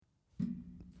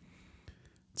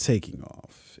taking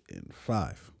off in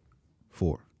 5,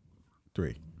 4,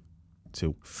 3,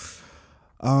 2.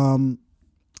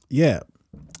 Yeah.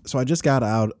 So I just got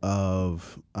out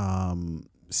of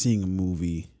seeing a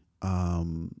movie,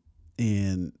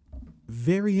 and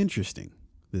very interesting.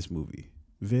 This movie,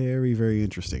 very, very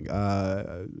interesting.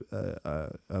 I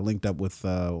linked up with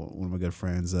one of my good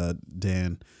friends,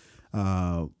 Dan,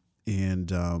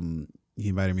 and he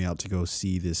invited me out to go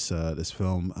see this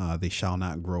film. They Shall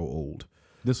Not Grow Old.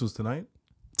 This was tonight?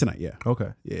 Tonight, yeah.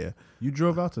 Okay. Yeah. You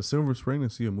drove out to Silver Spring to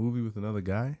see a movie with another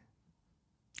guy?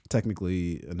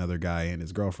 Technically, another guy and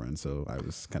his girlfriend, so I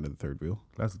was kind of the third wheel.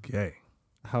 That's gay.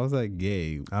 How is that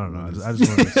gay? I don't know. I just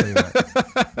wanted to say that.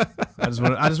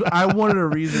 I wanted a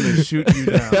reason to shoot you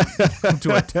down,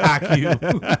 to attack you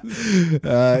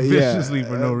viciously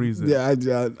for no reason.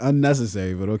 Yeah,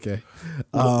 unnecessary, but okay.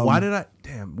 Why did I?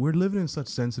 Damn, we're living in such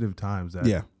sensitive times that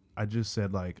yeah. I just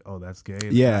said like, oh, that's gay.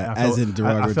 Yeah, I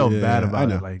felt bad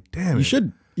about it. Like, damn, you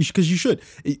should. Because you should.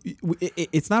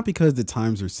 It's not because the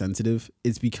times are sensitive.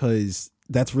 It's because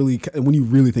that's really, when you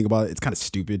really think about it, it's kind of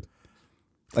stupid.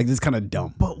 Like, this is kind of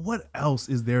dumb. But what else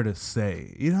is there to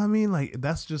say? You know what I mean? Like,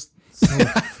 that's just so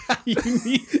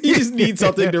you just need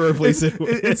something to replace it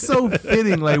with. It's so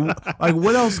fitting. Like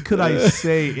what else could I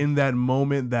say in that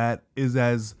moment that is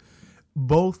as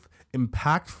both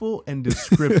impactful and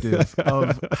descriptive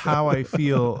of how I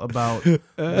feel about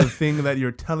the thing that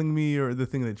you're telling me or the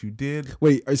thing that you did?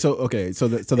 Wait, so okay, so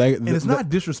that and it's not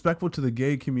disrespectful to the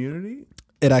gay community.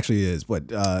 It actually is, but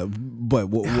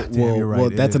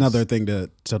that's another thing to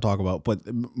talk about. But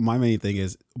my main thing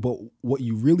is, but what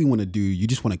you really want to do, you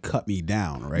just want to cut me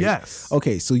down, right? Yes.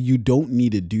 Okay, so you don't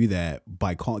need to do that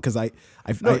by calling, because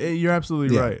you're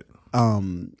absolutely right.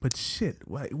 Right. But shit,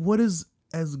 what is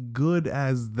as good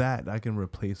as that I can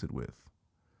replace it with?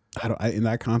 In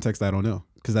that context, I don't know.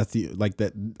 Because that's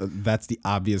the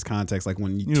obvious context. Like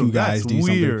when two guys do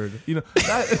weird. Something, you know,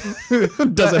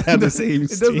 that doesn't have the same. It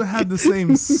doesn't have the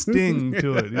same sting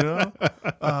to it. You know.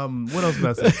 What else did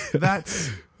I say?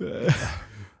 That's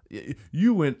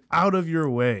you went out of your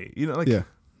way. You know, like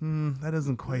that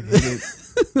doesn't quite hit it.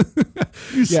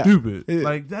 You're stupid.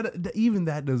 Like that. Even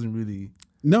that doesn't really.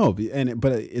 No,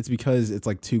 but it's because it's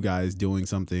like two guys doing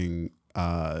something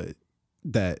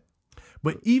that.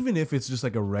 But even if it's just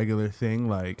like a regular thing,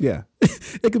 like it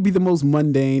could be the most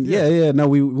mundane. No,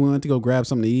 we went to go grab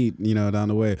something to eat, down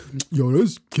the way. Yo,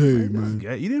 that's gay, man.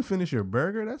 Gay. You didn't finish your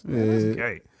burger. That's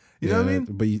gay. You know what I mean?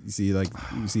 But you see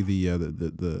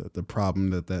the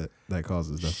problem that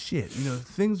causes stuff. Shit,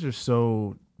 things are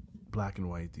so black and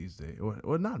white these days,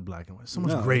 or not black and white. So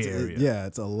much gray area.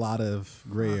 It's a lot of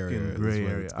gray area. Gray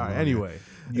area. All right. Anyway,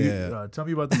 tell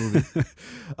me about the movie.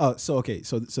 So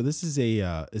this is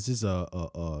a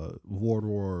World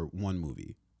War I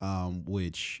movie,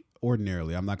 which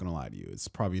ordinarily, I'm not gonna lie to you, it's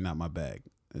probably not my bag.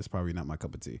 It's probably not my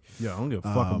cup of tea. Yeah, I don't give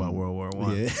a fuck about World War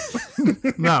I. Yeah.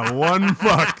 Not one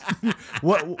fuck.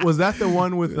 What was that? The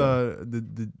one with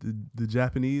the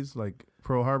Japanese, like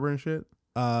Pearl Harbor and shit?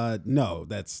 No,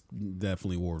 that's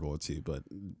definitely World War II, but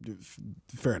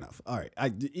fair enough. All right.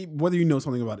 Whether you know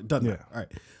something about it doesn't matter. All right.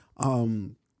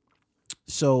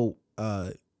 So,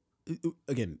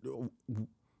 again,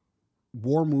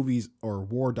 war movies or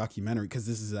war documentary, because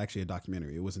this is actually a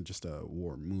documentary. It wasn't just a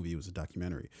war movie. It was a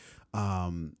documentary.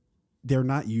 They're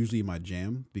not usually my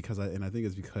jam I think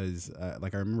it's because,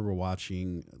 like, I remember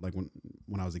watching, like, when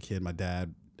I was a kid, my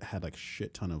dad had like a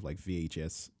shit ton of like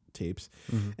VHS tapes,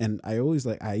 and I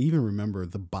even remember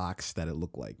the box that it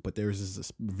looked like. But there's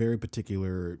this very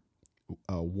particular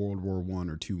World War I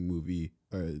or II movie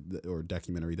or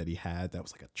documentary that he had that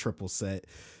was like a triple set,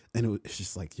 and it's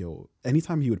just like, yo,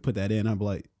 anytime he would put that in, I'm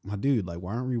like, my dude, like,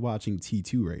 why aren't we watching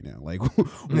T2 right now? Like,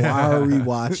 why are we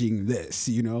watching this?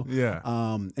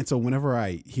 And so whenever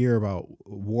I hear about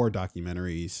war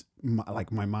documentaries,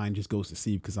 my mind just goes to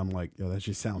sleep, because I'm like, yo, that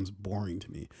just sounds boring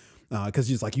to me, because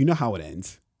just like, how it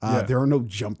ends. There are no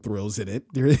jump thrills in it.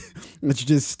 It's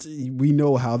just, we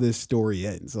know how this story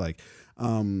ends. Like,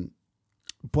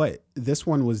 but this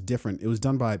one was different. It was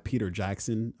done by Peter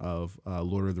Jackson of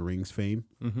Lord of the Rings fame.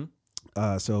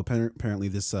 So apparently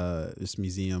this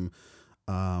museum,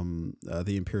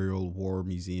 the Imperial War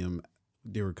Museum,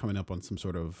 they were coming up on some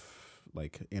sort of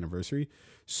like anniversary.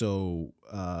 So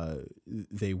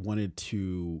they wanted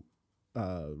to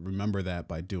remember that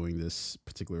by doing this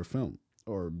particular film,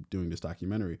 or doing this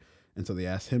documentary. And so they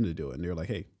asked him to do it, and they're like,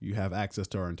 hey, you have access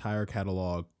to our entire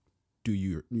catalog. Do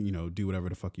do whatever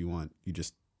the fuck you want. You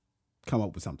just come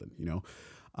up with something,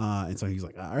 and so he's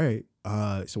like, all right.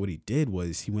 So what he did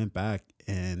was he went back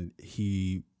and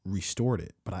he restored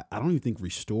it, but I don't even think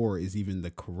restore is even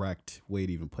the correct way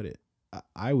to even put it.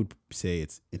 I would say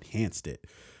it's enhanced it,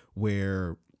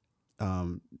 where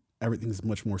everything's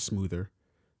much more smoother,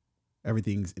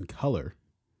 everything's in color,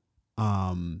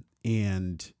 and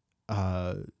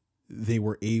they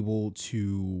were able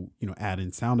to add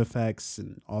in sound effects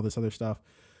and all this other stuff.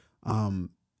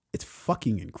 It's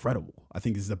fucking incredible. I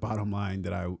think is the bottom line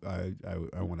that I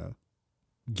want to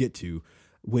get to,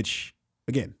 which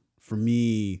again, for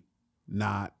me,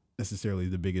 not necessarily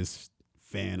the biggest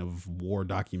fan of war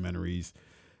documentaries.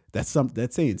 That's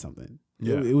saying something.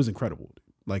 Yeah, it was incredible.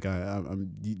 Like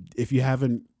I'm if you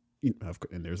haven't,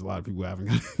 and there's a lot of people who haven't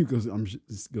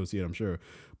go see it, I'm sure,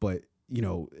 but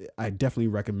I definitely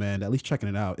recommend at least checking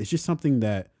it out. It's just something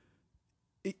that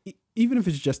even if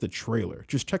it's just a trailer,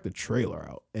 just check the trailer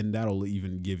out, and that'll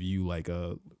even give you like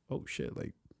oh shit,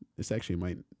 like this actually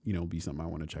might be something I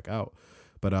want to check out.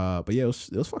 But yeah, it was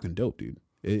fucking dope, dude.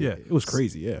 It was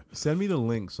crazy. Yeah, send me the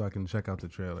link so I can check out the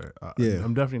trailer.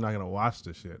 I'm definitely not gonna watch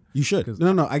this shit. You should.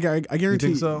 No, I guarantee. You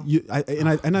think so?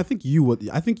 I think you would.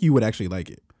 I think you would actually like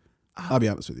it. I'll be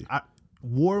honest with you.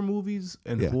 War movies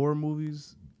and horror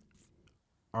movies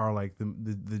are like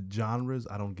the genres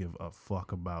I don't give a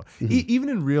fuck about. Even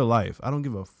in real life, I don't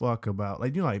give a fuck about,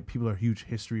 like people are huge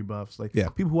history buffs. Like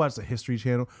people who watch the History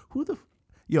Channel.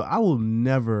 I will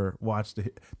never watch the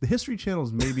History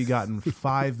Channel's maybe gotten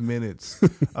 5 minutes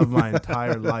of my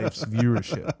entire life's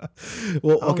viewership.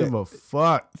 Well, I don't give a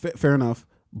fuck. Fair enough,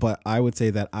 but I would say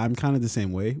that I'm kind of the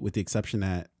same way, with the exception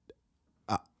that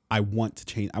I want to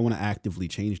change. I want to actively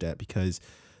change that because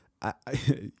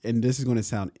and this is going to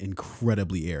sound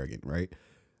incredibly arrogant, right?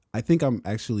 I think I'm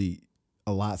actually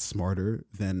a lot smarter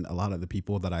than a lot of the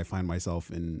people that I find myself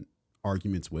in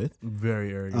arguments with.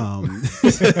 Very arrogant.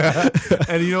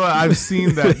 And you know what? I've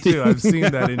seen that too. I've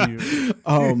seen that in you.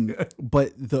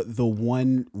 But the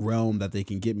one realm that they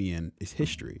can get me in is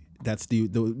history. That's the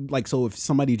like. So if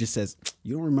somebody just says,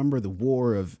 you don't remember the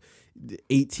war of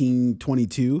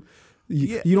 1822.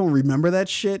 You don't remember that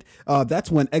shit? That's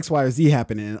when X, Y, or Z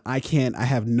happened, and I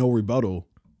have no rebuttal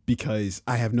because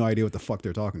I have no idea what the fuck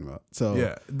they're talking about.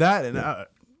 So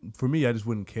for me, I just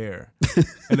wouldn't care.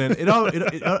 And then it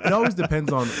always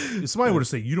depends on if somebody were to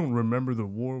say, you don't remember the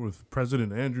war with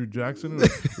President Andrew Jackson, or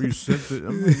you sent it.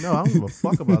 I'm like, no, I don't give a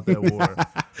fuck about that war.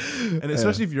 And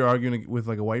especially if you're arguing with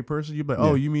like a white person, you'd be like,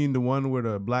 oh, you mean the one where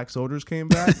the black soldiers came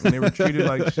back and they were treated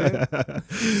like shit?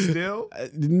 Still?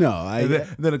 No. And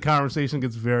then the conversation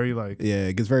gets very like... Yeah,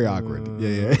 it gets very awkward.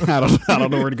 Yeah. I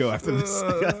don't know where to go after this.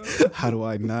 How do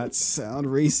I not sound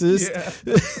racist? Yeah.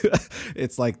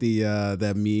 It's like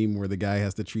that meme where the guy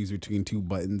has to choose between two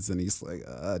buttons and he's like,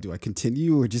 do I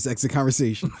continue or just exit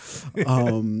conversation?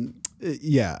 I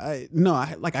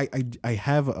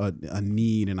have a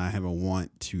need and I have a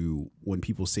want to, when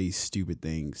people say stupid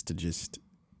things, to just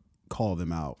call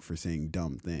them out for saying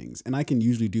dumb things. And I can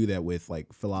usually do that with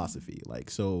like philosophy. Like,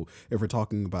 so if we're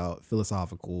talking about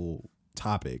philosophical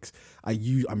topics,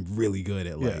 I'm really good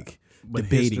at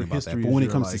debating about that. But when it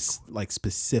comes to like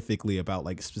specifically about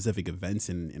like specific events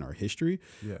in our history,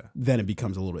 then it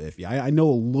becomes a little iffy. I know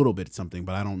a little bit something,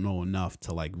 but I don't know enough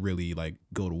to like really like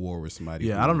go to war with somebody.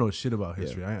 Yeah, I don't know shit about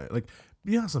history.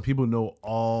 Yeah. Some people know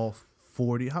all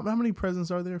 40. How many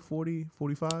presidents are there? 40,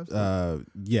 45? Yeah.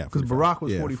 Because Barack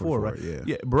was 44, right?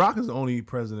 Yeah. Barack is the only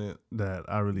president that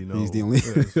I really know. He's the only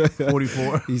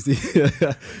 44. He's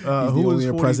the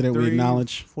only president we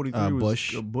acknowledge. 43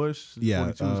 Bush. Bush.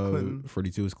 Yeah. 42 was Clinton.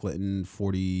 42 was Clinton.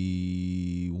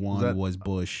 41 was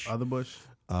Bush. Other Bush.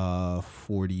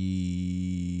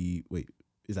 40. Wait,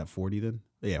 is that 40 then?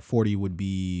 Yeah, 40 would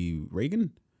be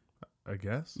Reagan. I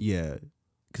guess. Yeah,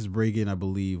 because Reagan, I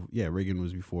believe. Yeah, Reagan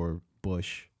was before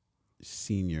Bush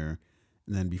Senior,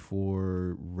 and then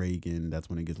before Reagan,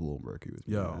 that's when it gets a little murky with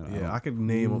me. I can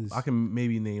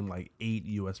maybe name like 8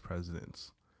 U.S.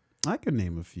 presidents. I could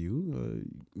name a few.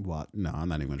 What? No, I'm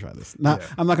not even gonna try this.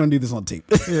 I'm not gonna do this on tape.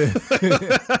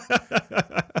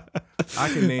 I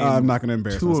can name. I'm not gonna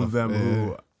embarrass 2 myself. of them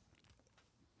who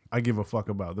I give a fuck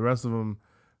about. The rest of them,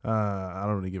 I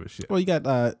don't really give a shit. Well, you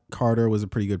got Carter was a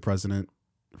pretty good president,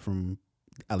 from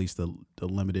at least the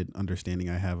limited understanding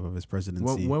I have of his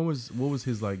presidency. What was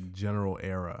his like general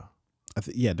era?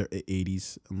 The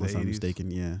 80s, unless I'm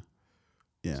mistaken. Yeah.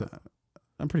 So,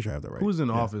 I'm pretty sure I have that right. Who was in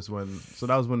office when? So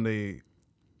that was when they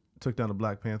took down the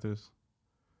Black Panthers.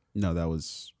 No, that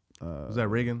was. Was that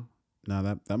Reagan? No,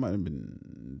 that might have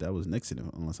been. That was Nixon,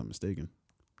 unless I'm mistaken.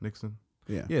 Nixon.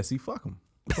 Yeah. Yeah. See, fuck him.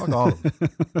 Fuck all of them.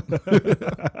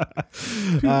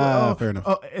 Fair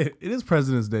enough. It is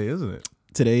President's Day, isn't it?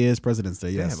 Today is President's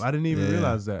Day. Yes. Damn, I didn't even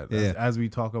realize that. As we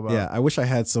talk about. Yeah, I wish I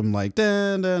had some like.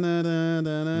 Let's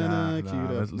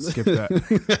skip that.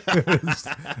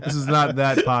 This is not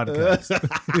that podcast.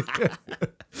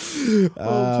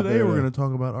 Well, today we're going to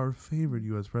talk about our favorite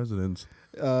U.S. presidents.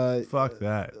 Fuck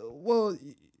that. Well,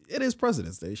 it is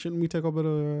President's Day. Shouldn't we talk about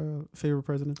our favorite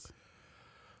presidents?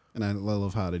 And I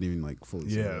love how they didn't even like fully.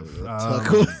 Yeah,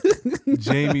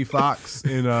 Jamie Foxx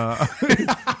in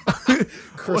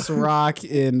Chris Rock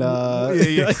in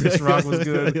Chris Rock was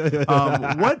good.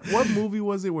 What movie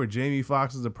was it where Jamie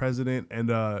Foxx is the president and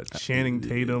Channing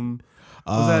Tatum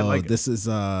was that like this is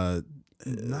not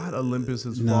Olympus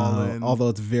Has Fallen, although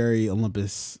it's very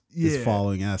Olympus is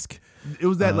Falling esque. It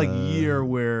was that like year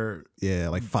where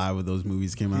like 5 of those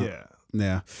movies came out.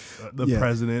 The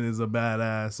president is a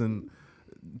badass and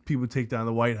people take down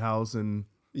the White House and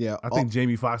I think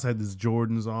Jamie Foxx had his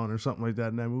Jordans on or something like that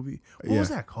in that movie. What was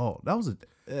that called? That was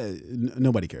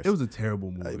nobody cares. It was a terrible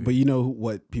movie. But you know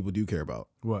what people do care about?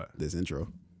 What? This intro.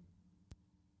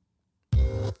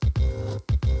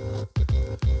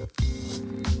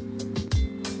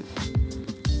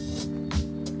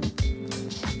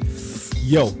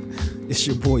 Yo, it's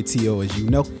your boy T.O. as you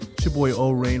know. It's your boy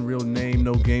O-Rain, real name,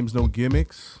 no games, no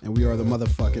gimmicks. And we are the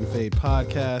motherfucking Fade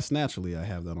Podcast. Naturally, I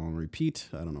have that on repeat.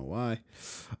 I don't know why.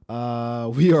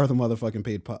 We are the motherfucking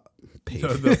Paid Podcast.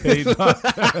 The Paid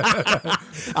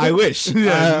Podcast. I wish.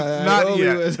 Not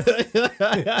yet.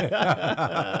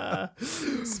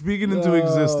 Speaking into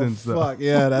existence, though. Fuck,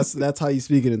 yeah, that's how you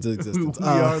speak it into existence. We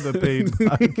are the Paid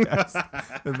Podcast,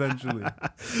 eventually.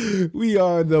 We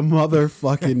are the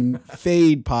motherfucking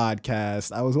Fade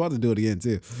Podcast. I was about to do it again,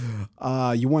 too.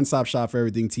 Your one-stop shop for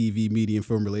everything TV, media, and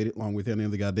film related, along with any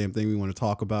other goddamn thing we want to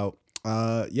talk about.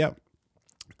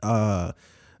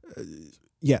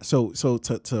 So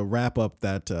to wrap up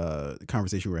that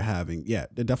conversation we're having,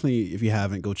 definitely, if you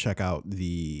haven't, go check out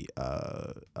the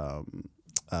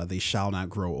They Shall Not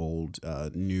Grow Old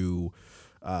new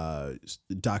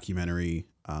documentary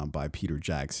by Peter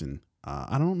Jackson.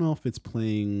 I don't know if it's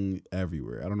playing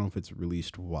everywhere. I don't know if it's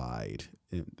released wide.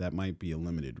 That might be a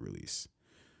limited release.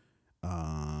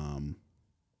 Although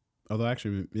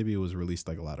actually maybe it was released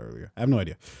like a lot earlier. I have no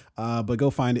idea. But go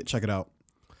find it, check it out.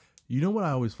 You know what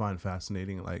I always find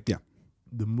fascinating? Like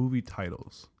the movie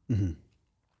titles,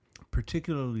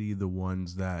 particularly the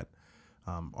ones that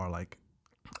are like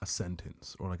a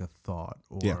sentence or like a thought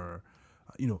or,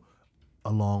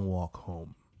 A Long Walk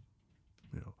Home,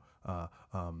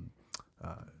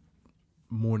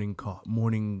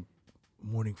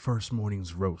 first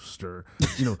morning's roast, or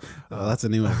that's the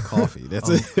name of coffee. That's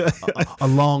a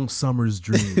long summer's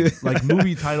dream. Like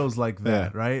movie titles like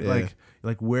that, right? Yeah.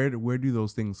 Like where do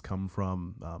those things come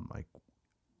from?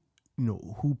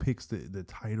 Who picks the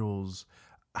titles?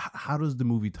 How does the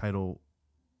movie title,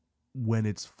 when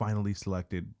it's finally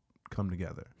selected, come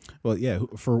together? Well,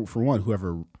 for one,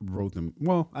 whoever wrote them.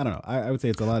 Well, I don't know. I would say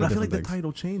it's a lot of different things. I feel like the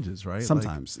title changes, right?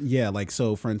 Sometimes,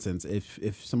 so for instance,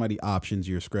 if somebody options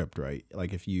your script, right?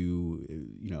 Like if you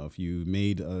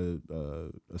made a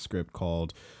script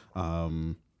called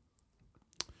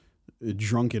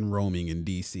Drunken Roaming in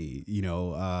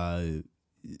DC,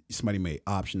 somebody may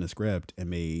option the script and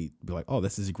may be like, oh,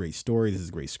 this is a great story, this is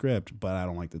a great script, but I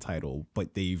don't like the title.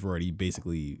 But they've already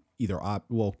basically either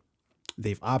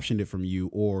they've optioned it from you,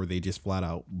 or they just flat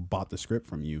out bought the script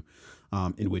from you,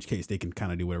 in which case they can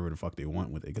kind of do whatever the fuck they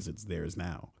want with it because it's theirs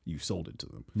now. You sold it to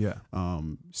them. Yeah.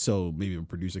 So maybe a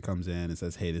producer comes in and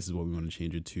says, hey, this is what we want to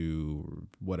change it to, or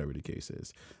whatever the case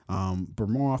is. But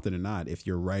more often than not, if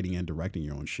you're writing and directing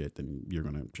your own shit, then you're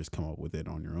going to just come up with it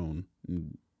on your own,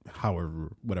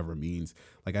 however, whatever it means.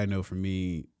 Like I know for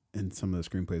me, in some of the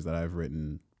screenplays that I've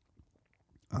written,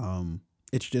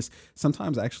 it's just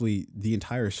sometimes actually the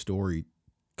entire story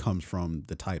comes from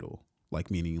the title, like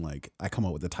meaning like I come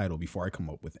up with the title before I come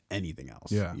up with anything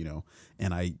else,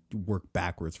 and I work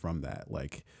backwards from that.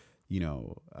 Like,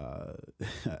 I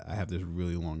have this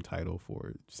really long title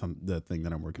for the thing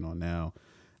that I'm working on now.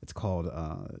 It's called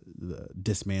The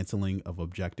Dismantling of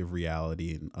Objective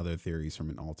Reality and Other Theories from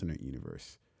an Alternate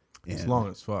Universe. It's long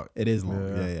as fuck. It is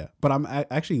long, yeah. But I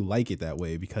actually like it that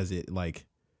way because it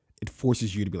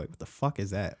forces you to be like, what the fuck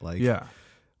is that? Like,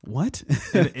 what?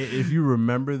 And if you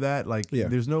remember that, like,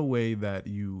 there's no way that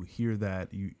you hear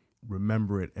that, you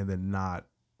remember it, and then not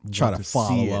try to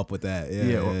follow up with that.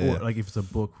 Or like if it's a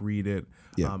book, read it.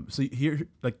 So here,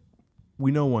 like,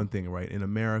 we know one thing, right? In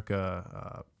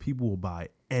America, people will buy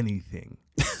anything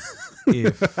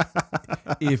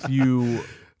if you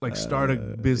like start a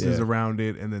business around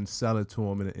it and then sell it to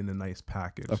them in a nice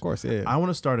package. Of course, yeah. I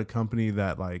want to start a company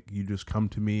that like you just come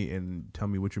to me and tell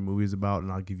me what your movie is about,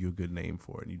 and I'll give you a good name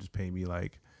for it. And you just pay me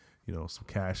like, some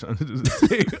cash under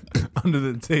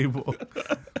the table.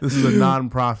 This is a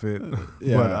non-profit,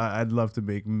 but I'd love to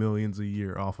make millions a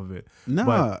year off of it.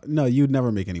 No, you'd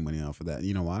never make any money off of that.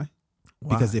 You know why?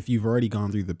 Because if you've already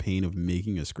gone through the pain of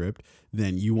making a script,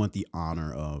 then you want the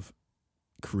honor of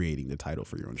creating the title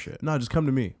for your own shit. No, just come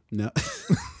to me. No.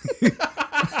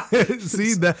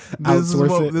 See that this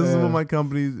is what my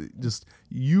company just.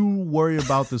 You worry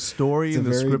about the story and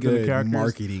the script and the characters.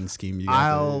 Marketing scheme.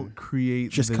 I'll create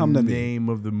just the name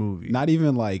of the movie. Not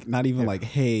even like,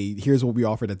 hey, here's what we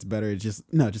offer that's better. Just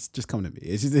come to me.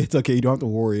 It's okay. You don't have to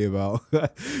worry about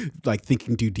like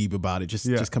thinking too deep about it.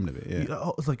 Just come to me.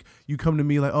 Yeah. It's like you come to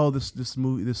me like, oh, this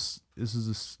movie this is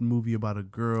this movie about a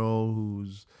girl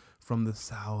who's from the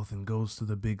South and goes to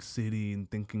the big city and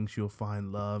thinking she'll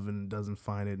find love and doesn't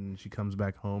find it, and she comes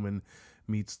back home and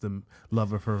meets the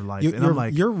love of her life. I'm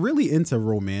like, you're really into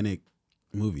romantic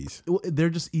movies.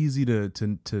 They're just easy to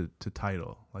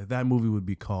title. Like that movie would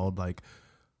be called like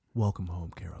Welcome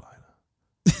Home, Carolina.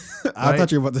 I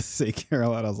thought you were about to say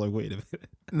Carolina. I was like, wait a minute.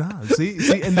 Nah,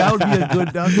 see, and that would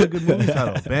be a good movie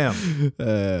title. Bam.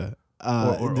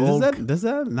 Does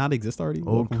that not exist already?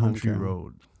 Old Country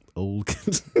Road. Old.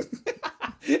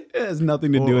 It has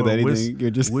nothing to do with anything.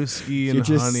 You're just whiskey and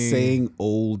you're honey. Just saying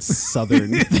old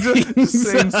Southern. Just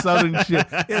saying Southern shit.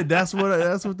 Yeah, that's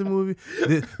what the movie.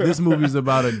 This movie's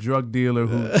about a drug dealer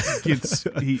who gets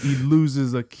he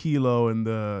loses a kilo and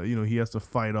he has to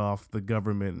fight off the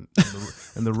government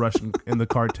and the Russian and the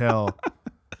cartel.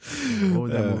 What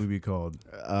would that movie be called?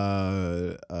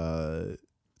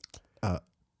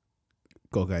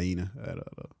 Cocaine. I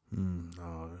don't know.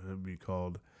 No, it'd be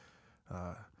called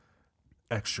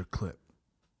Extra Clip.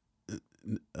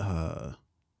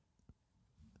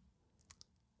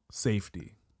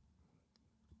 Safety.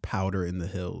 Powder in the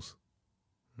Hills.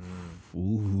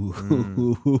 Ooh.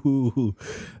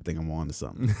 I think I'm on to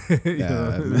something.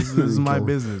 This is my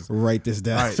business. Write this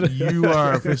down. All right, you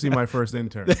are officially my first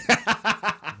intern.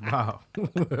 Wow.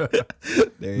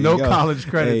 No college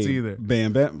credits either.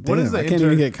 Bam. What is the I can't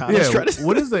even get college credits.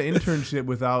 What is the internship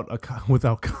without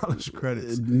college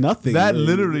credits? Nothing. That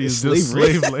literally is just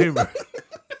slave labor.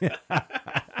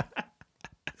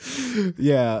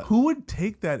 Yeah. Who would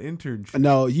take that internship?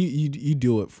 No, you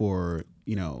do it for,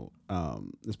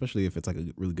 especially if it's like a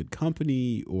really good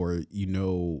company or you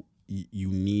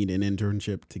need an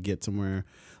internship to get somewhere.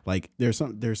 Like there's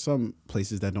some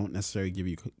places that don't necessarily give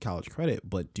you college credit,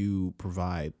 but do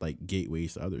provide like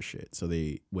gateways to other shit. So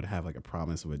they would have like a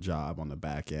promise of a job on the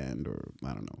back end, or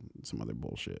I don't know, some other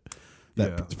bullshit.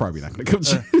 That's probably not going to come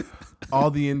true. All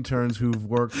the interns who've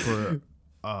worked for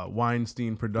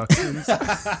Weinstein Productions,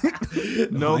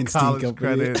 no Weinstein college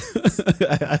credit,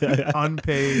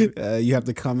 unpaid. You have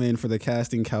to come in for the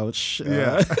casting couch.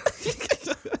 Yeah.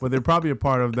 But they're probably a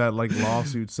part of that like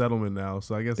lawsuit settlement now,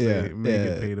 so I guess they may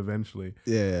get paid eventually.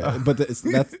 Yeah, but that's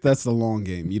the long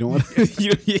game. You don't want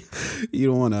you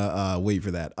don't want to wait for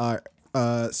that. All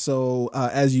right. So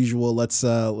as usual, let's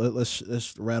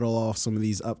rattle off some of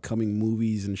these upcoming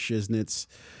movies and shiznits.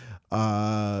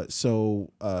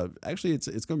 Actually,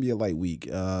 it's gonna be a light week.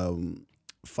 I'm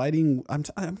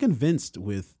convinced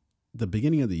with the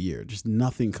beginning of the year, just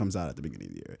nothing comes out at the beginning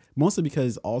of the year. Mostly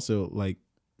because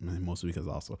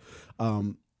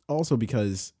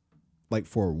like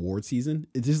for award season,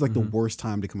 it's just like the worst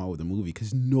time to come out with a movie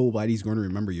because nobody's going to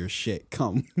remember your shit.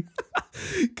 Come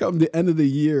the end of the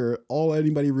year, all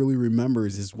anybody really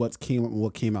remembers is what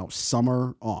came out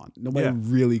summer on. Nobody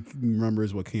really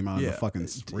remembers what came out in the fucking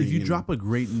spring. If you drop a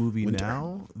great movie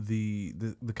now, the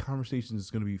conversation is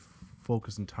going to be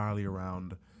focused entirely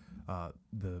around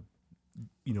the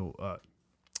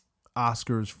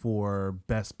Oscars for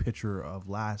Best Picture of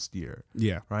last year.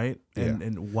 Yeah. Right?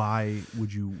 And why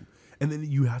would you... And then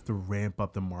you have to ramp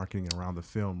up the marketing around the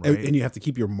film, right? And you have to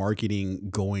keep your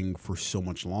marketing going for so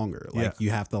much longer. Like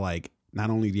you have to not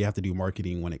only do you have to do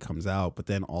marketing when it comes out, but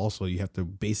then also you have to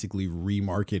basically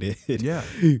remarket it. Yeah.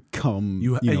 You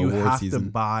have season.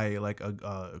 to buy like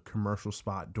a commercial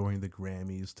spot during the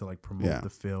Grammys to like promote the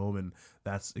film, and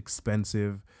that's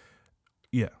expensive.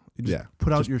 Yeah.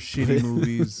 Put out your shitty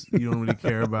movies you don't really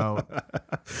care about.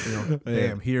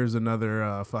 Here's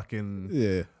another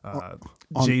fucking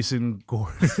Jason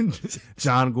Gordon,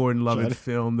 John Gordon-Levitt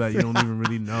film that you don't even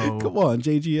really know. Come on,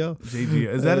 JGL.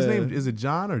 Is that his name? Is it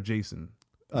John or Jason?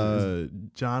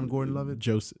 John Gordon-Levitt?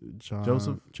 Joseph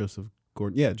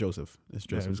Gordon. Yeah, Joseph. It's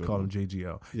Joseph. Yeah, we called him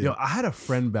JGL. Yeah. I had a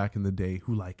friend back in the day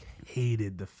who like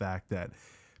hated the fact that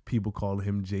people called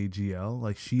him JGL.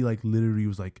 Like she like literally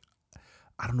was like,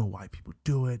 I don't know why people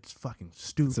do it. It's fucking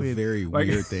stupid. It's a very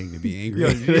weird thing to be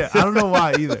angry. Yeah, I don't know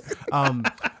why either.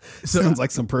 Sounds like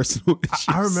some personal issues.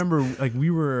 I remember like we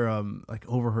were like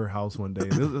over her house one day.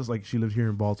 This was like she lived here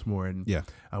in Baltimore, and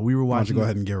we were watching. Why don't you go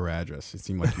ahead and give her address? It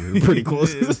seemed like you were pretty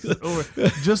close.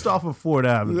 Just off of Ford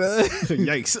Avenue.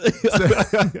 Yikes!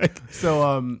 So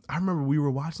I remember we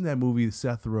were watching that movie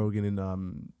Seth Rogen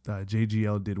and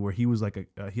JGL did, where he was like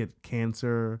he had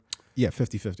cancer. Yeah,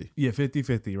 50-50. Yeah,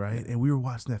 50-50, right? And we were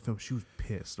watching that film. She was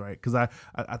pissed, right? Because I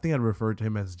think I referred to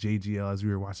him as JGL as we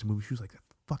were watching the movie. She was like,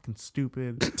 fucking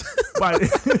stupid. why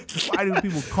do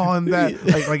people call him that?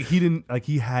 Like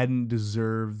he hadn't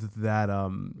deserved that.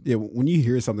 Yeah, when you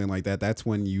hear something like that, that's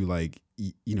when you like,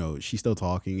 she's still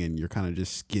talking and you're kind of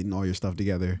just getting all your stuff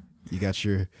together. You got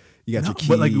your keys.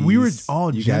 But like we were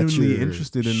all genuinely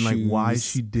interested in like why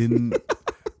she didn't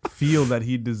feel that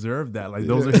he deserved that. Like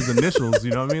those are his initials,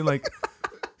 you know what I mean? Like,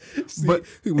 see, but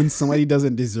when somebody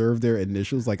doesn't deserve their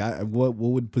initials, like what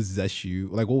would possess you?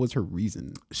 Like, what was her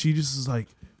reason? She just is like,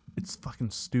 it's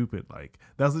fucking stupid. Like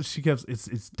that's what she kept.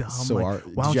 It's dumb. So like,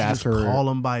 why don't you just call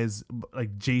him by his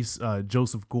like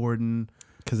Joseph Gordon?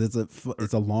 Because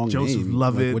it's a long Joseph name.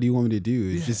 Lovett. Like, what do you want me to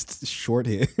do? It's just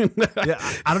shorthand.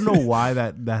 I don't know why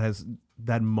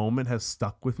that moment has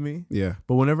stuck with me. Yeah.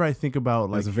 But whenever I think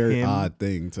about like it's a very him, odd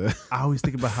thing to. I always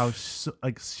think about how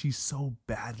she's so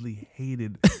badly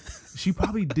hated. She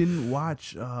probably didn't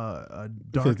watch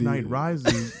Dark Knight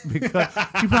Rises because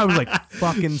she probably was like,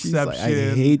 fucking Inception. Like,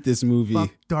 I hate this movie. Fuck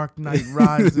Dark Knight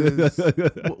Rises.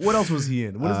 What else was he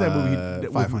in? What is that movie?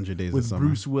 500 Days with of Summer.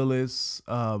 Bruce Willis.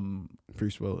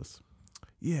 Bruce Willis.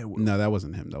 Yeah. No, that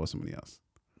wasn't him. That was somebody else.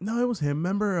 No, it was him.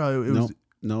 Remember? It was.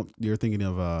 Nope. You're thinking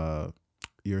of.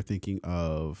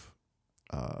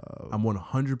 I'm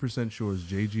 100% sure it's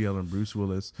JGL and Bruce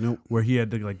Willis. Nope. Where he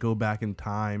had to like go back in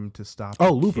time to stop.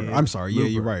 Oh, Looper. I'm sorry. Looper.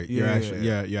 Yeah, you're right. You're actually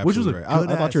yeah. Which was right.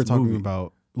 I thought you were talking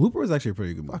about Looper. Was actually a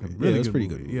pretty good movie. Really it was pretty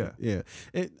movie. good. Yeah.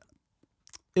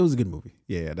 It was a good movie.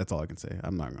 Yeah, that's all I can say.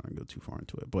 I'm not gonna go too far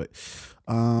into it, but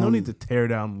no need to tear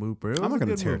down Looper. I'm not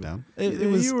gonna tear it down. I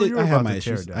have my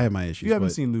issues. You haven't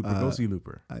seen Looper? Go see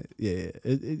Looper.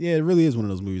 It really is one of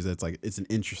those movies that's like it's an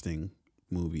interesting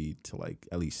movie to like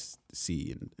at least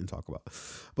see and talk about.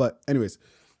 But anyways,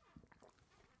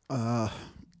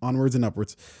 onwards and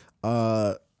upwards.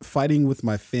 Fighting with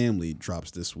My Family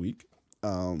drops this week,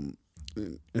 and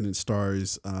it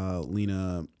stars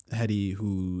Lena Headey,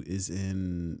 who is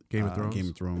in Game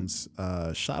of Thrones.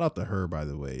 Shout out to her, by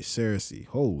the way. Cersei,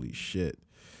 holy shit.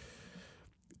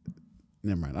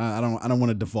 Never mind. I don't want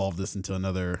to devolve this into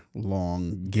another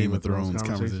long Game of Thrones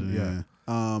conversation. Yeah.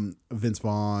 Vince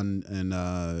Vaughn and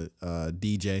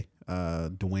DJ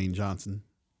Dwayne Johnson,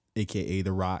 aka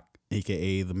The Rock,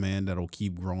 aka the man that'll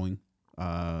keep growing,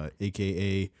 aka.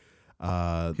 He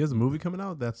has a movie coming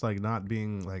out that's like not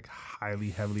being like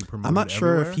heavily promoted. I'm not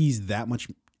sure everywhere. if he's that much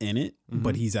in it,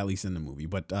 but he's at least in the movie.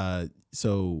 But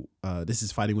so this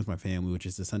is Fighting with My Family, which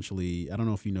is essentially, I don't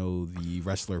know if you know the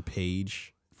wrestler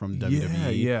Paige from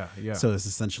WWE. Yeah. So it's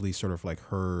essentially sort of like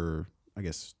her, I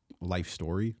guess, life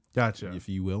story. Gotcha. If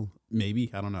you will.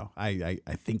 Maybe. I don't know. I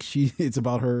think it's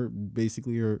about her,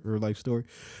 basically her life story.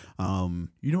 I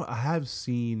have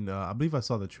seen, I believe I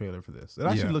saw the trailer for this. It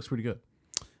actually looks pretty good.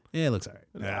 Yeah, it looks all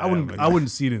right. I wouldn't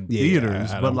see it in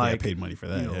theaters, I but don't like think I paid money for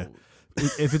that.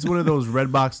 If it's one of those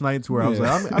Redbox nights where I was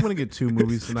like, I'm gonna get 2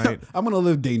 movies tonight. I'm gonna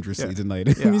live dangerously tonight.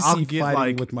 Yeah, I'll get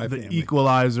like with my the family.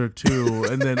 Equalizer 2,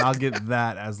 and then I'll get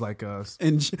that as like a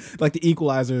like the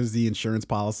Equalizer is the insurance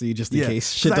policy, just in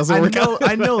case shit doesn't work out.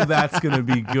 I know that's gonna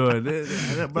be good,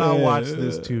 but I'll watch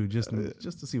this too just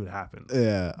to see what happens.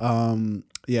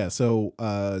 Yeah. So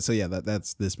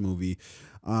that's this movie.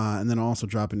 And then also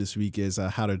dropping this week is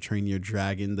How to Train Your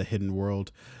Dragon: The Hidden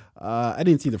World. I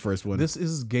didn't see the first one. This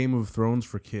is Game of Thrones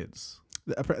for kids.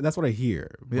 That's what I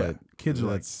hear. Yeah, but kids are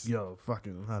like, yo,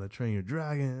 fucking How to Train Your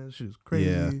Dragon. That shit's crazy.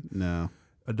 Yeah, no.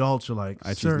 Adults are like,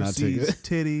 Cersei's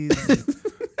titties,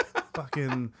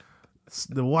 fucking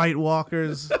the White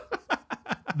Walkers.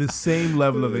 The same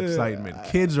level of excitement.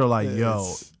 Kids are like,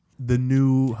 yo, the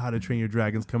new How to Train Your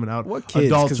Dragon's coming out. What kids?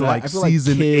 Adults are like,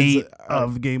 season 8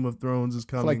 of Game of Thrones is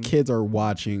coming. I feel like kids are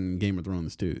watching Game of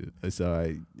Thrones too.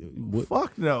 So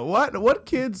fuck no. What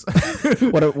kids?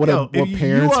 what parents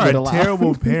you are would a allow?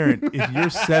 Terrible parent if your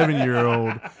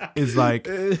 7-year-old is like,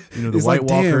 the White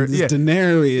Walker. Damn,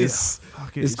 Daenerys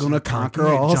is gonna conquer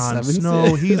all Jon 7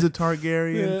 Snow. He's a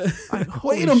Targaryen. Like,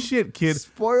 holy shit, kid.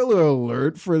 Spoiler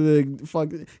alert for the fuck.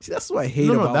 See, that's what I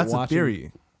hate about that's watching. A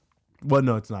theory. Well,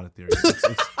 no, it's not a theory.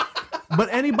 But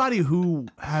anybody who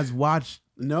has watched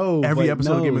No, every but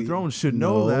episode of Game of no, Thrones should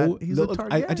know that he's a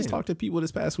Targaryen. I just talked to people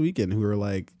this past weekend who were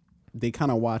like, they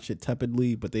kind of watched it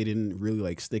tepidly, but they didn't really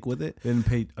like stick with it. They didn't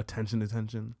pay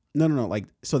attention. No. Like,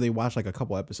 so they watched like a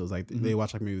couple episodes. Like they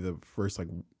watched like maybe the first like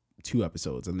 2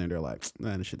 episodes, and then they're like,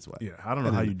 "Nah, this shit's wet." Yeah, I don't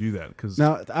know how you do that. Because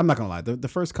now I'm not gonna lie, the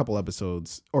first couple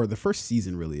episodes or the first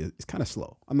season really is kind of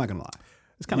slow. I'm not gonna lie,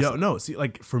 it's kind of slow. No. See,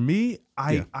 like for me,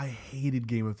 I hated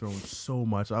Game of Thrones so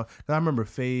much. I remember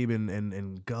Fabe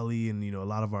and Gully and a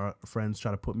lot of our friends try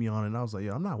to put me on, and I was like,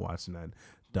 I'm not watching that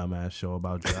dumbass show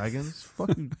about dragons.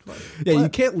 Fuck you. You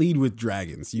can't lead with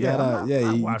dragons. You gotta,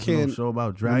 you can't. No show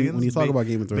about dragons. When you talk about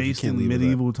Game of Thrones, based you can't lead in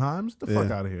medieval times. Get the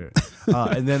fuck out of here.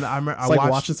 And then I remember I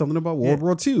watched watching something about World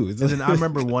War II. And then I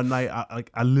remember one night,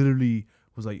 I literally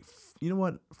was like, you know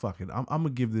what? Fuck it. I'm gonna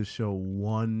give this show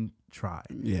one try.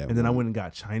 Yeah. And then I went and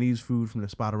got Chinese food from the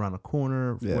spot around the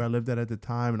corner where I lived at the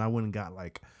time, and I went and got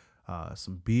like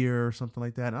some beer or something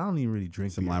like that. And I don't even really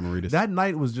drink some beer. Limeritas. That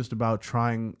night was just about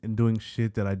trying and doing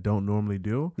shit that I don't normally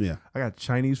do. Yeah. I got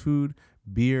Chinese food,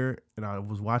 beer, and I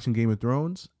was watching Game of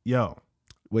Thrones. Yo.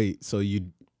 Wait, so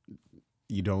you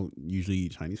don't usually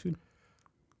eat Chinese food?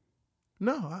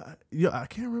 No, I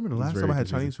can't remember the last time I had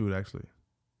Chinese food, actually.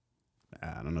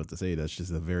 I don't know what to say. That's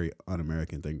just a very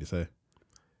un-American thing to say.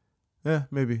 Yeah,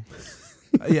 maybe.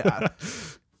 Yeah.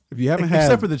 If you haven't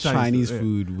had for the Chinese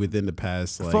food within the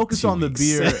past, like, focus 2 on weeks.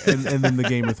 the beer and then the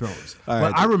Game of Thrones.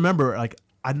 But I remember, like,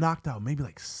 I knocked out maybe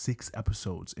like 6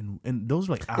 episodes, and those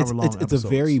were like hour-long episodes. It's a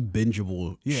very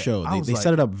bingeable show. They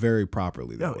set it up very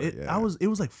properly. It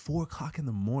was like 4:00 in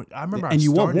the morning. I remember, and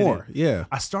you want more.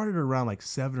 I started around like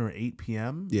 7 or 8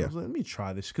 p.m. Yeah, I was like, let me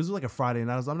try this because it was like a Friday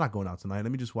night. I'm not going out tonight.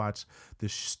 Let me just watch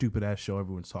this stupid ass show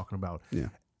everyone's talking about. Yeah.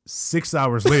 6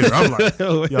 hours later, I'm like,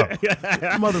 yo,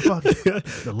 motherfucker,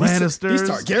 the Lannisters. These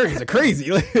Targaryens are crazy.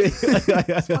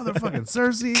 Motherfucking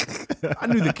Cersei. I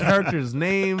knew the characters'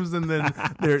 names and then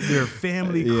their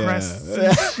family crests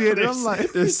and shit. And I'm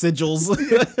like, their sigils.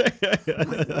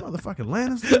 Motherfucking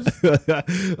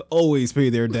Lannisters. Always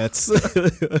pay their debts.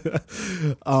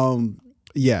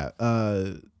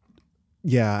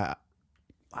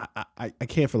 I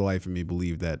can't for the life of me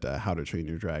believe that How to Train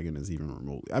Your Dragon is even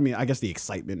remotely. I mean, I guess the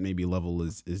excitement maybe level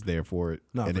is there for it,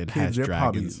 and it has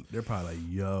dragons. They're probably like,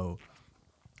 yo,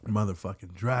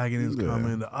 motherfucking dragon is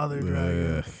coming, the other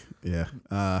dragon. Yeah.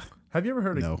 Have you ever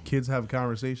heard of kids have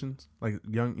conversations, like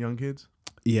young kids?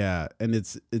 Yeah, and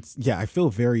it's I feel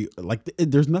very like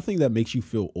there's nothing that makes you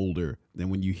feel older than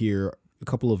when you hear a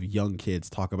couple of young kids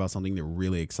talk about something they're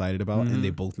really excited about, and they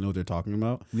both know what they're talking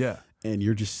about. Yeah, and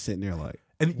you're just sitting there like.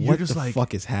 And you're just like,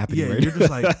 fuck is happening? Yeah, you're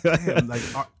just like, damn, like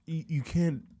you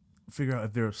can't figure out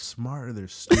if they're smart or they're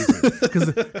stupid,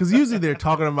 because usually they're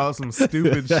talking about some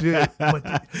stupid shit,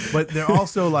 but they're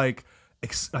also like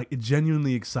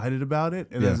genuinely excited about it.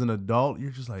 And as an adult, you're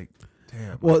just like,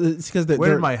 damn. Well, it's because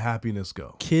where did my happiness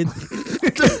go? Kids,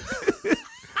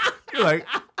 you're like,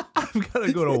 I've got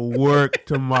to go to work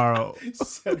tomorrow.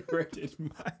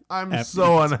 I'm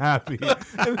so unhappy.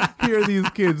 And here are these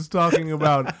kids talking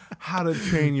about how to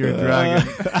train your dragon.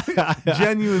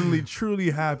 Genuinely, truly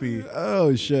happy.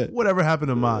 Oh, shit. Whatever happened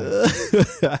to mine?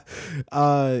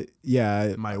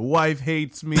 Yeah. My wife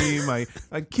hates me. My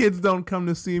kids don't come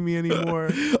to see me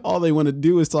anymore. All they want to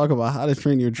do is talk about how to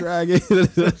train your dragon.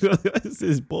 This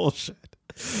is bullshit.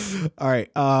 All right.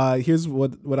 Here's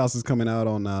what else is coming out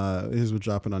on. Here's what's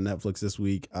dropping on Netflix this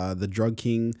week. The Drug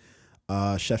King,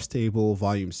 Chef's Table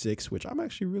Volume 6, which I'm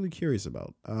actually really curious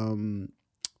about.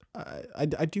 I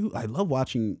love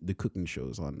watching the cooking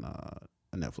shows on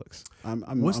Netflix.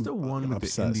 What's the one with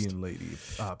obsessed. The Indian lady?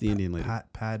 The Indian lady.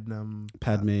 Padme.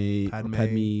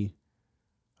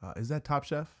 Is that Top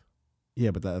Chef?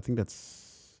 Yeah, but I think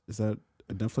is that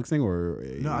a Netflix thing or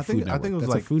no? I think it was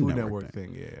like Food Network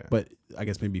thing. Yeah, but I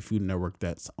guess maybe Food Network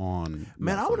that's on.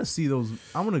 Man, Netflix. I want to see those.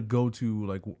 I want to go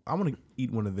to I want to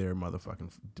eat one of their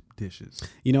motherfucking dishes.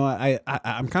 You know,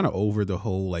 I'm kind of over the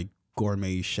whole like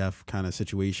gourmet chef kind of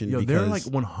situation. Yo, there are like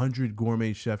 100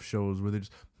 gourmet chef shows where they're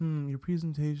just your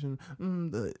presentation. You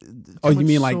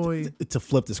mean soy. Like to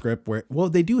flip the script? Where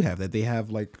they do have that. They have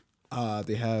like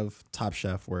they have Top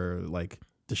Chef where like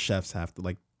the chefs have to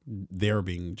like. They're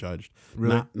being judged,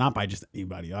 really? Not by just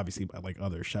anybody, obviously by like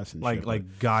other chefs and shit,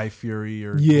 like Guy Fieri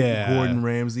or Gordon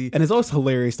Ramsay. And it's always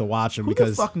hilarious to watch him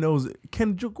because the fuck knows?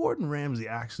 Can Gordon Ramsay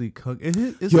actually cook? Is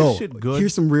this shit good?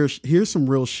 Here's some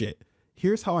real shit.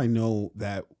 Here's how I know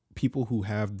that people who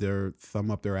have their thumb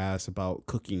up their ass about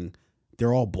cooking,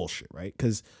 they're all bullshit, right?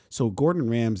 Because so Gordon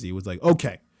Ramsay was like,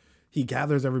 okay, he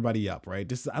gathers everybody up, right?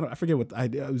 This I forget what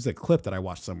it was a clip that I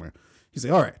watched somewhere. He's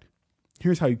like, all right,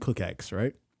 here's how you cook eggs,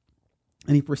 right?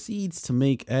 And he proceeds to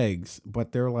make eggs,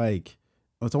 but they're like,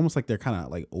 it's almost like they're kind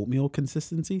of like oatmeal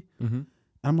consistency.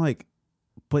 I'm like,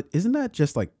 but isn't that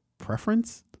just like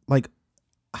preference? Like,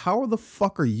 how the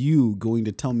fuck are you going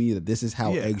to tell me that this is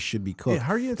how eggs should be cooked? Yeah,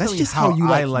 how are you gonna that's tell just me how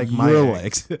you like my your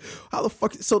eggs. How the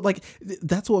fuck? So like,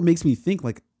 that's what makes me think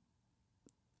like,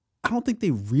 I don't think they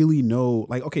really know.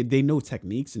 Like, okay, they know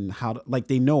techniques and how to, like,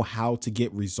 they know how to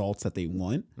get results that they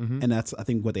want, and that's I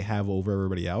think what they have over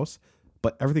everybody else.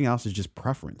 But everything else is just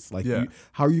preference. Like,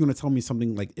 how are you going to tell me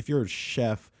something like if you're a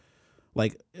chef,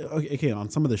 like, okay, on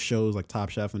some of the shows like Top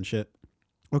Chef and shit.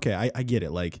 Okay, I get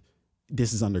it. Like,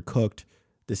 this is undercooked,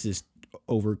 this is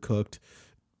overcooked,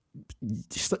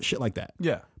 shit like that.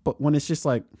 Yeah. But when it's just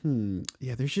like,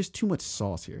 yeah, there's just too much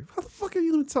sauce here. How the fuck are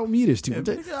you gonna tell me this too much?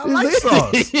 I like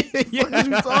sauce. What are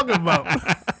you talking about?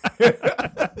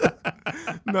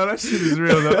 No, that shit is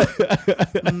real though.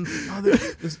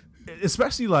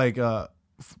 Especially like I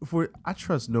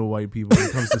trust no white people when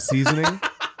it comes to seasoning.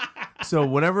 So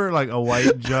whenever like a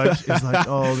white judge is like,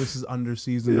 "Oh, this is under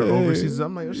seasoned or over seasoned,"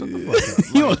 I'm like, oh, "Shut the fuck up!"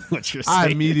 Like, you don't know what you're saying. I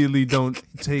immediately don't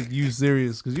take you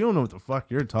serious because you don't know what the fuck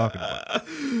you're talking about.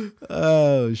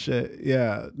 Oh shit!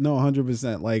 Yeah, no,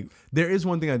 100%. Like, there is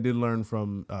one thing I did learn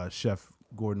from Chef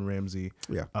Gordon Ramsay.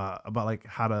 Yeah. About like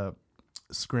how to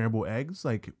scramble eggs,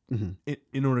 like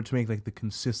in order to make like the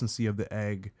consistency of the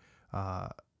egg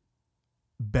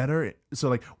better. So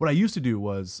like what I used to do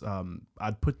was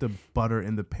I'd put the butter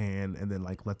in the pan and then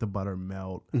like let the butter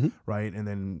melt, right, and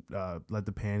then let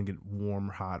the pan get warm,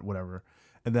 hot, whatever,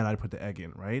 and then I'd put the egg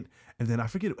in, right, and then I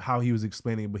forget how he was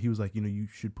explaining it, but he was like, you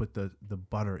should put the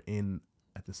butter in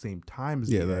at the same time as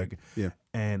the egg,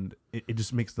 and it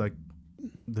just makes like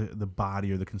the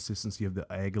body or the consistency of the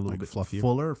egg a little bit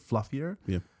fluffier,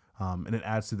 and it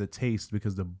adds to the taste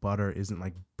because the butter isn't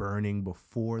like burning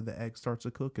before the egg starts to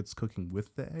cook. It's cooking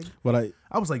with the egg. But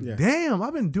I was like, damn,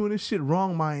 I've been doing this shit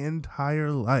wrong my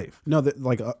entire life. No,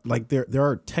 like there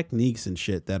are techniques and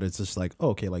shit that it's just like, oh,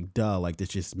 okay, like duh, like this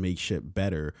just makes shit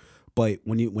better. But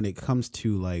when it comes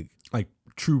to like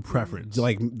true preference,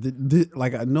 like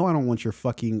like I know I don't want your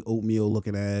fucking oatmeal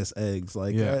looking ass eggs.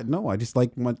 Like no, I just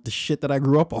like the shit that I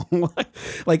grew up on.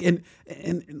 like and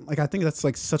like I think that's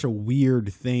like such a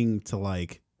weird thing to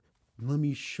like. Let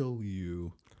me show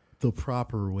you the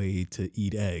proper way to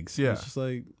eat eggs. Yeah, it's just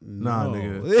like nah,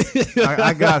 no. nigga,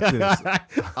 I got this.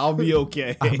 I'll be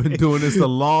okay. I've been doing this a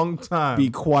long time. Be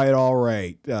quiet, all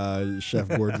right, Chef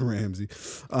Gordon Ramsay.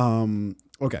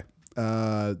 Okay.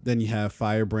 Then you have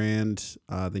Firebrand.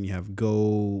 Then you have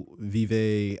Go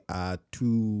Vive a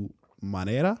Tu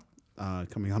Manera,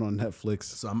 coming out on Netflix.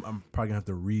 So I'm probably gonna have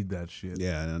to read that shit.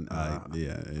 Yeah, and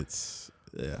it's.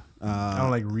 I don't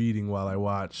like reading while I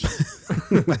watch.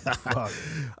 Fuck.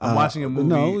 I'm watching a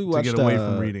movie to get away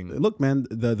from reading. Look, man,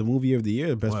 the movie of the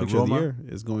year, best picture Roma? Of the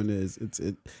year, is going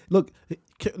to look.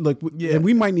 And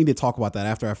we might need to talk about that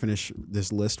after I finish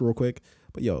this list real quick.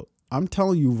 But yo, I'm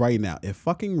telling you right now, if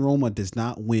fucking Roma does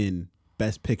not win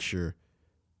Best Picture,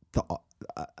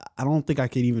 I don't think I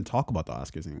can even talk about the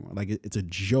Oscars anymore. Like it's a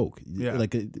joke. Yeah.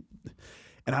 Like,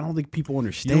 and I don't think people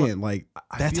understand. Like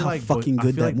that's how like fucking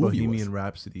good that movie was. Bohemian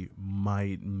Rhapsody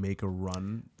might make a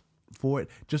run for it,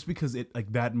 just because it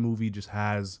like that movie just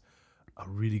has a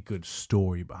really good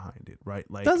story behind it, right?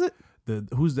 Like, does it?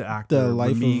 Who's the actor? The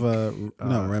life of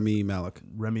Rami Malek.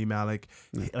 Rami Malek,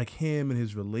 like him and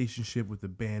his relationship with the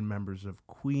band members of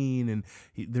Queen, and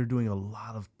they're doing a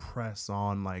lot of press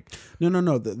on like.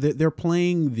 No. They're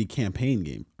playing the campaign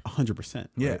game 100%.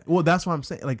 Yeah, right? Well, that's what I'm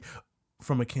saying. Like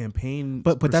from a campaign,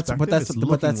 but that's like what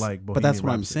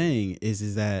I'm saying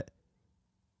is that,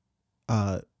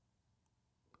 and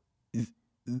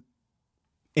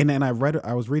I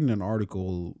was reading an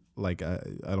article. Like I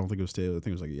don't think it was today. I think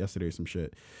it was like yesterday or some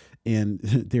shit, and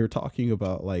they were talking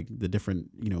about like the different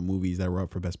movies that were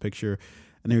up for Best Picture,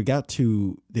 and they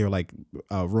were like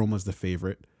Roma's the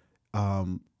favorite,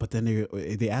 but then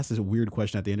they asked this weird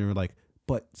question at the end. They were like,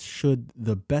 but should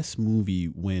the best movie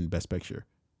win Best Picture?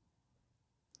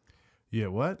 Yeah,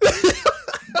 what?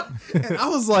 And I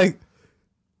was like,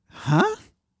 huh?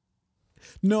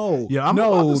 No, yeah,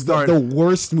 the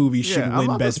worst movie should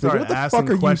win Best Picture. What the fuck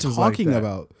are you talking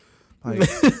about? Like,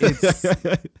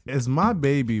 it's my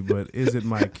baby, but is it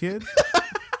my kid?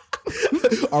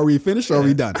 Are we finished or are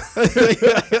we done?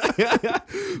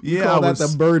 Yeah, that's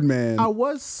the Birdman.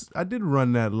 I did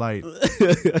run that light,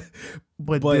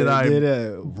 but did I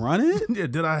run it? Yeah,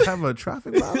 did I have a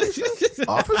traffic violation,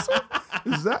 officer?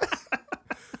 Is that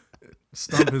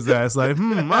stump his ass like? I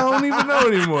don't even know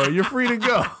anymore. You're free to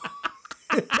go.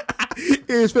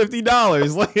 Here's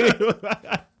 $50. Like,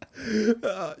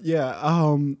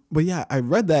 but yeah, I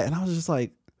read that and I was just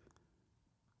like,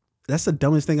 That's the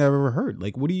dumbest thing I've ever heard.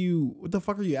 Like, what the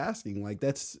fuck are you asking? Like,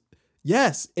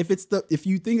 yes, if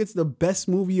you think it's the best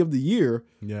movie of the year,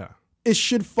 yeah, it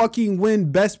should fucking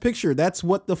win Best Picture. That's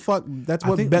what the fuck. That's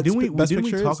what Best Picture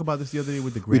we talk is. about this the other day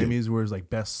with the Grammys, where it's like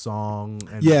best song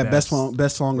and best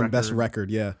song and best record.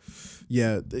 Yeah,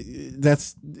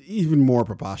 that's even more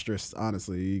preposterous,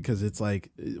 honestly, because it's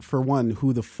like, for one,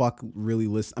 who the fuck really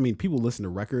listen? I mean, people listen to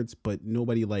records, but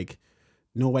nobody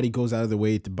goes out of their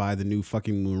way to buy the new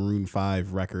fucking Maroon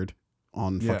 5 record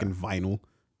on fucking vinyl.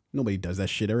 Nobody does that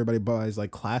shit. Everybody buys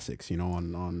like classics,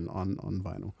 on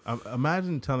vinyl.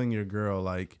 Imagine telling your girl,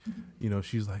 like,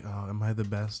 she's like, "Oh, am I the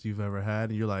best you've ever had?"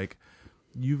 And you're like,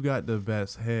 "You've got the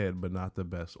best head, but not the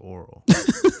best oral."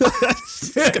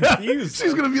 She's confused.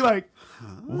 She's gonna be like,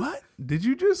 "What? Did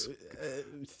you just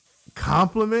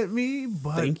compliment me?"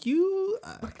 But thank you.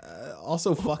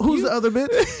 Also, fuck who's you. the other bitch?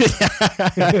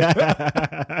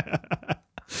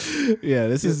 Yeah,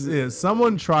 this is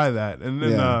someone try that, and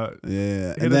then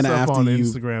hit and then us up on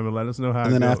Instagram and let us know how.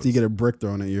 And then after you get a brick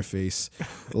thrown at your face,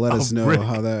 let us know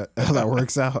how that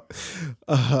works out.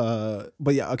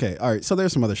 But yeah, okay, all right. So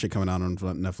there's some other shit coming out on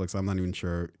Netflix. I'm not even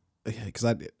sure, because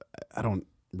I don't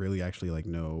really actually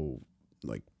know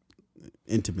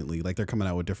intimately. Like, they're coming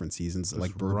out with different seasons, just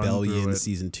like Rebellion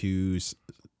season 2,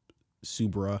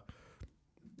 Subra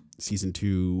season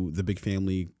 2, The Big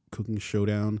Family Cooking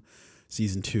Showdown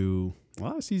season 2. A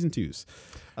lot of season 2s.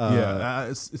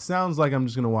 It sounds like I'm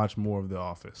just gonna watch more of The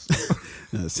Office.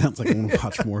 No, it sounds like I'm gonna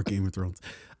watch more Game of Thrones.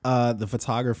 The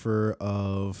photographer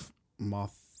of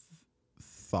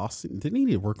Thawson didn't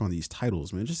need to work on these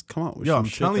titles, man. Just come out with some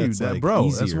shit. I'm telling you that, bro.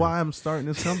 Easier. That's why I'm starting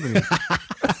this company.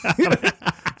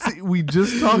 See, we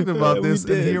just talked about this,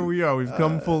 and here we are. We've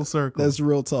come full circle. That's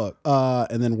real talk.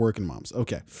 And then Working Moms.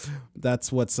 Okay,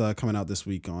 that's what's coming out this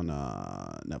week on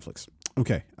Netflix.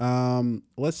 Okay,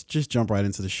 let's just jump right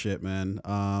into the shit, man.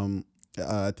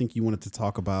 I think you wanted to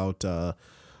talk about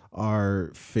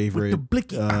our favorite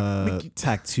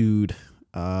tattooed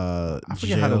I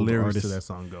forget how the lyrics to that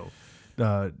song go.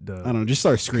 I don't know. Just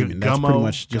start screaming. That's pretty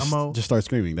much just start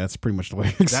screaming. That's pretty much the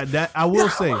lyrics. That I will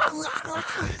say,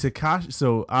 Tekashi.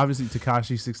 So obviously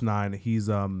Tekashi 6ix9ine. He's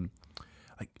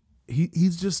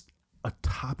he's just a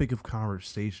topic of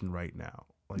conversation right now,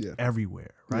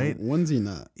 everywhere. Right? When's he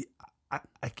not?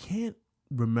 I can't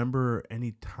remember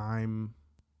any time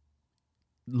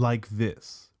like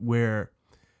this where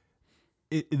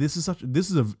this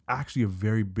is actually a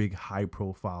very big high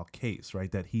profile case,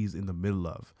 right? That he's in the middle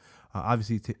of.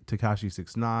 Obviously, Tekashi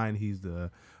 6ix9ine. He's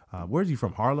where's he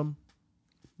from? Harlem,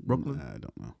 Brooklyn? I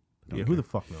don't know. Who the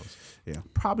fuck knows? Yeah,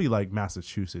 probably like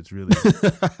Massachusetts, really.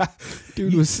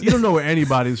 Dude, you don't know where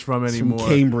anybody's from anymore. From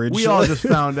Cambridge. We all just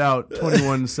found out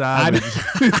 21 Savage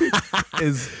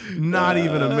is not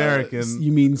even American.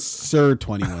 You mean Sir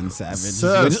 21 Savage?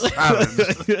 Sir Savage.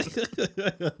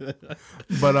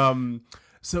 But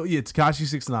so yeah, Tekashi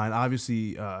 6ix9ine.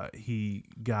 Obviously, he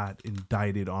got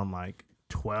indicted on like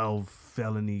 12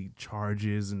 felony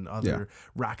charges and other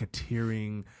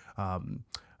racketeering.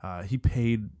 He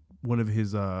paid one of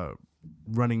his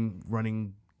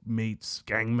running mates,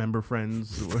 gang member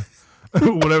friends,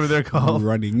 whatever they're called,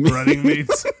 running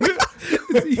mates.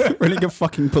 Running a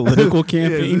fucking political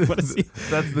campaign.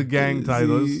 That's the gang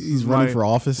title. He's running for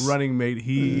office. Running mate.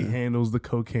 He handles the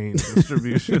cocaine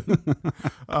distribution.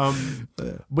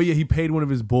 But yeah, he paid one of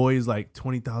his boys like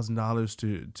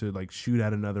 $20,000 to like shoot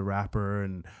at another rapper,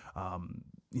 and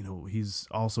he's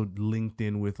also linked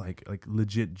in with like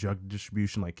legit drug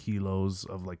distribution, like kilos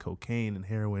of like cocaine and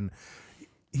heroin.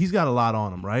 He's got a lot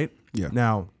on him, right? Yeah.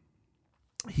 Now,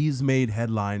 he's made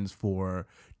headlines for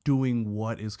doing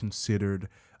what is considered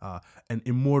an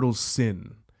immortal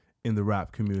sin in the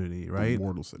rap community, right?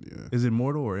 Immortal sin, yeah. Is it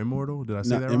mortal or immortal? Did I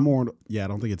say that wrong? Immortal. Yeah, I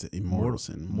don't think it's an immortal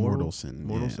sin. Mortal sin.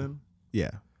 Mortal sin?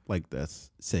 Yeah. Like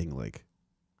that's saying like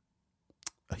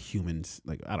a human's,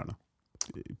 like, I don't know.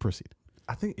 Proceed.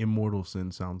 I think immortal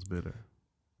sin sounds better.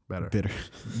 Better.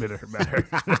 Sounds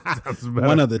better.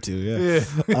 One of the two,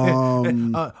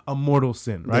 yeah. A mortal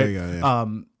sin, right? There you go, yeah.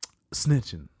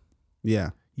 Snitching.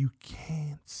 Yeah. You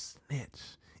can't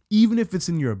snitch, even if it's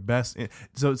in your best.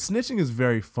 So snitching is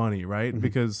very funny, right? Mm-hmm.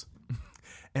 Because,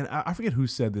 and I forget who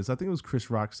said this. I think it was Chris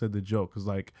Rock said the joke, because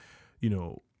like,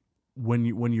 when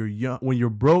you're young, when you're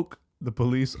broke, the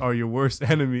police are your worst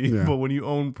enemy. Yeah. But when you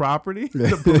own property,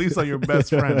 the police are your best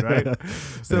friend, right?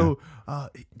 So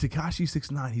Tekashi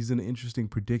 6ix9ine, he's in an interesting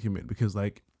predicament because,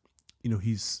 like,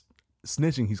 he's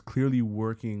snitching. He's clearly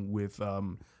working with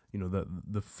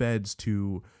the feds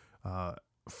to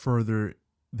further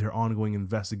their ongoing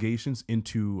investigations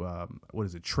into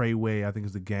Treyway, I think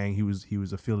is the gang he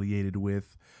was affiliated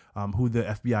with, who the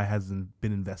FBI has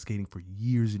been investigating for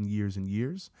years and years and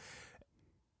years.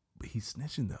 But he's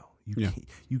snitching though.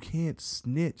 You can't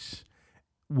snitch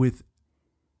with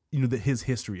his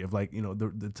history of like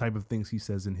the type of things he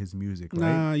says in his music, right?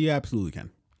 Nah, you absolutely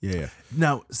can. Yeah.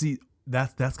 Now, see,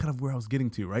 that's kind of where I was getting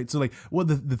to, right? So like, well,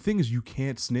 the thing is you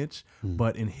can't snitch,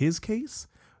 but in his case,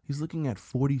 he's looking at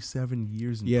 47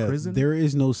 years in prison. There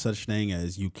is no such thing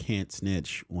as you can't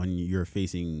snitch when you're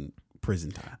facing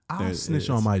prison time. I'll snitch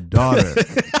on my daughter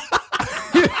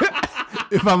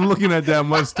if I'm looking at that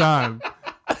much time.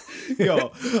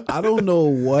 Yo, I don't know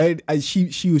what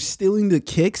she was stealing the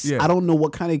kicks. Yeah. I don't know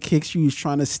what kind of kicks she was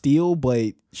trying to steal,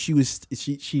 but she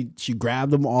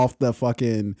grabbed them off the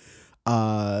fucking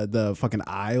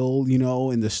aisle,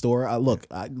 in the store.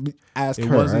 Ask her. It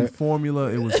wasn't formula.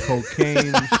 It was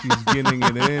cocaine. She's getting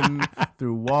it in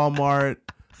through Walmart.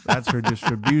 That's her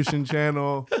distribution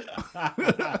channel.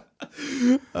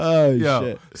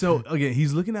 Shit. So again,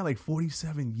 he's looking at like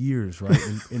 47 years, right,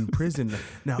 in prison.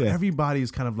 Now everybody's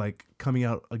kind of like coming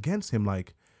out against him,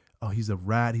 like, oh, he's a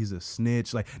rat, he's a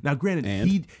snitch. Like, now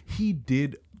granted, he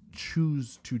did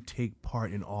choose to take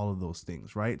part in all of those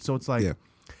things, right? So it's like,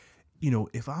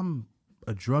 if I'm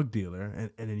a drug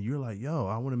dealer and then you're like, yo,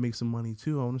 I want to make some money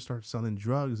too. I want to start selling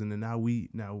drugs. And then now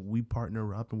we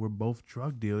partner up and we're both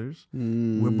drug dealers.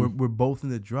 We're both in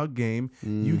the drug game.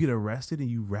 You get arrested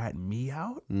and you rat me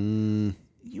out. You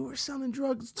were selling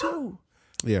drugs too.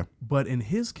 Yeah. But in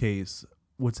his case,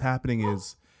 what's happening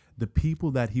is the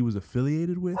people that he was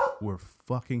affiliated with were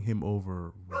fucking him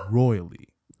over royally.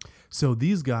 So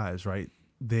these guys, right,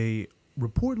 they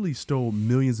reportedly stole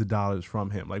millions of dollars from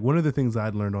him. Like, one of the things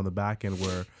I'd learned on the back end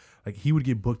were, like, he would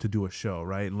get booked to do a show,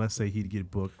 right? And let's say he'd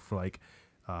get booked for like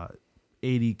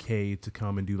 $80K to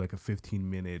come and do like a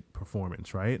 15-minute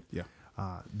performance, right? Yeah.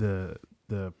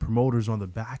 The promoters on the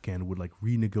back end would like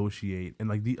renegotiate, and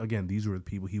like these were the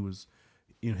people he was,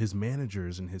 his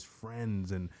managers and his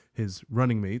friends and his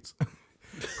running mates.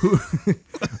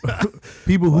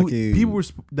 people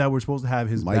that were supposed to have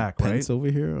his Mike back, Pence right? Over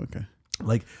here, okay.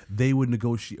 Like, they would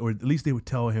negotiate, or at least they would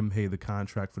tell him, hey, the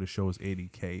contract for the show is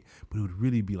 $80K, but it would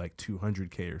really be like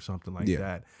 $200K or something like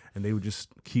that, and they would just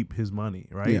keep his money,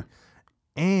 right? Yeah.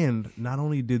 And not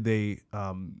only did they,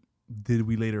 did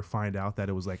we later find out that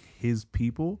it was like his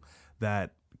people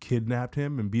that kidnapped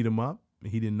him and beat him up.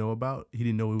 He didn't know it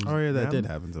was. Oh yeah, that them. did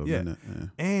happen to him. Didn't it? Yeah.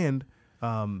 And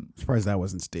surprised that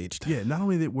wasn't staged. Yeah, not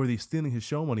only were they stealing his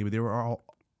show money, but they were all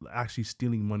actually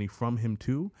stealing money from him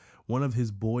too. One of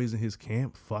his boys in his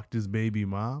camp fucked his baby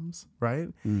moms, right?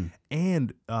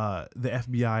 And the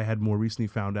FBI had more recently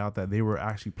found out that they were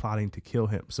actually plotting to kill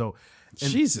him. So,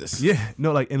 Jesus. Yeah,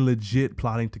 no, like, and legit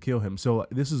plotting to kill him. So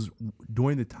this is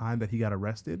during the time that he got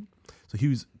arrested. So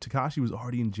Tekashi was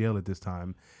already in jail at this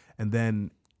time, and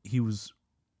then he was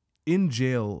in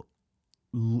jail,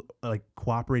 like,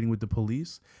 cooperating with the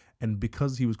police. And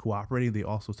because he was cooperating, they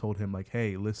also told him, like,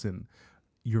 hey, listen,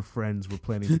 your friends were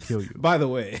planning to kill you. By the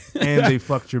way. And they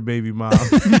fucked your baby mom.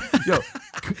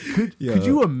 Could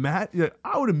you imagine?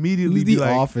 I would immediately be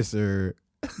like, the officer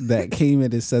that came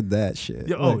in and said that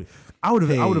shit. I would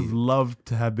have loved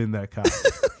to have been that cop.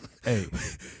 Hey,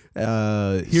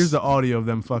 here's the audio of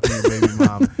them fucking your baby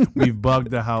mom. We've bugged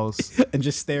the house. And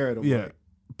just stare at him. Yeah.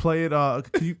 Play it.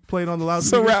 Can you play it on the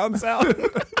loudspeaker? Surround sound.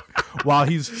 While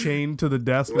he's chained to the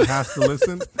desk and has to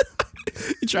listen.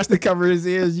 He tries to cover his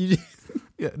ears. You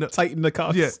just tighten the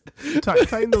cuffs. Yeah,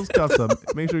 tighten those cuffs up.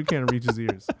 Make sure you can't reach his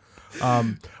ears.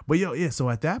 But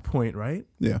so at that point, right?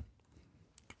 Yeah.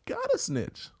 Gotta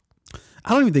snitch.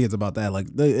 I don't even think it's about that. Like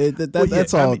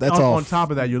that's all. That's all. On top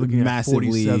of that, you're looking at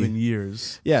 47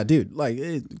 years. Yeah, dude. Like,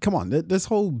 come on. This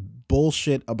whole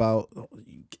bullshit about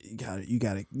you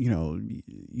gotta.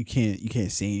 You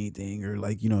can't say anything, or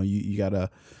like, you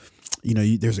gotta.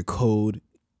 There's a code.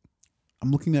 I'm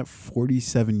looking at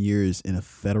 47 years in a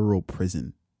federal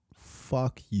prison.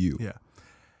 Fuck you. Yeah.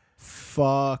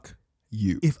 Fuck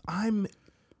you. If I'm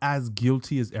as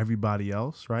guilty as everybody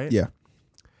else, right? Yeah.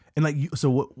 And like,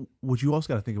 so what you also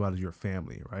got to think about is your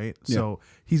family, right? Yeah. So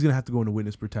he's gonna have to go into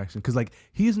witness protection, because like,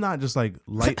 he's not just like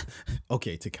light.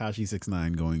 Okay, Tekashi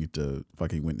 6ix9ine going into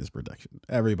fucking witness protection.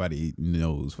 Everybody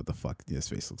knows what the fuck his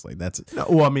face looks like. That's no,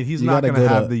 well, I mean, he's not gonna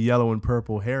have the yellow and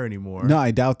purple hair anymore. No,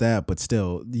 I doubt that, but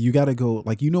still, you gotta go.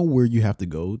 Like, where you have to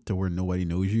go to where nobody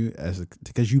knows you,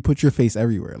 because you put your face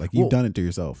everywhere. Like, you've done it to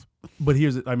yourself. But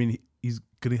he's gonna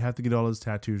have to get all his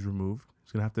tattoos removed.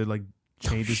 He's gonna have to like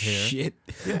change his hair. Shit.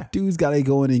 Yeah. Dude's got to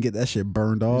go in and get that shit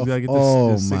burned off. He's got to get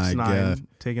the my God,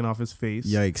 taken off his face.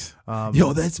 Yikes.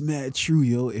 Yo, that's mad true,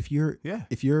 yo. If you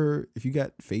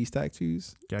got face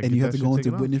tattoos and you have to go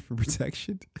into witness for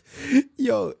protection,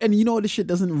 yo, and you know this shit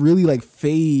doesn't really like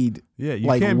fade. Yeah, you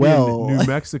can't be in New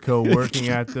Mexico working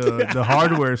at the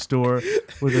hardware store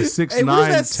with a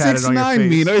 6'9" tatted on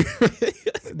your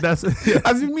face.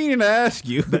 I've been meaning to ask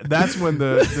you. That's when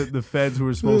the feds who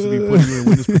are supposed to be putting you in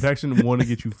witness protection want to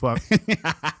get you fucked. They're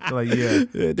like,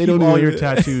 they don't all your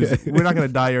tattoos. We're not gonna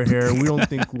dye your hair. We don't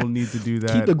think we'll need to do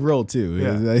that. Keep the grill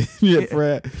too.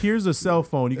 Yeah. Here's a cell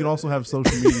phone. You can also have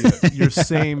social media. Your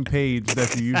same page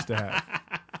that you used to have.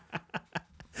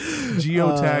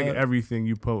 Geotag everything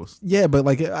you post. Yeah, but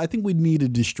like I think we need to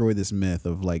destroy this myth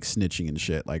of like snitching and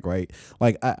shit. Like, right?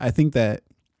 Like I think that.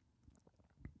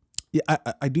 Yeah,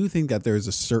 I do think that there's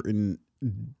a certain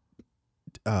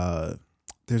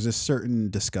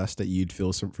disgust that you'd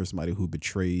feel for somebody who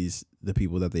betrays the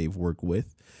people that they've worked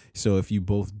with. So if you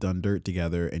both done dirt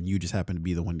together and you just happen to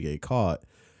be the one to get caught,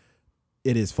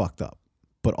 it is fucked up.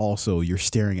 But also you're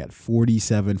staring at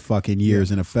 47 fucking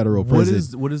years in a federal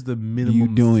prison. What is the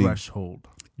minimum threshold?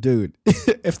 Dude,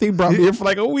 if they brought me in for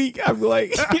like a week, I'd be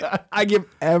like, I give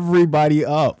everybody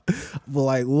up. But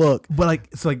like, look. But like,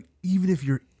 it's like, even if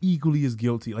you're equally as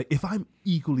guilty, like if I'm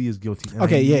equally as guilty,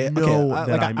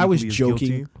 and I was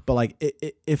joking, but like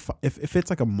if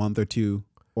it's like a month or two,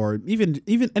 or even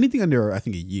anything under, I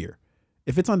think, a year.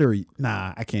 If it's under,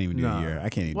 I can't even do a year. I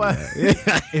can't even do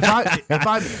that. if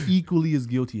I'm equally as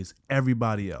guilty as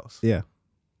everybody else, yeah,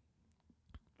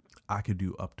 I could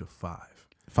do up to 5.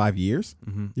 5 years?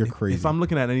 Mm-hmm. You're crazy. If I'm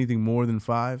looking at anything more than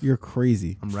 5, you're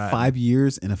crazy. I'm right. 5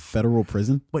 years in a federal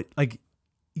prison, but like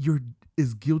you're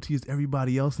as guilty as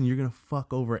everybody else, and you're gonna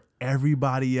fuck over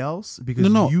everybody else because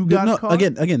you got caught.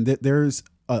 Again, there's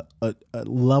a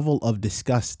level of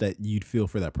disgust that you'd feel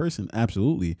for that person,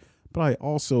 absolutely. But I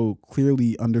also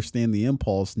clearly understand the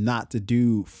impulse not to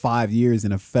do 5 years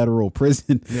in a federal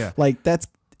prison. Yeah, like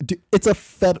it's a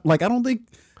like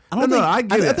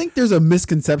I think there's a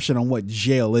misconception on what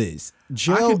jail is.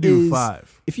 Jail I could do is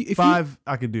 5. If 5,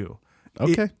 I could do.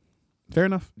 Okay. Fair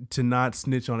enough. To not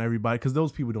snitch on everybody, because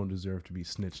those people don't deserve to be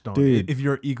snitched on. Dude. If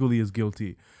you're equally as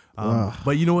guilty.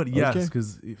 But you know what? Yes,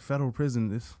 because federal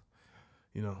prison is,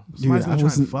 somebody's going to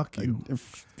try and fuck you.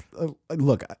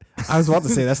 Look, I was about to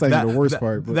say that's not even the worst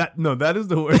part. But. That is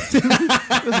the worst.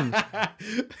 Listen,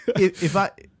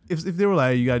 if they were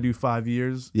like, you got to do 5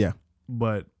 years. Yeah.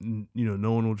 But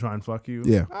no one will try and fuck you.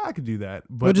 Yeah, I could do that.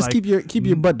 But well, just keep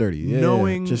your butt dirty. Yeah,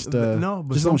 knowing just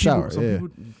just don't shower. Some people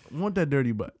want that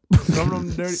dirty butt. Some of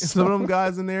them dirty. Some of them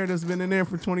guys in there that's been in there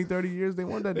for 20, 30 years. They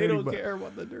want that dirty butt. They don't care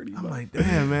about the dirty butt. I'm like,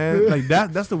 damn, man. Like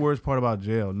that's the worst part about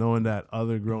jail, knowing that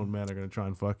other grown men are gonna try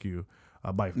and fuck you.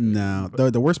 No,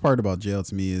 the worst part about jail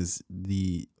to me is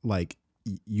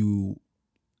you.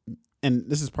 And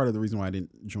this is part of the reason why I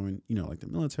didn't join, like the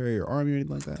military or army or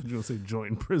anything like that. Did you want to say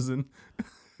join prison?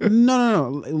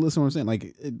 No. Listen to what I'm saying.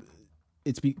 Like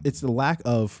it's the lack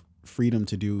of freedom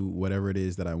to do whatever it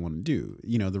is that I want to do.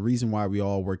 The reason why we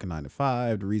all work a 9 to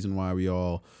 5, the reason why we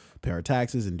all pay our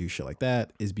taxes and do shit like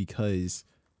that is because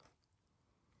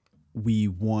we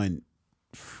want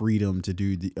freedom to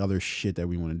do the other shit that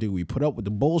we want to do. We put up with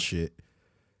the bullshit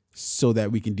so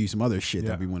that we can do some other shit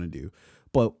that we want to do.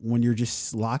 But when you're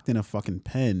just locked in a fucking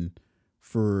pen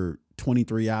for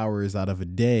 23 hours out of a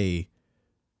day,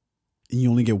 and you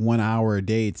only get 1 hour a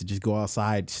day to just go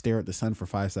outside, stare at the sun for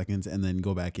 5 seconds, and then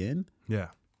go back in. Yeah.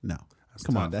 No.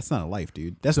 Come on. That's not a life,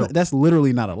 dude. That's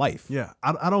literally not a life. Yeah.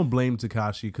 I don't blame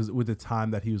Tekashi because with the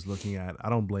time that he was looking at, I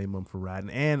don't blame him for ratting.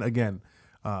 And again,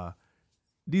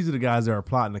 these are the guys that are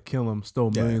plotting to kill him,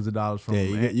 stole millions of dollars from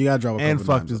him. You got to drop a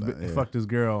couple and fucked his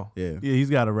girl. Yeah. Yeah, he's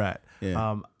got a rat.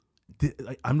 Yeah.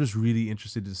 I'm just really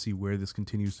interested to see where this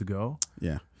continues to go.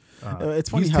 Yeah,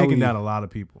 it's funny he's taking down a lot of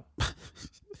people.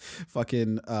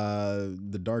 Fucking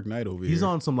the Dark Knight over here. He's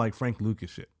on some like Frank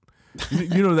Lucas shit.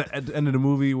 You know that at the end of the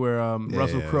movie where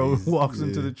Russell Crowe walks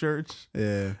into the church.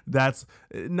 Yeah, that's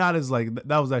not as like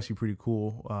that was actually pretty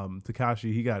cool.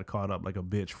 Tekashi, he got caught up like a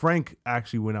bitch. Frank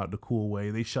actually went out the cool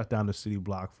way. They shut down the city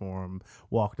block for him,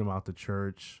 walked him out the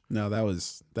church. No, that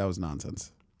was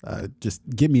nonsense. Just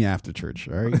get me after church,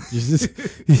 all right?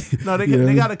 No,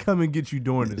 they got to come and get you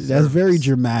during this. That's service. Very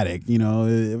dramatic,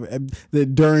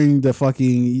 during the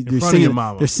fucking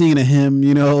they're singing a hymn,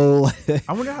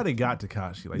 I wonder how they got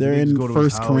Tekashi. Like they're in 1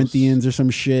 Corinthians or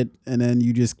some shit, and then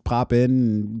you just pop in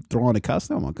and throw on a cuss.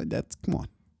 Oh my God, come on.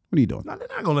 What are you doing? No, they're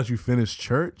not gonna let you finish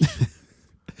church.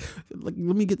 Let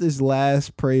me get this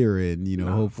last prayer in,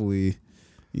 hopefully.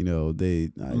 You know,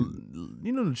 the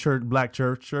black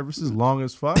church service is long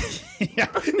as fuck. No,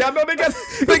 they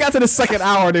got to the second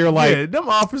hour. They were like, yeah, them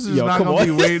officers not gonna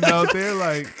be waiting out there,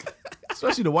 like,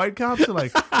 especially the white cops are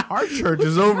like, our church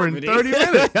is over in 30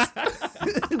 minutes.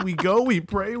 We go, we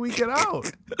pray, we get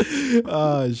out.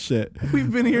 Oh shit,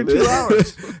 we've been here 2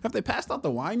 hours. Have they passed out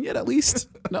the wine yet? At least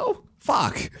no.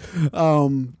 Fuck.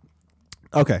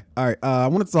 Okay, all right. I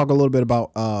wanted to talk a little bit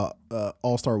about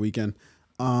All-Star Weekend.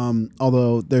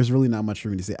 Although there's really not much for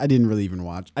me to say. I didn't really even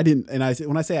watch. When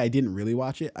I say I didn't really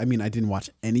watch it, I mean I didn't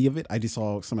watch any of it. I just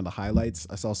saw some of the highlights.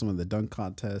 I saw some of the dunk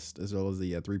contest as well as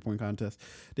the 3-point contest.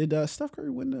 Did Steph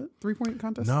Curry win the 3-point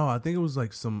contest? No, I think it was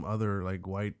like some other like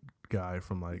white guy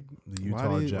from like the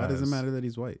Utah Jazz. Why does it matter that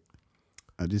he's white?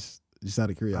 I just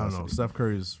out of curiosity. I don't know. Steph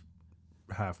Curry's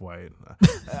half white.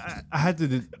 I had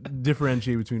to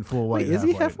differentiate between full white. Wait, and is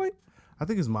he half white? I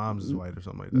think his mom's is white or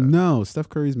something like that. No, Steph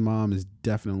Curry's mom is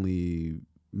definitely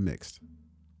mixed.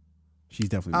 She's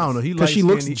definitely mixed. I don't know. Because she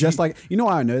looks just like, you know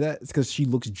why I know that? It's because she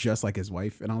looks just like his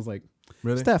wife. And I was like,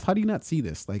 really? Steph, how do you not see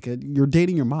this? Like, you're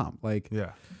dating your mom. Like,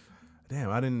 yeah.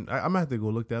 Damn, I'm going to have to go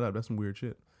look that up. That's some weird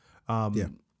shit. Yeah.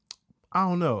 I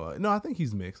don't know. No, I think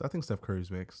he's mixed. I think Steph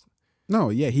Curry's mixed. No,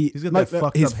 yeah, he's got that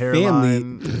fucked up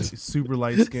hairline, super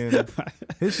light skin.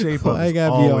 His shape up is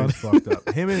always fucked up.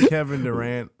 Him and Kevin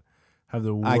Durant have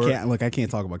the worst. I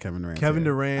can't talk about Kevin Durant. Kevin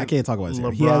Durant. I can't talk about his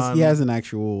hair.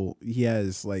 He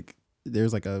has like,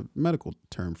 there's like a medical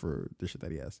term for the shit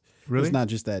that he has. Really? It's not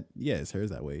just that, yeah, his hair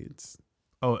is that way.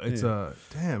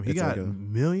 Damn, he got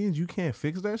millions. You can't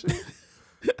fix that shit?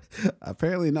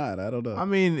 Apparently not. I don't know. I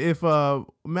mean, if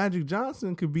Magic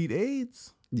Johnson could beat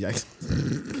AIDS,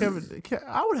 Kevin,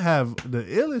 I would have the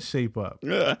illest shape up.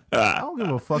 I don't give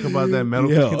a fuck about that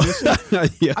medical condition.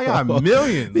 I got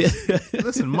millions.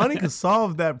 Listen, money can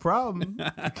solve that problem.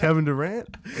 Kevin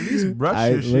Durant, at least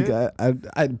brush your shit.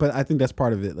 But I think that's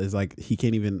part of it. Is like he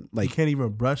can't even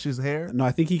brush his hair. No,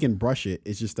 I think he can brush it.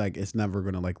 It's just like it's never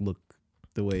gonna like look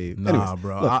the way. Nah, anyways,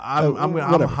 bro. Look,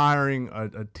 I'm hiring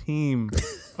a team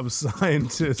of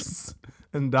scientists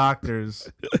and doctors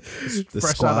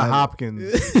fresh out of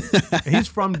Hopkins. And he's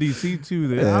from DC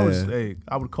too.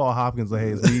 I would call Hopkins like,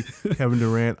 hey, it's me, Kevin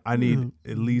Durant. I need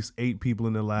at least 8 people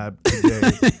in the lab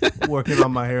today working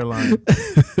on my hairline.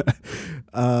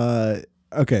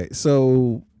 Okay,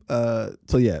 so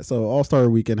All-Star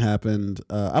Weekend happened.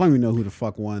 I don't even know who the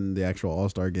fuck won the actual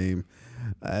All-Star game.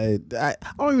 I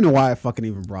don't even know why I fucking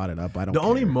even brought it up. The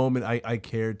only moment I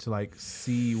cared to like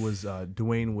see was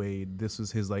Dwayne Wade. This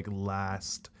was his like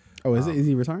last. Oh, is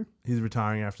he retiring? He's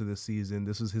retiring after this season.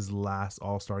 This was his last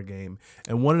All-Star game,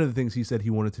 and one of the things he said he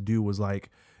wanted to do was like,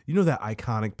 you know, that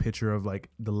iconic picture of like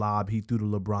the lob he threw to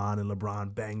LeBron and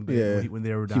LeBron banged it when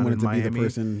they were down in Miami. Be the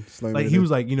person like he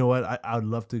was like, you know what, I would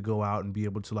love to go out and be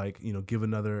able to like, you know, give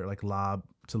another like lob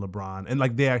to LeBron, and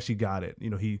like they actually got it. You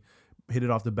know, he hit it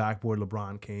off the backboard.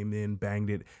 LeBron came in, banged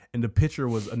it, and the picture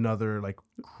was another like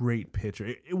great picture.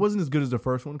 It wasn't as good as the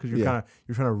first one because you're trying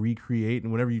to recreate,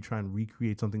 and whenever you try and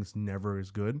recreate something, it's never as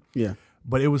good. Yeah,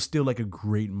 but it was still like a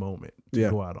great moment to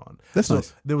go out on. That's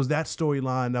nice. There was that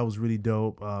storyline that was really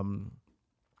dope.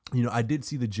 You know, I did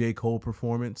see the J. Cole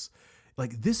performance.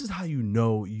 Like, this is how you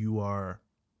know you are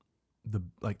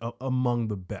among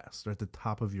the best, or at the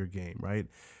top of your game, right?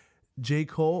 J.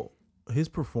 Cole, his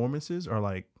performances are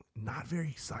like not very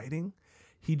exciting.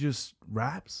 He just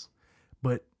raps,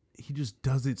 but he just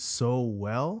does it so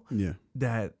well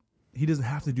that he doesn't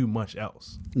have to do much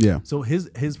else. Yeah. So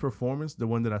his performance, the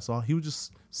one that I saw, he was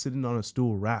just sitting on a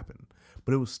stool rapping,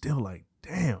 but it was still like,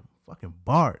 damn, fucking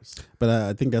bars. But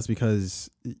I think that's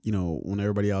because, you know, when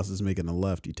everybody else is making a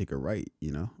left, you take a right,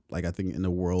 you know? Like, I think in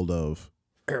the world of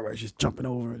everybody's just jumping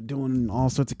over, doing all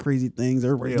sorts of crazy things.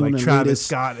 Everybody's doing like Travis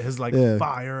Scott has like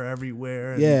fire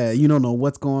everywhere. Yeah, you don't know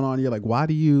what's going on. You're like, why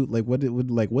do you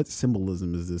what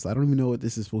symbolism is this? I don't even know what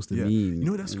this is supposed to mean.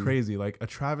 You know, that's crazy. Like a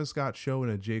Travis Scott show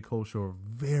and a J. Cole show are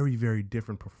very, very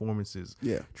different performances.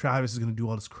 Yeah, Travis is gonna do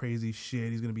all this crazy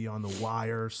shit. He's gonna be on the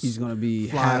wires. He's gonna be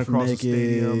flying across naked. the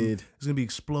stadium. There's gonna be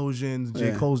explosions.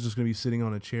 J. Cole's just gonna be sitting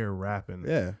on a chair rapping.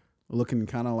 Yeah, looking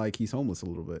kind of like he's homeless a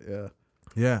little bit.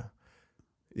 Yeah.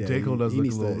 Yeah, J. Cole does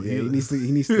look a little. He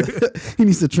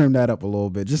needs to trim that up a little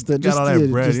bit. Just all that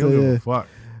bread. You don't give a fuck.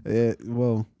 Yeah,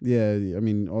 well, yeah. I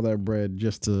mean, all that bread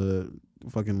just to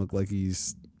fucking look like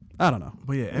he's. I don't know.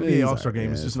 But yeah, NBA All-Star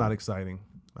Game is just not exciting.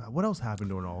 What else happened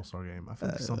during the All-Star Game? I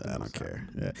think something. I don't care.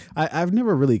 Yeah, I've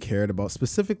never really cared about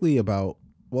about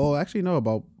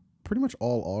pretty much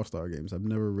all All-Star games. I've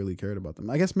never really cared about them.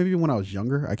 I guess maybe when I was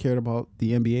younger, I cared about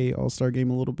the NBA All-Star Game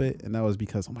a little bit, and that was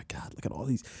because, oh my God, look at all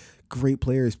these great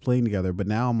players playing together. But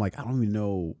now I'm like, I don't even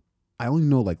know I only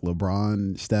know like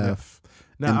LeBron, Steph,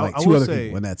 Now, and like I two will other say,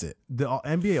 people, and that's it. The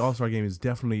NBA All-Star Game is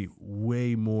definitely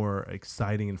way more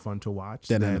exciting and fun to watch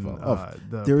than NFL.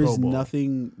 the There Pro is Bowl.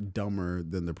 nothing dumber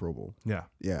than the Pro Bowl. Yeah.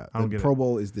 Yeah. I don't The get Pro it.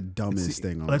 Bowl is the dumbest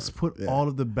thing on Let's earth. put all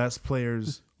of the best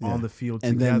players on the field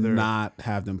and together. then not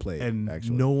have them play. And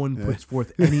actually. no one puts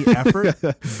forth any effort,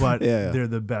 but they're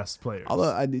the best players.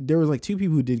 Although there was like two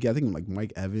people who did, I think like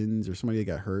Mike Evans or somebody that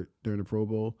got hurt during the Pro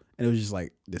Bowl. And it was just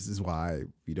like, this is why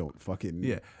we don't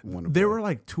fucking want to There play. were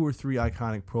like 2 or 3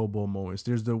 iconic Pro Bowl moments.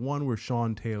 There's the one where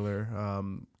Sean Taylor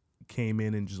came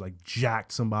in and just like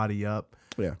jacked somebody up.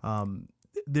 Yeah.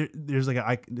 There's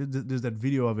that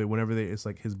video of it whenever it's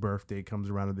like his birthday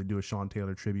comes around and they do a Sean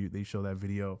Taylor tribute. They show that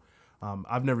video.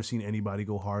 I've never seen anybody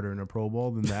go harder in a Pro Bowl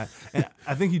than that. And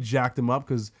I think he jacked him up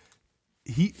because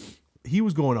he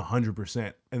was going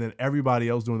 100%, and then everybody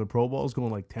else doing the Pro Bowl is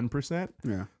going like 10%.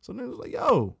 Yeah. So then it was like,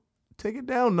 yo, take it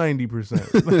down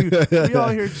 90%. Like, we all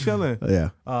here chilling. Yeah.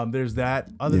 There's that.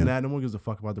 Other than that, no one gives a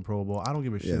fuck about the Pro Bowl. I don't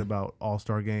give a shit about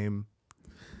All-Star Game.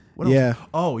 What else?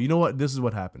 Oh, you know what? This is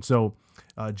what happened. So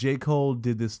J. Cole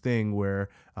did this thing where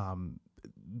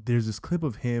there's this clip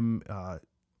of him. I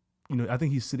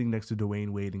think he's sitting next to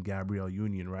Dwayne Wade and Gabrielle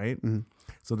Union, right? Mm-hmm.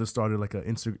 So this started like a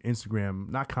Instagram,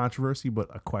 not controversy, but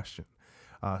a question.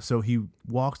 So he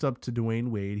walks up to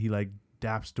Dwayne Wade. He like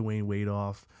daps Dwayne Wade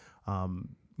off,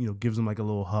 gives him like a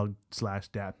little hug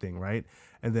 / dap thing, right?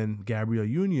 And then Gabrielle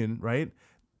Union, right?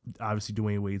 Obviously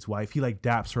Dwayne Wade's wife. He like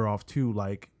daps her off too,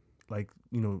 like she's like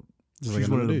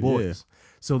one of the boys. Yeah.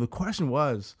 So the question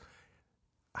was,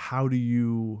 how do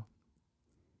you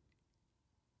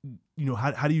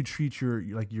how do you treat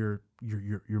your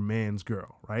man's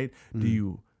girl, right? Mm-hmm. Do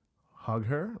you hug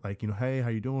her, like, hey, how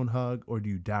you doing, hug, or do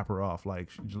you dap her off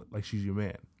like she's your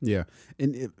man? Yeah,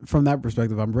 and from that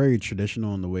perspective, I'm very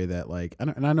traditional in the way that like,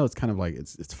 and I know it's kind of like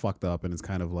it's fucked up and it's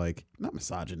kind of like not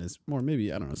misogynist, more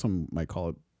maybe I don't know, some might call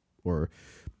it, or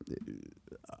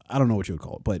I don't know what you would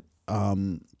call it, but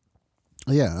I'm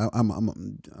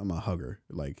a hugger,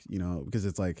 like because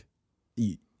it's like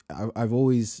I've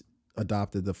always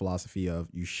adopted the philosophy of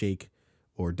you shake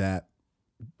or dap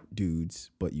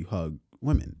dudes, but you hug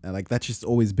women, and like that's just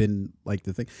always been like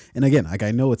the thing. And again, like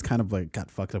I know it's kind of like got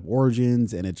fucked up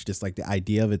origins, and it's just like the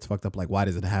idea of it's fucked up. Like, why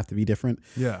does it have to be different?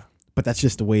 Yeah, but that's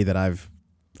just the way that I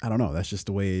don't know. That's just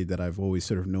the way that I've always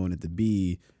sort of known it to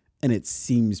be, and it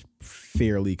seems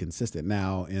fairly consistent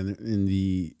now. In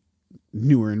the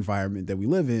newer environment that we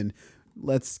live in,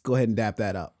 let's go ahead and dap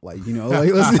that up. Like,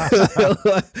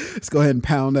 let's go ahead and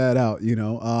pound that out,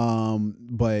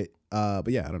 but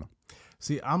yeah, I don't know.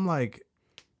 See, I'm like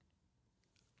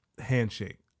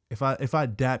handshake. If I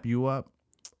dap you up,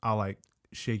 I'll like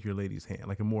shake your lady's hand,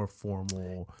 like a more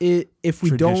formal if we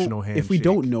traditional don't handshake. If we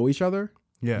don't know each other,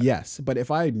 yes. But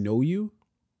if I know you,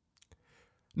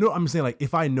 no, I'm saying like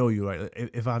if I know you, right?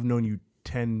 If I've known you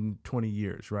 10, 20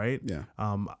 years, right? Yeah.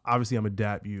 Obviously I'm gonna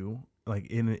dap you. Like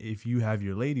if you have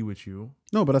your lady with you.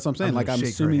 No, but that's what I'm saying. Like I'm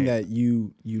assuming that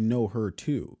you know her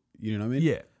too. You know what I mean?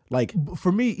 Yeah. Like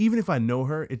for me, even if I know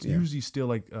her, it's usually still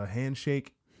like a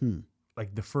handshake.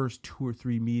 Like the first 2 or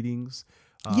 3 meetings.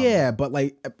 But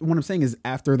like what I'm saying is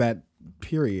after that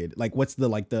period, like what's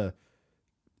the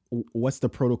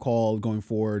protocol going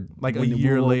forward? Like a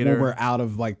year later, when we're out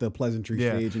of like the pleasantry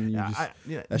stage, and you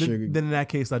then in that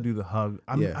case, I do the hug.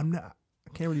 I'm not.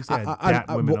 I can't really say I dap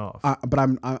women off. But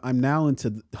I'm now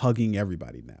into hugging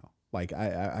everybody now. Like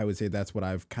I would say that's what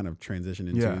I've kind of transitioned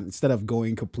into. Yeah. Instead of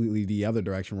going completely the other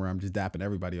direction where I'm just dapping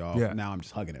everybody off, now I'm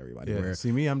just hugging everybody. Yeah.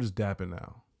 See me, I'm just dapping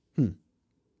now.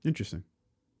 Interesting.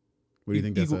 What do you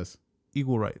think that says?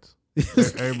 Equal rights.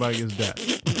 Everybody gets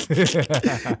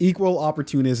dapped. Equal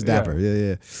opportunist dapper.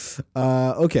 Yeah.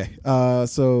 Okay.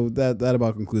 So that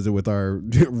about concludes it with our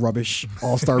rubbish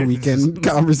All-Star Weekend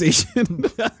conversation.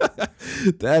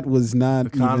 That was not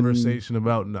a conversation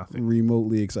about nothing.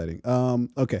 Remotely exciting.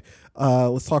 Okay.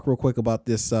 Let's talk real quick about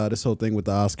this whole thing with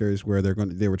the Oscars, where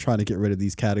they were trying to get rid of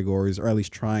these categories, or at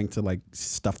least trying to like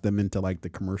stuff them into like the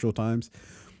commercial times.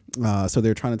 So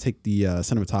they're trying to take the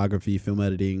cinematography, film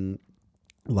editing,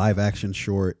 live action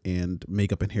short, and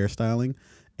makeup and hairstyling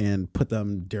and put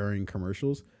them during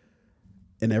commercials.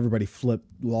 And everybody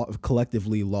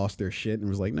collectively lost their shit and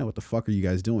was like, no, what the fuck are you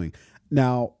guys doing?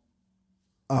 Now,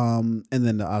 and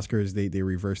then the Oscars, they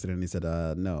reversed it and they said,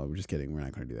 no, we're just kidding. We're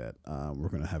not going to do that. We're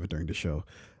going to have it during the show.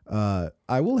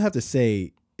 I will have to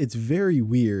say, it's very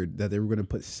weird that they were going to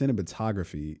put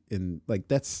cinematography in,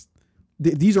 like,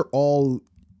 these are all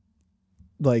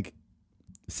like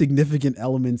significant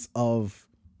elements of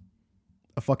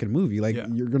a fucking movie. Like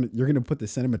you're gonna put the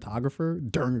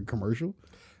cinematographer during a commercial.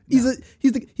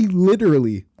 He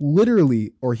literally,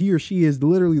 or he or she is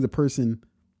literally the person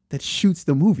that shoots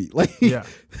the movie. Like,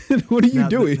 what are you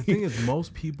doing? The thing is,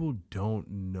 most people don't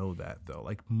know that though.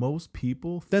 Like most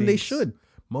people, they should.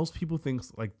 Most people think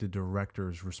like the director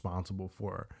is responsible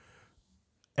for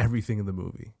everything in the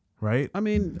movie, right? I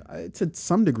mean, to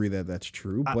some degree that's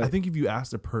true. But I think if you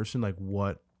ask a person like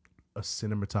what a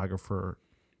cinematographer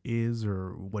is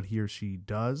or what he or she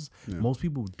does, most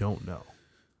people don't know.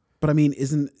 But I mean,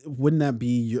 wouldn't that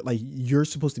be you're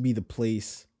supposed to be the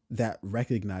place that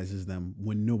recognizes them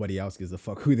when nobody else gives a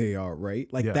fuck who they are,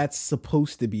 right? Like that's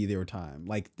supposed to be their time.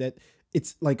 Like that,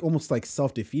 it's like almost like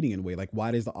self-defeating in a way. Like,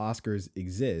 why does the Oscars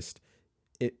exist?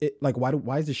 It like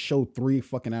why is this show 3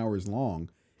 fucking hours long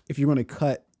if you're going to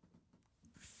cut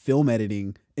film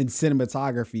editing and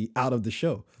cinematography out of the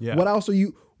show? Yeah. What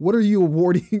are you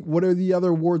awarding? What are the other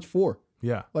awards for?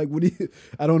 Yeah. Like,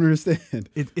 I don't understand.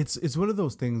 It's one of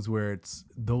those things where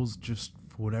those just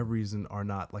for whatever reason are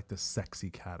not like the sexy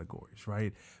categories,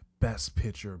 right? Best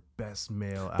picture, best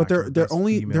male actor, but they're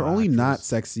only actress. not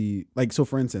sexy. Like, so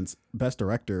for instance, best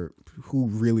director, who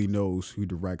really knows who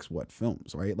directs what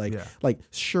films, right? Like,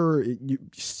 sure,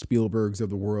 Spielberg's of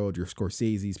the world, your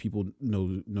Scorsese's, people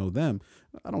know them.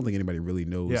 I don't think anybody really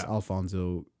knows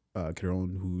Alfonso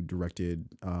Cuarón, who directed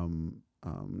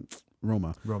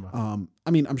Roma.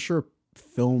 I mean, I'm sure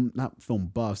not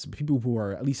film buffs, but people who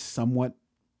are at least somewhat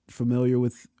familiar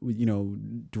with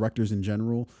directors in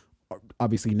general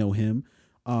obviously know him.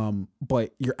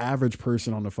 But your average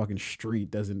person on the fucking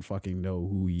street doesn't fucking know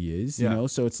who he is, you know?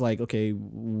 So it's like, okay,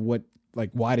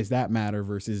 why does that matter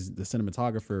versus the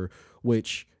cinematographer,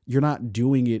 which you're not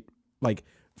doing it like,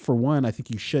 for one, I think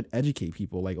you should educate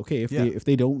people. Like, okay, if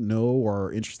they don't know or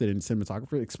are interested in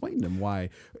cinematography, explain to them why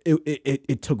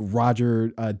it took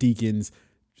Roger Deakins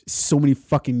so many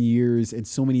fucking years and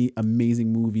so many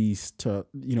amazing movies to,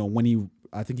 when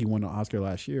I think he won an Oscar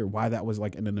last year, why that was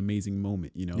like an amazing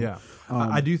moment, Yeah.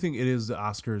 I do think it is the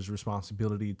Oscars'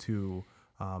 responsibility to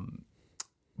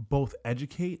both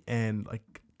educate and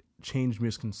like change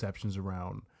misconceptions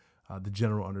around the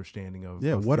general understanding of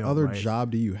what film, other right?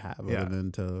 job do you have other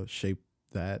than to shape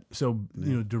that? So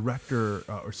director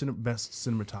or best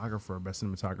cinematographer, best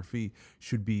cinematography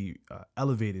should be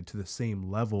elevated to the same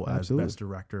level as best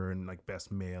director and like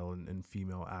best male and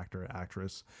female actor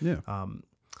actress.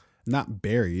 Not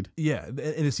buried. Yeah, and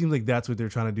it seems like that's what they're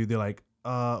trying to do. They're like,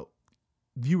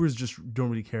 viewers just don't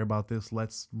really care about this.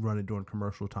 Let's run it during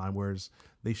commercial time. Whereas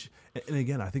and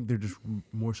again, I think they're just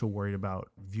more so worried about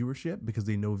viewership because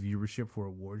they know viewership for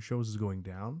award shows is going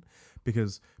down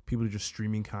because people are just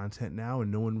streaming content now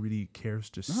and no one really cares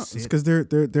to sit. It's because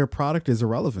their product is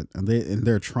irrelevant and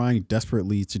they're trying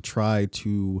desperately to try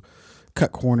to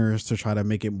cut corners to try to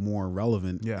make it more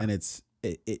relevant. Yeah, and it's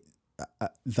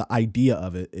the idea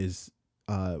of it is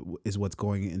what's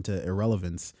going into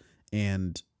irrelevance,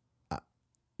 and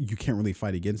you can't really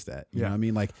fight against that. You know what I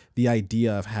mean? Like the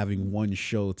idea of having one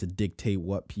show to dictate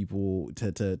what people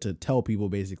to tell people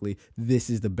basically this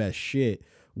is the best shit,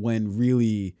 when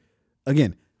really,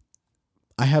 again,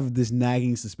 I have this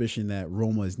nagging suspicion that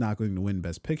Roma is not going to win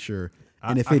Best Picture,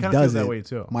 and if it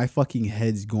doesn't, my fucking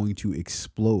head's going to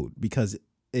explode because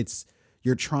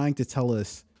you're trying to tell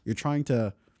us,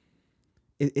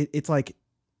 it's like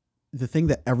the thing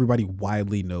that everybody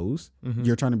widely knows. Mm-hmm.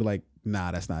 You're trying to be like, nah,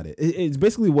 that's not it. It's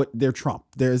basically what they're Trump.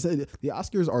 The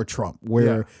Oscars are Trump,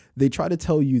 where they try to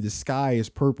tell you the sky is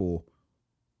purple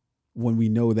when we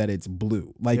know that it's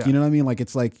blue. Like, you know what I mean? Like,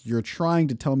 it's like you're trying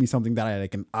to tell me something that I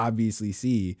can obviously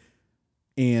see,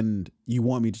 and you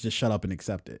want me to just shut up and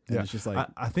accept it. And it's just like,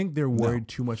 I think they're worried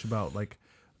too much about like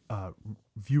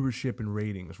viewership and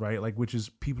ratings, right? Like, which is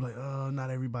people like, oh,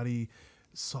 not everybody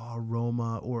saw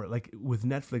Roma, or like with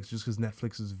Netflix, just because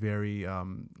Netflix is very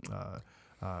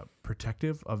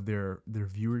protective of their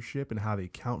viewership and how they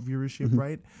count viewership, mm-hmm.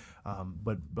 right?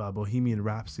 But Bohemian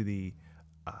Rhapsody,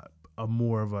 a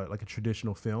more of a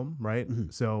traditional film, right?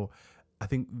 Mm-hmm. So I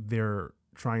think they're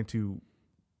trying to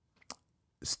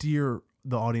steer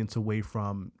the audience away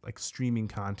from like streaming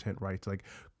content, right? To like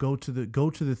go to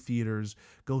the theaters,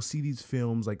 go see these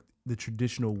films like the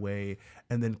traditional way,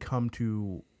 and then come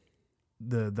to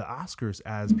the Oscars,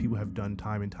 as people have done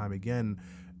time and time again.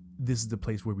 This is the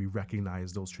place where we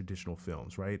recognize those traditional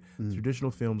films, right? Mm.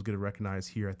 Traditional films get recognized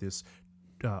here at this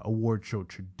award show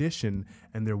tradition,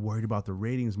 and they're worried about the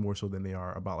ratings more so than they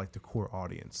are about like the core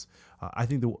audience. I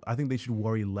think they should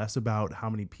worry less about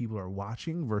how many people are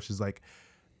watching versus like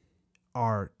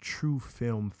are true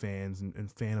film fans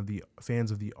and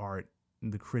fans of the art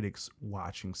and the critics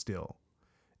watching still.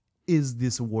 is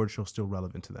this award show still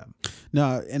relevant to them?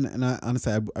 No, and I,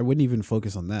 honestly, I wouldn't even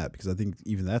focus on that because I think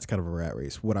even that's kind of a rat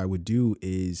race. What I would do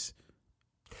is,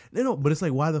 no, but it's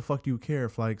like, why the fuck do you care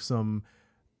if like some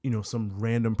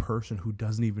random person who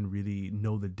doesn't even really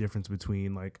know the difference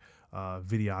between like a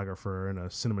videographer and a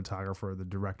cinematographer, the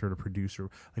director, the producer,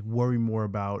 like worry more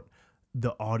about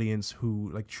the audience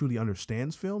who like truly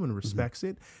understands film and respects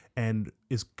it and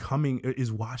is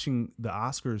watching the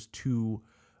Oscars to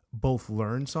both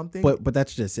learn something. But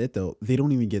that's just it though. They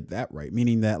don't even get that right.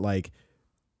 Meaning that like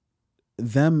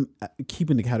them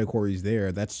keeping the categories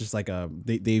there, that's just like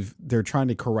they're trying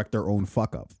to correct their own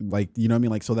fuck up. Like, you know what I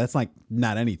mean? Like, so that's like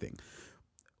not anything.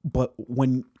 But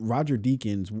when Roger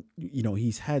Deakins, you know,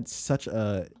 he's had such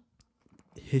a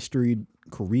history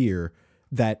career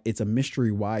that it's a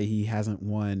mystery why he hasn't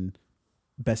won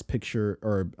Best Picture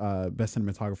or Best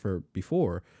Cinematographer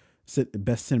before,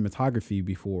 Best Cinematography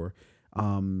before,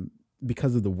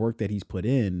 because of the work that he's put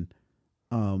in.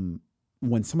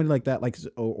 When somebody like that, like,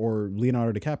 or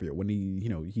Leonardo DiCaprio, when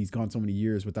he's gone so many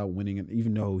years without winning, and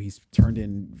even though he's turned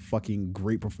in fucking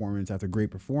great performance after great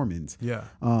performance, yeah.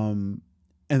 And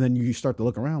then you start to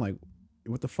look around like,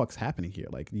 what the fuck's happening here?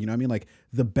 Like, you know what I mean? Like,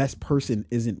 the best person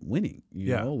isn't winning,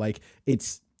 you know? Like,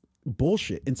 it's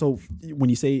bullshit. And so when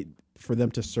you say for them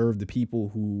to serve the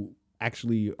people who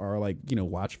actually are like, you know,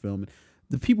 watch film,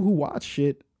 the people who watch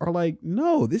shit are like,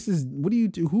 no, this is, what do you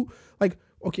do? Who, like,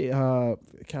 okay,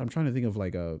 I'm trying to think of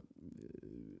like a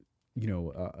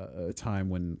time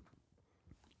when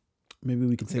maybe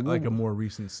we could say like a more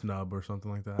recent snub or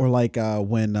something like that. Or like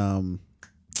when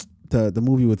the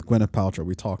movie with Gwyneth Paltrow,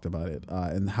 we talked about it,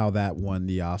 and how that won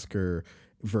the Oscar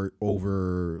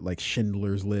over like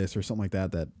Schindler's List or something like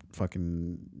that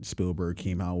fucking Spielberg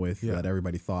came out with, that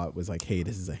everybody thought was like, hey,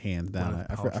 this is a hands down.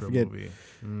 I forget.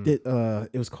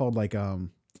 It was called like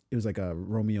it was like a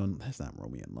Romeo. That's not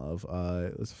Romeo and Love.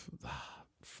 It was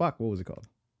fuck. What was it called?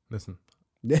 Listen.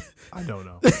 I don't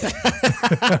know.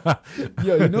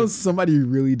 Yo, you know somebody who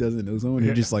really doesn't know someone.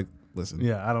 You're just like, listen.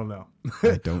 Yeah, I don't know.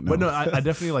 I don't know. But no, I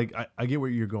definitely like. I get where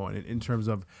you're going in terms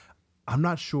of. I'm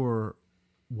not sure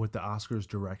what the Oscars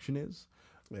direction is.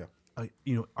 Yeah.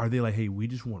 Are they like, hey, we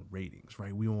just want ratings,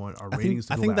 right? We want our ratings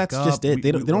to go back up. I think that's just it.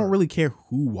 They don't really care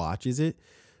who watches it,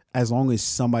 as long as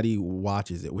somebody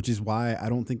watches it. Which is why I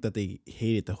don't think that they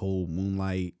hated the whole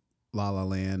Moonlight, La La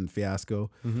Land fiasco.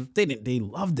 Mm-hmm. They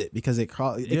loved it because it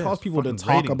caused people to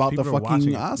talk about the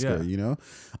fucking Oscar, you know?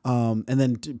 And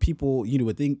then people,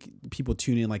 would think people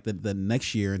tune in like the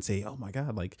next year and say, oh my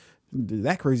God, like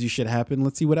that crazy shit happened.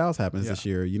 Let's see what else happens this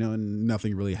year, and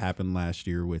nothing really happened last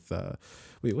year with,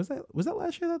 wait, was that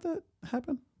last year that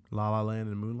happened? La La Land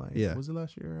and Moonlight? Yeah. Was it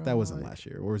last year? That wasn't last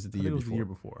year. Or was it the year before? It was the year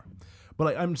before. But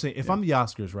like, I'm saying, if I'm the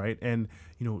Oscars, right, and,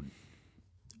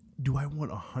 do I want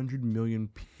 100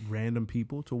 million random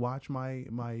people to watch my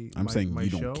I'm saying my you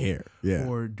show? Don't care. Yeah.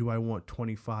 Or do I want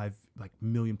 25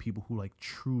 million people who like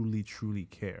truly, truly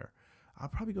care? I'll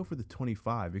probably go for the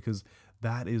 25 because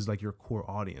that is like your core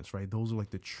audience, right? Those are like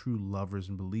the true lovers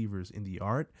and believers in the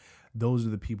art. Those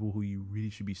are the people who you really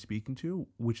should be speaking to,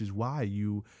 which is why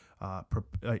you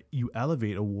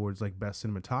elevate awards like Best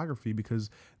Cinematography, because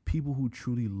people who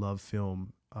truly love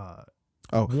film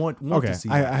want to see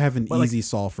I have an easy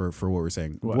solve for what we're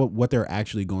saying. What they're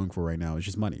actually going for right now is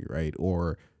just money, right?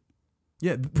 Or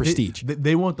prestige.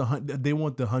 They want the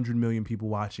 100 million people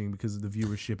watching because of the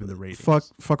viewership and the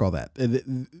ratings. Fuck all that.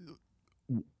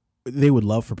 They would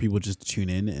love for people just to tune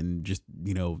in and just,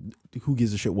 who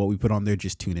gives a shit what we put on there,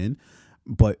 just tune in.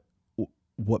 But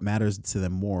what matters to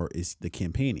them more is the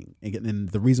campaigning. And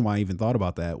the reason why I even thought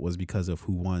about that was because of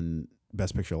who won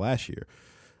Best Picture last year.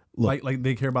 Look, like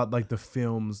they care about like the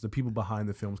films, the people behind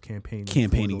the films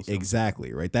campaigning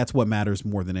exactly, right? That's what matters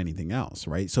more than anything else,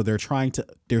 right? So they're trying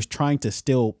to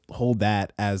still hold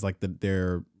that as like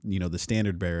their the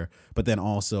standard bearer, but then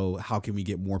also how can we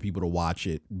get more people to watch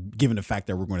it, given the fact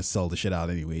that we're going to sell the shit out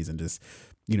anyways and just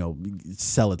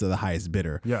sell it to the highest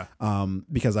bidder. Yeah.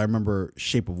 Because I remember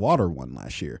Shape of Water won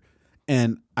last year,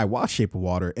 and I watched Shape of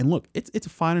Water, and look, it's a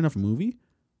fine enough movie.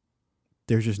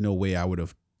 There's just no way I would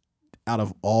have. Out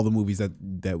of all the movies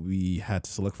that we had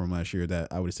to select from last year, that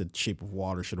I would have said Shape of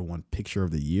Water should have won Picture of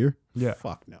the Year. Yeah.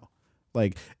 Fuck no.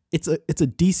 Like it's a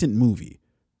decent movie.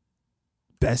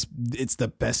 It's the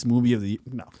best movie of the year.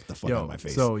 No, get the fuck out of my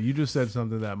face. So you just said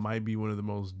something that might be one of the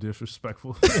most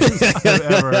disrespectful things I've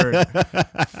ever heard.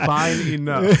 Fine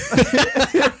enough.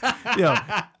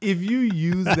 If you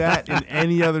use that in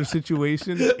any other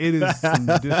situation, it is some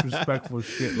disrespectful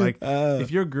shit. Like if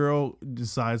your girl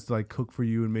decides to like cook for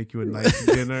you and make you a nice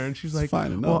dinner, and she's like,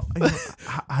 fine enough. Well,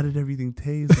 how did everything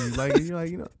taste? And you're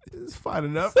like, it's fine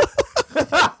enough.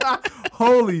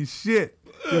 Holy shit.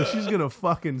 Yo, she's gonna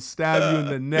fucking stab you in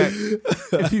the neck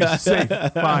if you say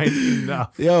fine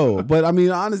enough. Yo, but I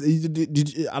mean,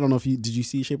 honestly, I don't know if did you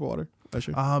see Shape of Water?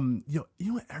 You know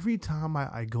what? Every time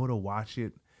I go to watch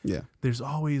it, there's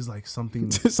always like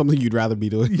something you'd rather be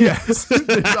doing. Yes,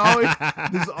 there's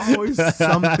always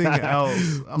something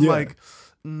else. I'm like,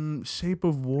 Shape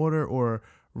of Water or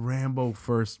Rambo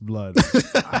First Blood.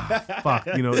 Fuck,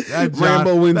 you know,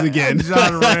 Rambo wins again.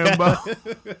 John Rambo.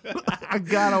 I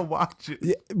gotta watch it.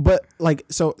 Yeah, but like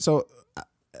so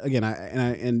again,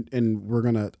 and we're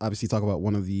gonna obviously talk about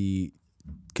one of the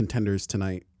contenders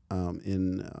tonight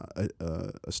in A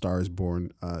Star Is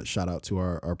Born. Shout out to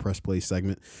our press play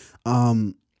segment.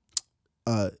 I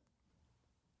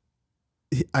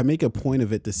make a point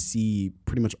of it to see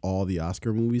pretty much all the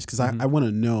Oscar movies because I want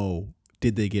to know,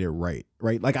 did they get it right?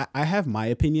 Like I have my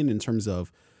opinion in terms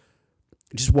of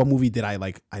just what movie did I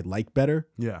like better.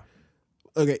 Yeah.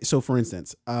 Okay, so for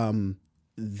instance, the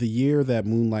year that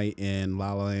Moonlight and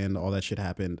La La Land, all that shit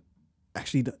happened,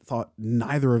 actually thought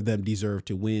neither of them deserved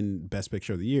to win Best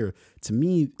Picture of the Year. To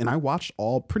me, and I watched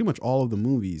pretty much all of the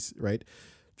movies, right?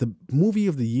 The movie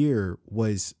of the year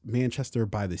was Manchester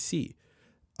by the Sea.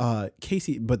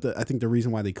 Casey, but I think the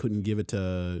reason why they couldn't give it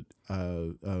to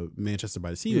Manchester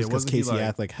by the Sea was because Casey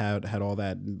Affleck had all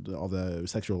the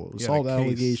sexual assault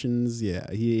allegations. Yeah,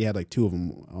 he had like two of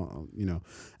them.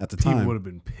 At the time, people would have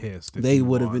been pissed. They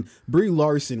would have been. Brie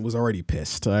Larson was already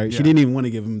pissed. All right, she didn't even want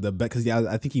to give him the because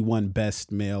I think he won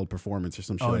Best Male Performance or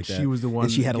some shit like that. She was the one.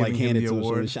 And she had to like hand it to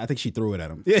him. I think she threw it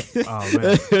at him. Yeah. Oh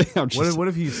man. What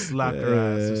if he slapped her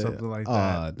ass or something like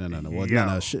that?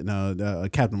 No.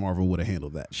 Captain Marvel would have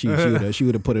handled that. She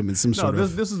would have put him in some sort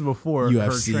of. This is before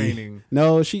UFC. Her training.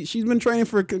 No, she's been training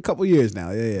for a couple years now.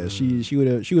 Yeah. She would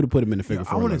have put him in the figure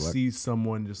four. I want to see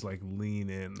someone just like lean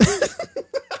in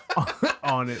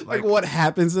on it. Like what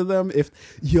happens to them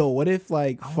what if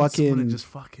like fucking just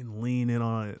fucking lean in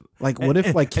on it? Like what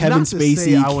if like Kevin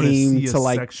Spacey came to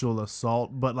like sexual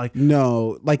assault, but like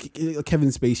no, like Kevin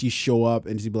Spacey show up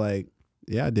and just be like,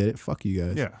 yeah, I did it. Fuck you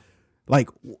guys. Yeah. Like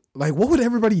what would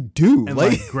everybody do? And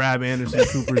like grab Anderson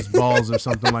Cooper's balls or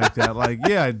something like that. Like,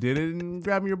 yeah, I did it, and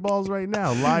grab your balls right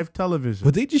now, live television.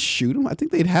 Would they just shoot him? I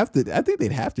think they'd have to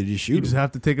just shoot him. You just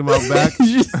have to take him out back.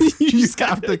 you just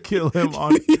have to kill him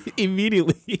on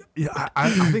immediately. Yeah, I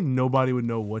think nobody would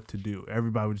know what to do.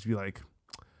 Everybody would just be like,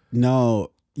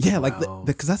 no, yeah, like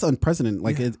because that's unprecedented.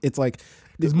 Like it's like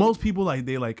because most people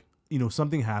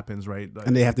something happens, right? Like,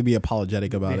 and they have to be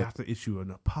apologetic about it. They have to issue an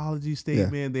apology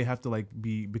statement. Yeah. They have to like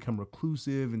become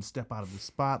reclusive and step out of the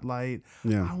spotlight.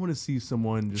 Yeah. I want to see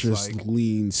someone just like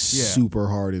lean super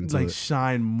hard into like it.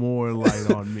 Shine more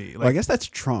light on me. Like, well, I guess that's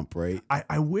Trump, right?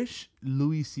 I wish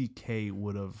Louis C.K.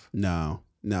 would have. No,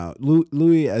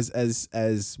 Louis,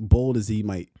 as bold as he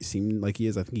might seem like he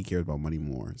is, I think he cares about money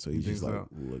more. So he's just like,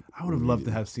 look, I would have loved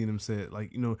to have seen him say it,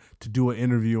 like, to do an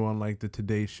interview on like the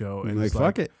Today Show and like,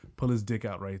 fuck it, pull his dick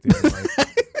out right there, and, like,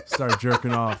 start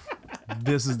jerking off.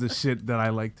 This is the shit that I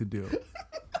like to do.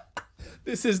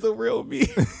 This is the real me.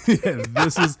 Yeah,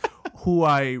 this is who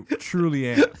I truly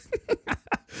am.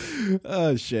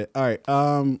 Oh shit! All right.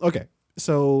 Okay.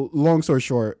 So long story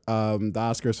short, the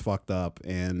Oscars fucked up,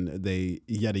 and they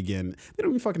yet again they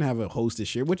don't even fucking have a host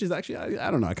this year, which is actually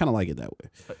I don't know, I kind of like it that way.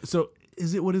 So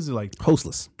what is it like?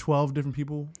 Hostless. 12 different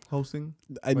people hosting?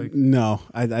 No,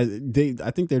 I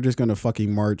think they're just gonna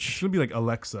fucking march. It's gonna be like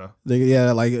Alexa.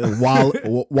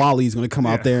 Wally's gonna come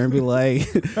out there and be like,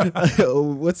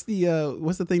 what's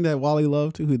the thing that Wally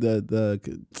loved? Who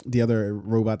the other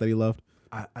robot that he loved?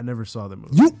 I never saw the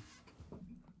movie.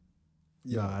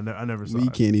 Yeah, I never saw it. We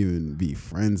can't even be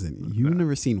friends. And you've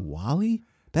never seen Wally?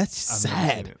 That's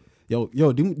sad. Yo,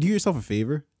 do yourself a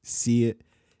favor. See it.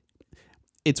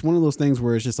 It's one of those things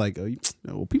where it's just like,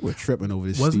 people are tripping over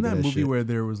this. Wasn't that movie where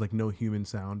there was like no human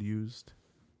sound used?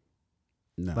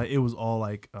 No. Like it was all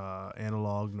like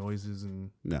analog noises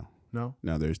and no.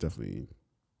 There's definitely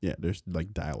there's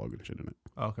like dialogue and shit in it.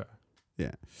 Okay.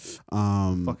 Yeah.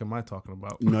 What the fuck am I talking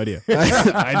about? No idea.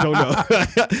 I don't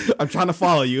know. I'm trying to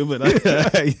follow you, but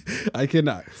I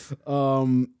cannot.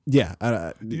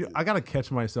 I gotta catch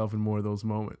myself in more of those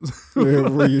moments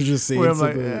where you're just saying, where I'm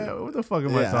like, what the fuck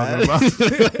am I talking about?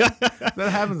 That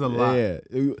happens a lot. Yeah,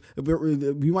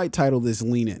 we might title this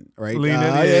 "Lean In," right? Lean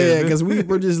In, because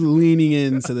we're just leaning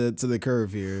into the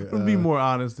curve here. I'll be more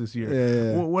honest this year.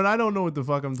 Yeah. When I don't know what the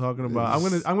fuck I'm talking about,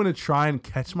 I'm gonna try and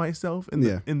catch myself in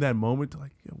that moment. To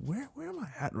like, where am am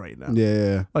I at right now?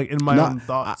 Yeah. Like in my own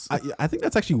thoughts. I think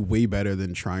that's actually way better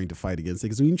than trying to fight against it,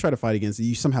 because when you try to fight against it,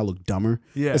 you somehow look dumber.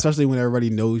 Yeah. Especially when everybody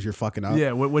knows you're fucking up.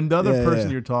 Yeah. When the other person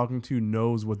you're talking to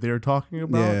knows what they're talking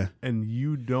about, and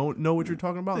you don't know what you're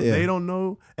talking about, they don't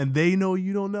know, and they know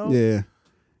you don't know. Yeah.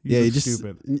 You just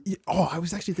stupid. Oh, I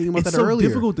was actually thinking about that earlier. earlier.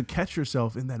 It's so difficult to catch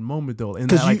yourself in that moment, though.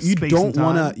 Because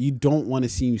you don't want to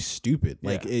seem stupid.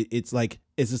 Like it's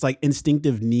just like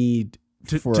instinctive need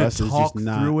for us to talk is just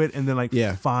not, through it and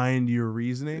then find your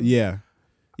reasoning. Yeah.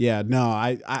 No,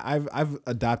 I've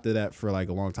adopted that for like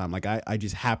a long time. Like I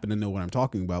just happen to know what I'm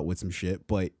talking about with some shit,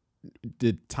 but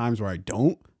the times where I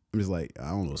don't, I'm just like,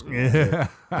 I don't know what's going on here.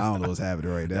 I don't know what's happening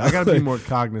right now. I gotta be more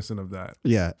cognizant of that.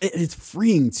 Yeah, it's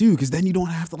freeing too, because then you don't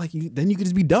have to then you can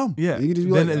just be dumb. Yeah, you can just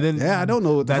be I don't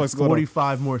know what the fuck's going on.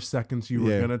 45 more seconds you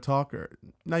were gonna talk, or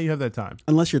now you have that time.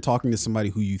 Unless you're talking to somebody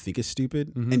who you think is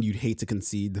stupid, and you'd hate to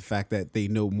concede the fact that they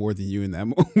know more than you in that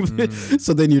moment.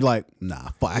 So then you're like,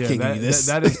 nah, fuck, I can't give you this.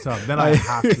 That is tough. Then I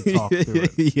have to talk through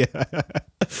it.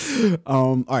 Yeah.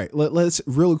 All right. Let's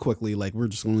really quickly. Like, we're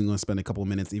just only going to spend a couple of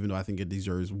minutes, even though I think it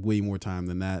deserves way more time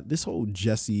than that. This whole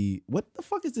Jussie. What the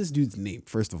fuck is this dude's name?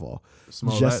 First of all,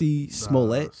 Smollett. Jussie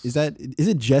Smollett. Is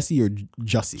it Jesse or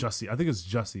Jussie? Jussie. I think it's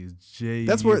Jussie. It's J.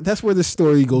 That's where the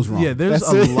story goes wrong. Yeah, there's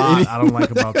a lot I don't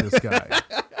like about this guy.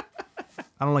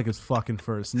 I don't like his fucking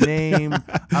first name.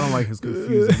 I don't like his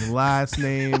confusing last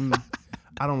name.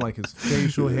 I don't like his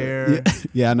facial hair.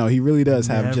 Yeah, no, he really does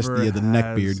have just the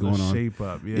neck beard going on. Shape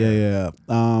up, yeah.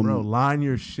 Bro, line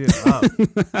your shit up.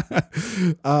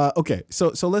 Okay,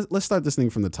 so let's start this thing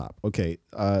from the top. Okay,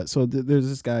 so there's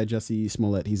this guy Jussie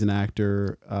Smollett. He's an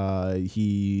actor.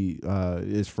 He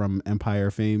is from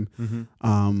Empire fame.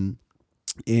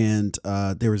 And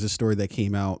there was a story that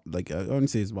came out like I want to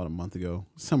say it's about a month ago,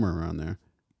 somewhere around there.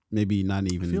 Maybe not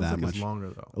even that much. It's longer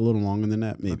though. A little longer than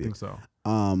that, maybe. I think so.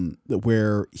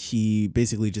 Where he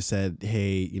basically just said,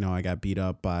 hey, I got beat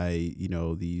up by,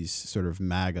 these sort of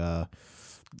MAGA,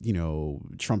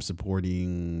 Trump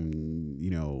supporting,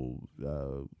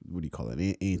 what do you call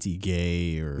it?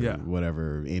 Anti-gay or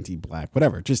whatever, anti-black,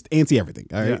 whatever, just anti everything.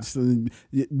 All right. Yeah. So,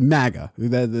 MAGA.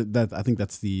 That I think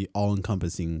that's the all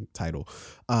encompassing title.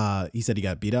 He said he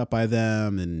got beat up by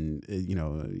them, and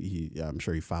I'm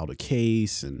sure he filed a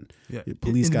case, and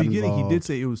police got involved. In the beginning, he did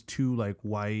say it was two like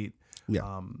white,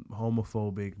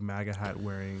 homophobic MAGA hat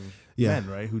wearing men,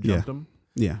 right? Who jumped him.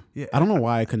 Yeah. I don't know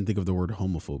why I couldn't think of the word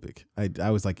homophobic.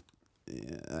 I was like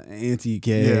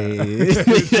anti-gay,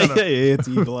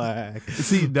 anti-black.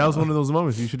 See, that was one of those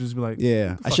moments. You should just be like,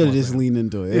 I should have just leaned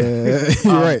into it.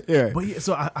 You're right. But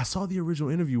so I saw the original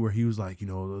interview where he was like,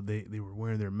 they were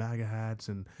wearing their MAGA hats,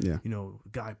 and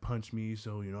guy punched me,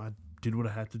 so I did what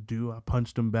I had to do. I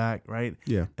punched him back, right?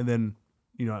 Yeah. And then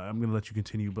I'm gonna let you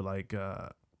continue, but like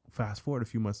fast forward a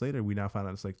few months later, we now found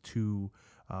out it's like two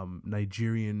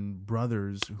Nigerian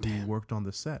brothers who worked on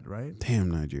the set, right? Damn,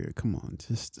 Nigeria. Come on.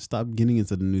 Just stop getting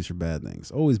into the news for bad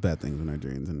things. Always bad things with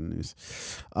Nigerians in the news.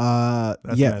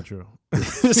 That's not true.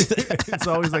 It's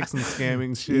always like some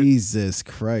scamming shit. Jesus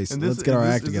Christ. Let's get our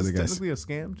act together, guys. Technically a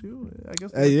scam too, I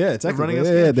guess. It's actually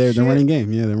they're running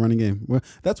game. Yeah, they're running game.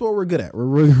 That's what we're good at.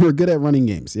 We're good at running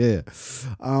games. Yeah.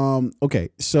 Okay.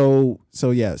 So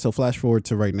flash forward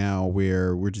to right now,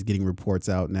 where we're just getting reports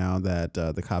out now that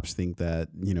the cops think that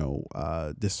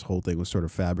this whole thing was sort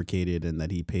of fabricated, and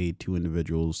that he paid two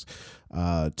individuals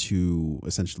to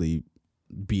essentially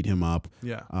beat him up,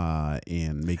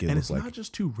 and make it look like. And it's not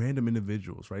just two random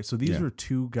individuals, right? So these are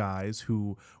two guys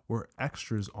who were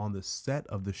extras on the set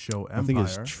of the show Empire. I think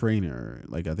his trainer,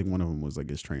 I think one of them was like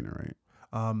his trainer, right?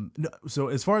 No, so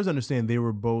as far as I understand, they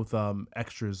were both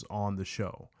extras on the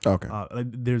show. Okay.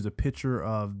 There's a picture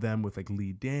of them with like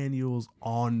Lee Daniels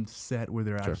on set where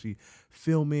they're actually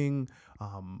filming.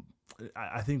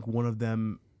 I think one of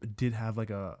them did have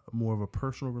like a more of a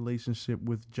personal relationship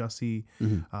with Jussie.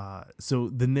 So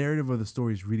the narrative of the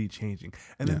story is really changing.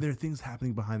 And then there are things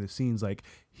happening behind the scenes. Like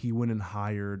he went and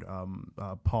hired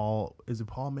Paul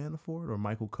Manafort or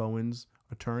Michael Cohen's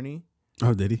attorney.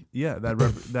 Oh, did he? Yeah,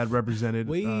 that represented.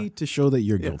 To show that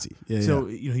you're guilty. So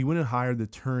he went and hired the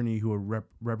attorney who had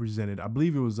represented. I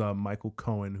believe it was Michael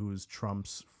Cohen, who is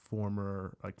Trump's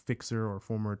former fixer or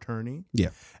former attorney. Yeah.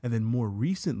 And then more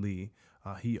recently,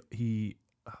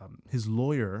 his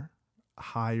lawyer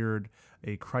hired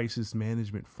a crisis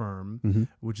management firm,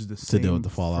 which is the same to deal with the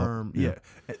fallout. Firm. Yeah.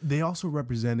 They also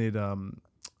represented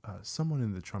someone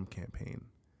in the Trump campaign.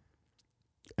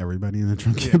 Everybody in the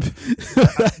Trump campaign.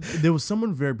 There was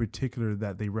someone very particular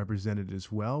that they represented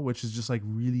as well, which is just like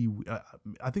really.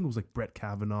 I think it was like Brett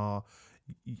Kavanaugh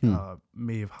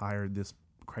may have hired this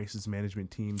crisis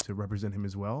management team to represent him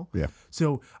as well. Yeah.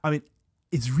 So I mean,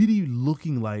 it's really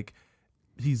looking like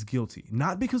he's guilty,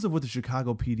 not because of what the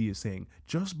Chicago PD is saying,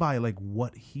 just by like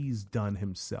what he's done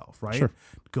himself, right? Sure.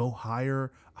 Go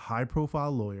hire a high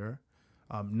profile lawyer,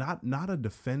 not a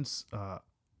defense.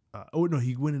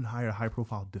 He went and hired a high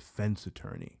profile defense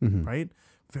attorney, right?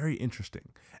 Very interesting.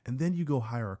 And then you go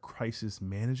hire a crisis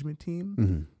management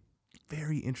team.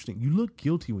 Very interesting. You look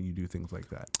guilty when you do things like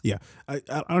that. Yeah, I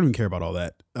don't even care about all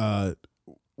that.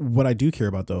 What I do care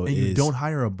about though is you don't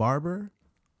hire a barber.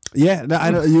 Yeah, no,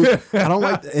 I don't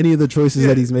like any of the choices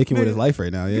that he's making with his life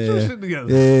right now. Get your shit together.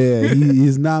 Yeah.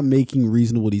 He's not making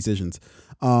reasonable decisions.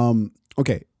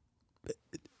 Okay.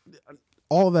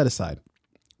 All of that aside,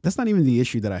 that's not even the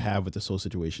issue that I have with this whole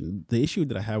situation. The issue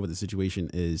that I have with the situation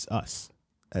is us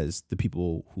as the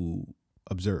people who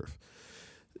observe.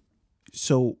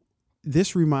 So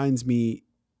this reminds me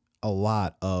a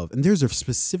lot of, and there's a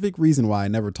specific reason why I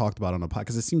never talked about it on a podcast,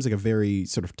 because it seems like a very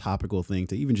sort of topical thing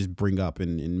to even just bring up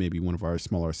in maybe one of our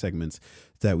smaller segments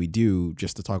that we do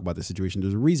just to talk about the situation.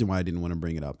 There's a reason why I didn't want to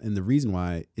bring it up. And the reason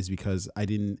why is because I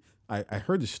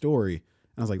heard the story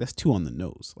and I was like, that's too on the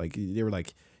nose. Like they were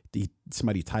like,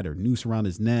 somebody tied a noose around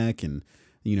his neck. And,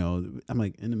 you know, I'm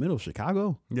like, in the middle of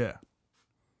Chicago? Yeah.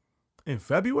 In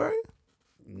February?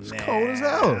 It's cold as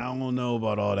hell. I don't know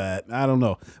about all that. I don't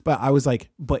know. But I was like,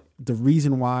 but the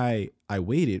reason why I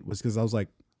waited was because I was like,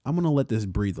 I'm going to let this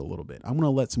breathe a little bit. I'm going to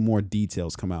let some more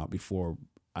details come out before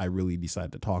I really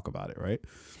decide to talk about it, right?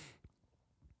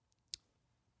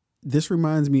 This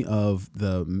reminds me of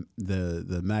the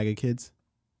MAGA kids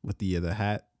with the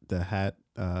hat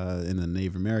and the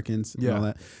Native Americans and all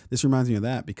that. This reminds me of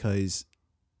that because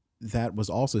that was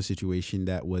also a situation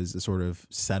that was sort of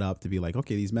set up to be like,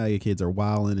 okay, these MAGA kids are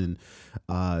wilding and,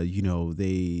 they're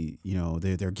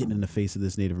getting in the face of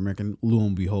this Native American. Lo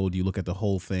and behold, you look at the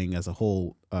whole thing as a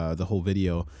whole, the whole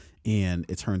video, and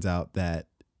it turns out that,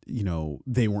 you know,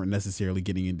 they weren't necessarily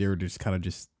getting in. They were just kind of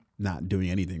just not doing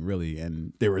anything really.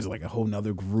 And there was like a whole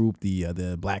nother group,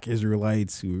 the Black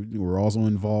Israelites who were also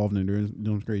involved and they're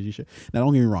doing crazy shit. Now,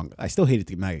 don't get me wrong. I still hated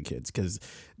the MAGA kids because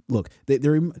look,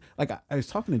 they're like I was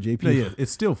talking to JP. No, yeah,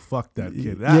 it's still fuck that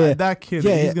kid. That kid,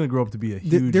 he's gonna grow up to be a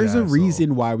huge. There's asshole. a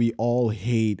reason why we all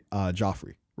hate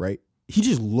Joffrey, right? He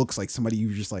just looks like somebody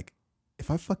you just like.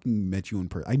 If I fucking met you in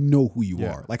person, I know who you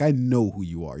are. Like I know who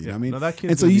you are. You know what I mean? No, that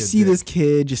and so you see this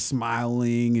kid just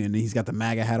smiling, and he's got the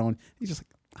MAGA hat on. He's just like,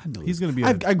 I know he's going to be.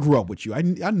 I grew up with you. I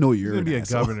know you're going to be a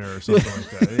governor or something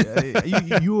like that.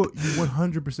 You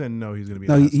 100% know he's going to be.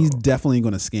 No, he's definitely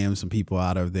going to scam some people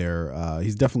out of their.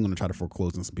 He's definitely going to try to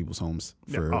foreclose on some people's homes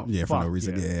for no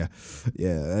reason.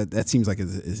 Yeah. That seems like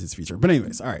is his future. But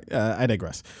anyways, all right. I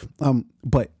digress.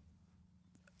 But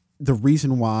the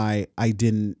reason why I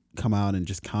didn't come out and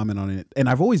just comment on it, and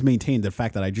I've always maintained the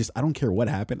fact that I don't care what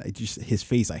happened. His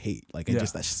face I hate. Like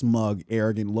just that smug,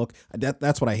 arrogant look.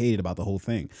 That's what I hated about the whole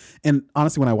thing. And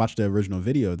honestly, when I watched the original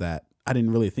video, that I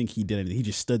didn't really think he did anything. He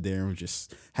just stood there and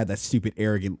just had that stupid,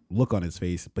 arrogant look on his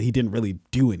face, but he didn't really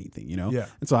do anything, you know? Yeah.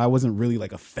 And so I wasn't really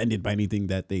like offended by anything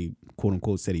that they quote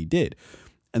unquote said he did.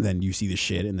 And then you see the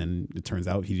shit, and then it turns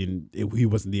out he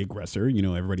wasn't the aggressor. You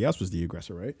know, everybody else was the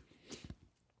aggressor, right?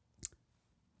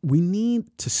 We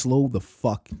need to slow the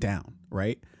fuck down,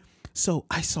 right? So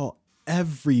I saw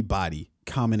everybody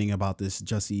commenting about this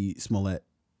Jussie Smollett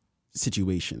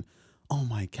situation. Oh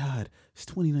my God, it's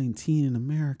 2019 in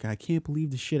America. I can't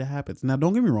believe this shit happens. Now,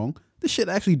 don't get me wrong. This shit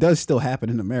actually does still happen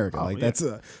in America. That's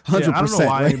 100%. I don't know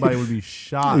why anybody would be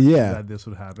shocked that this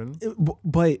would happen.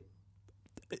 But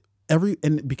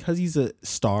because he's a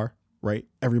star, right?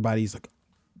 Everybody's like,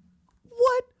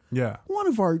 what? Yeah. One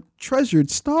of our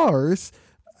treasured stars.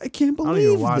 I can't believe this.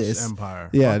 I don't even watch Empire.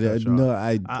 Yeah, no,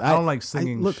 I don't like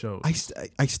singing shows.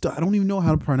 I don't even know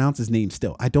how to pronounce his name.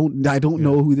 Still, I don't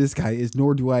know who this guy is,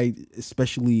 nor do I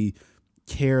especially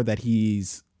care that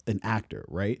he's an actor,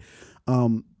 right?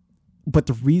 But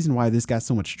the reason why this got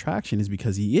so much traction is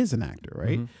because he is an actor,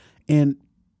 right? Mm-hmm. And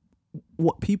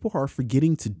what people are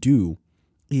forgetting to do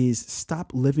is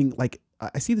stop living like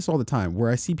I see this all the time,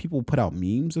 where I see people put out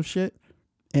memes of shit.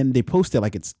 And they post it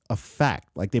like it's a fact.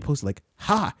 Like they post it like,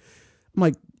 ha. I'm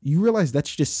like, you realize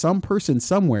that's just some person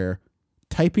somewhere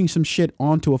typing some shit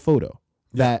onto a photo.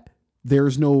 That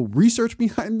there's no research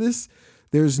behind this.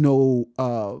 There's no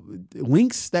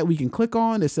links that we can click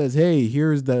on that says, hey,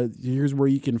 here's where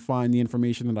you can find the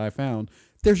information that I found.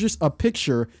 There's just a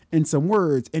picture and some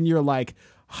words. And you're like,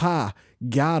 ha,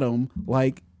 got him.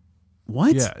 Like,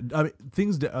 what? Yeah, I mean,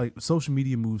 things like social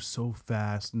media moves so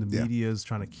fast, and the media is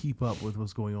trying to keep up with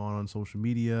what's going on social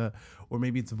media, or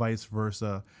maybe it's vice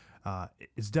versa.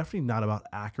 it's definitely not about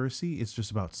accuracy. It's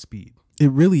just about speed.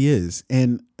 It really is.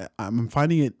 And I'm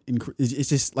finding it, it's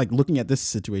just like looking at this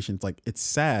situation, it's like, it's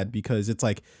sad because it's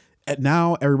like,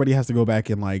 now everybody has to go back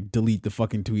and like delete the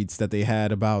fucking tweets that they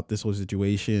had about this whole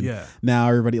situation. Yeah. Now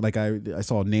everybody, like I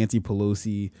saw Nancy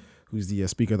Pelosi, who's the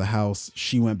Speaker of the House.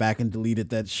 She went back and deleted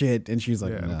that shit, and she's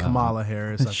like, nah. Kamala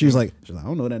Harris. She was like, I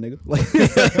don't know that nigga. Like,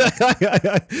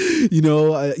 you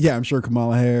know, yeah, I'm sure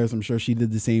Kamala Harris. I'm sure she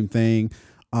did the same thing.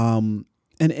 And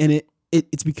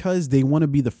it's because they want to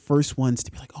be the first ones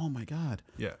to be like, oh my god,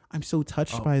 yeah, I'm so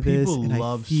touched by this. People and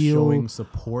love I feel, showing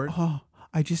support. Oh,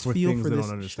 I just feel for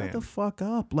this. Shut the fuck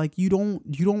up. Like you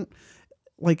don't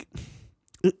like.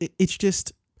 It's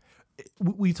just.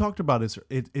 We talked about it.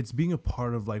 It's being a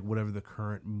part of like whatever the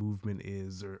current movement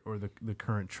is or the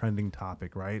current trending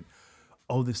topic, right?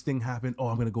 Oh, this thing happened. Oh,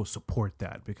 I'm going to go support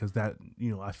that because that,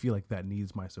 you know, I feel like that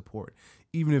needs my support.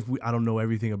 Even if I don't know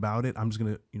everything about it, I'm just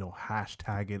going to, you know,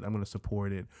 hashtag it. I'm going to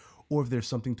support it. Or if there's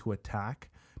something to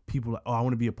attack, people like, oh, I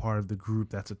want to be a part of the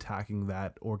group that's attacking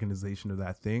that organization or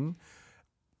that thing.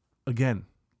 Again,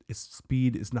 it's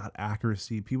speed. It's not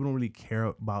accuracy. People don't really care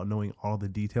about knowing all the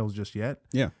details just yet.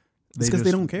 Yeah. It's because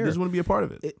they don't care. They just want to be a part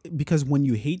of it. Because when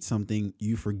you hate something,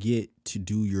 you forget to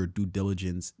do your due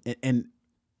diligence. And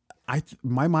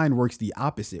my mind works the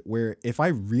opposite, where if I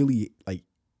really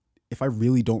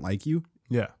don't like you,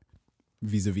 yeah,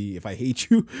 vis-a-vis if I hate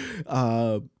you,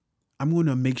 I'm going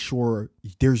to make sure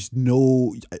there's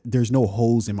no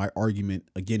holes in my argument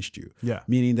against you. Yeah.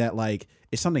 Meaning that like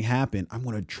if something happened, I'm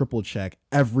going to triple check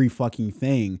every fucking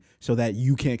thing so that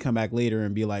you can't come back later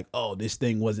and be like, oh, this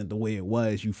thing wasn't the way it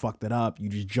was. You fucked it up. You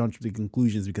just jumped to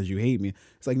conclusions because you hate me.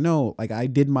 It's like, no, like I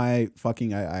did my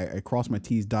fucking, I crossed my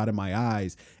T's, dotted my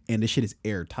I's, and this shit is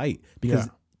airtight because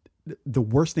the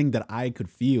worst thing that I could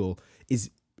feel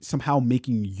is somehow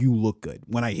making you look good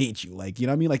when I hate you. Like, you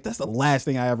know what I mean? Like that's the last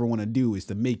thing I ever want to do is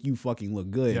to make you fucking look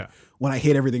good when I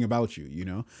hate everything about you, you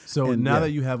know? So now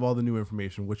that you have all the new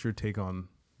information, what's your take on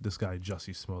this guy,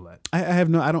 Jussie Smollett? I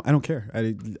don't care.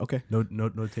 Okay. No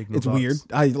take, no It's thoughts. weird.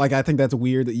 I think that's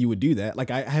weird that you would do that. Like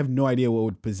I have no idea what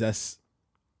would possess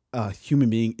a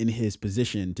human being in his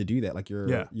position to do that. Like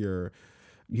you're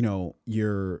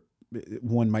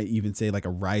one might even say like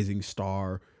a rising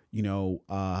star. You know,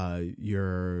 I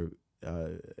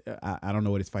don't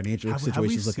know what his financial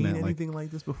situation is looking at. Have we seen anything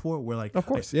like this before? Where like, of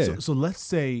course, yeah. So let's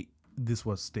say this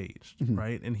was staged,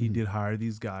 right? And he did hire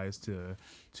these guys to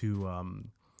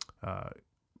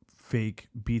fake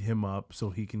beat him up so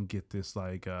he can get this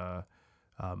like, you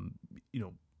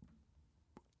know,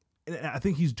 and I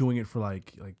think he's doing it for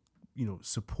like you know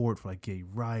support for like gay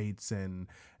rights and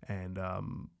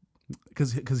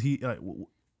because he like.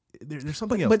 There's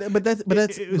something else. But that's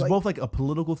it was like, both like a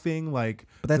political thing, like.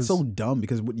 But that's so dumb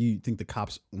because what you think the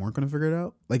cops weren't going to figure it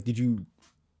out? Like,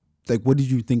 what did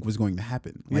you think was going to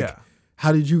happen? Like,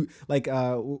 how did you like?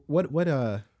 What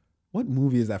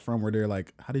movie is that from? Where they're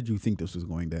like, how did you think this was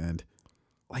going to end?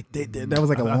 Like that was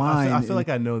like a line. I feel like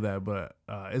I know that, but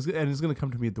it's going to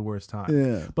come to me at the worst time.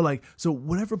 Yeah. But like, so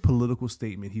whatever political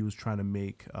statement he was trying to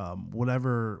make,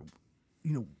 whatever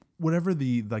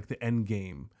the like the end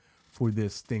game for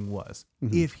this thing was,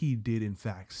 if he did in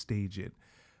fact stage it,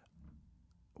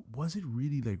 was it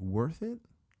really like worth it?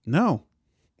 No,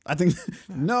 I think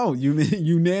no.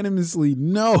 Unanimously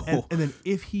no. And then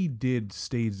if he did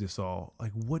stage this all,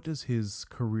 like, what does his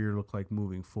career look like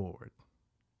moving forward?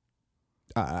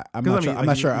 I'm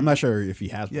not sure. I'm not sure if he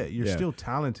has. Yeah, you're still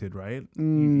talented, right?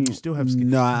 You still have.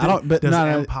 No, I don't. But does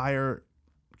Empire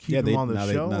keep him on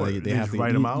the show? They have to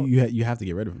write him out. You have to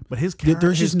get rid of him. But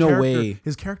there's just no way.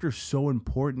 His character's so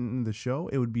important in the show.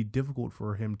 It would be difficult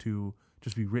for him to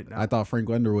just be written out. I thought Frank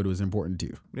Underwood was important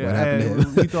too. Yeah, what happened to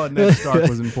him? We thought Ned Stark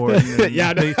was important.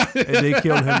 And they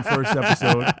killed him first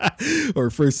episode or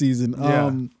first season.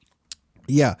 No,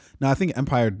 I think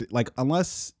Empire, like,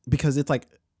 unless because it's like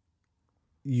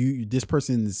this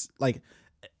person's like,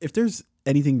 if there's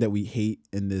anything that we hate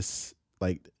in this,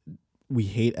 like we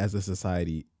hate as a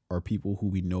society, are people who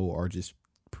we know are just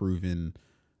proven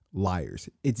liars.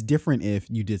 It's different if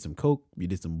you did some coke, you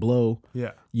did some blow,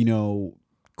 you know,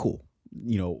 cool,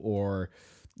 you know, or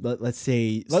let's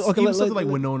say something like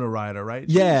Winona Ryder, right?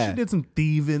 She did some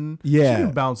thieving. Yeah, she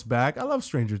didn't bounce back. I love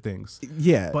Stranger Things.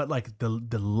 Yeah, but like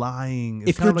the lying,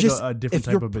 it's kind of like a different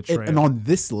type of betrayal. And on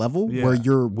this level where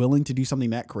you're willing to do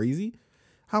something that crazy,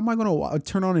 how am I going to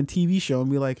turn on a TV show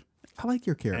and be like, I like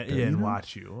your character. And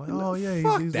watch you. Like, oh,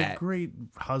 yeah, he's a great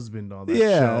husband on that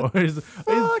show. he's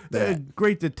a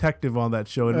great detective on that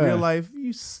show. In real life,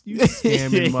 you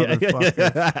scamming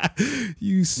motherfucker.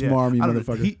 You smarmy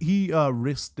motherfucker. He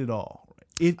risked it all.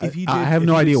 if he did, I have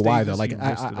no idea why though. this, Like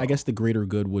I guess the greater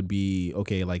good would be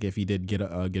okay. Like if he did get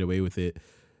away with it,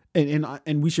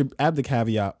 and we should add the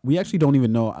caveat. We actually don't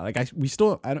even know. Like I'm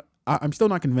still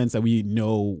not convinced that we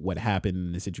know what happened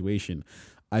in the situation.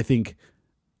 I think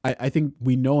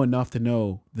we know enough to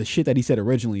know the shit that he said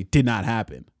originally did not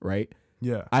happen. Right.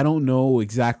 Yeah. I don't know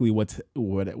exactly what's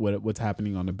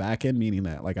happening on the back end, meaning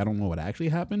that like I don't know what actually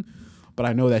happened, but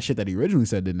I know that shit that he originally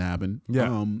said didn't happen. Yeah.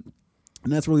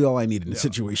 And that's really all I need in the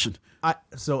situation.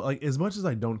 So like as much as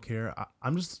I don't care,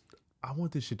 I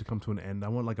want this shit to come to an end. I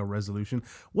want like a resolution.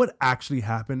 What actually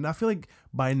happened? I feel like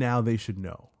by now they should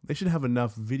know. They should have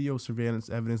enough video surveillance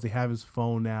evidence. They have his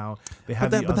phone now. They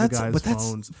have the other guys'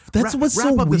 phones. That's what's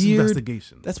so up weird. This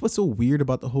investigation. That's what's so weird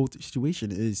about the whole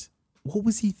situation is what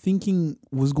was he thinking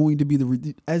was going to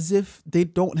be as if they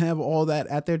don't have all that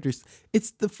at their just.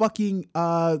 It's the fucking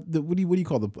what do you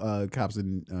call the cops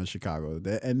in Chicago?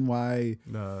 The NY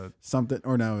something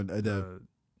or no the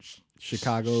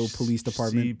Chicago Police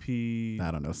Department. CP. I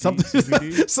don't know something.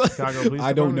 Chicago Police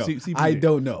I don't know. CPD. I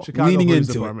don't know. Chicago Leaning Police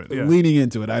into Department. it. Yeah. Leaning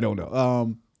into it. I don't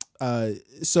know.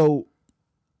 So.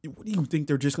 What do you think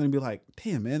they're just going to be like?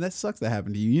 Damn, man, that sucks that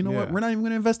happened to you. You know what? We're not even going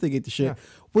to investigate the shit. Yeah.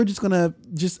 We're just going to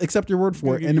just accept your word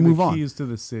for it and move on. Keys to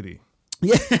the city.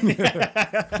 Yeah, going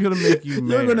to make you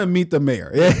mayor. You're going to meet the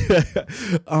mayor.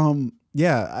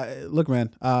 Yeah. Look,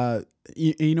 man.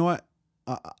 You know what?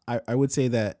 I would say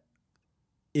that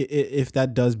if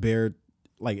that does bear,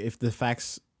 like, if the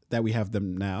facts that we have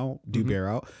them now do bear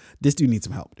out, this dude needs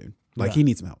some help, dude. Like, he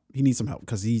needs some help. He needs some help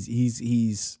because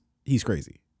he's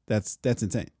crazy. That's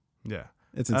insane. Yeah.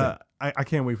 It's insane. I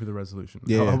can't wait for the resolution.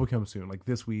 Yeah. I hope it comes soon, like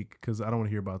this week, because I don't want to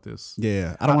hear about this.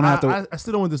 Yeah. I don't want to have to. I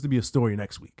still don't want this to be a story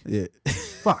next week. Yeah.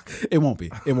 Fuck. It won't be.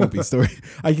 It won't be a story.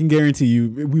 I can guarantee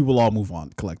you we will all move on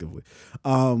collectively.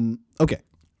 Okay.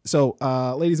 So,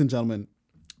 ladies and gentlemen,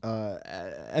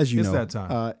 as you know, that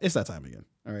time. It's that time again.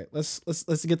 All right.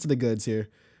 Let's get to the goods here.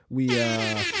 We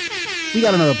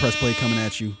got another press play coming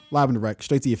at you, live and direct,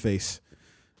 straight to your face.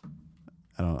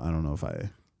 I don't know if I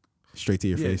straight to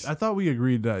your face. I thought we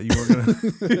agreed that you weren't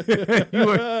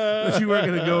gonna you weren't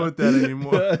gonna go with that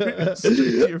anymore.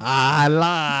 I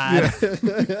lied.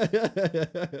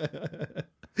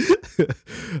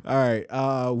 All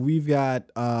right. We've got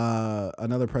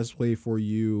another press play for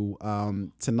you.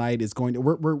 Tonight is going to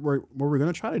what we're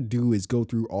gonna try to do is go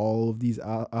through all of these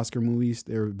Oscar movies.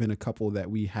 There have been a couple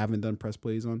that we haven't done press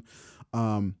plays on.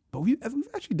 But we've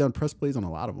actually done press plays on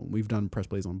a lot of them. We've done press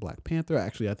plays on Black Panther.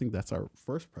 Actually, I think that's our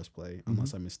first press play,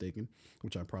 unless I'm mistaken,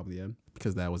 which I probably am,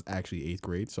 because that was actually 8th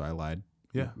grade, so I lied.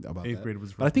 Yeah, about 8th that. grade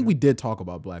was. But I think we did talk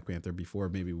about Black Panther before.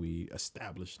 Maybe we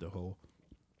established the whole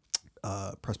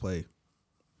press play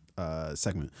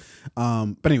segment.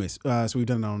 But anyways, so we've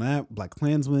done it on that. Black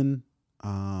Klansman.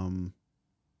 What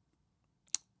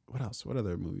else? What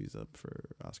other movies up for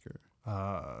Oscar?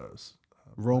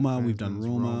 Roma. We've done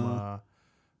Roma.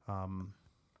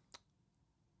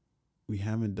 We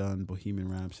haven't done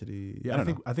Bohemian Rhapsody. Yeah,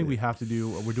 I think we have to do.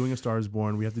 We're doing A Star Is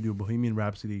Born. We have to do Bohemian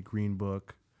Rhapsody, Green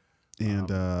Book, and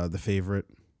The Favorite.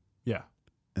 Yeah,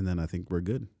 and then I think we're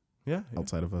good. Yeah,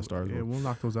 outside of A Star Is Born. Yeah, we'll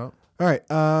knock those out. All right.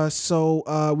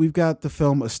 So we've got the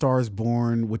film A Star Is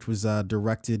Born, which was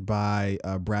directed by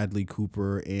Bradley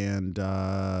Cooper, and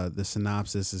the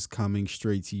synopsis is coming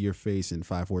straight to your face in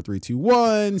 5, 4, 3, 2,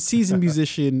 1. Seasoned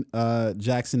musician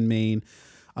Jackson Maine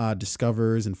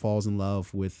discovers and falls in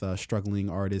love with struggling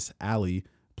artist Allie,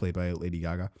 played by Lady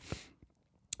Gaga.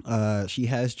 She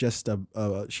has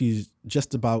she's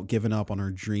just about given up on her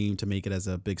dream to make it as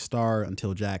a big star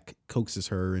until Jack coaxes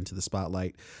her into the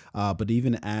spotlight. But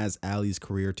even as Allie's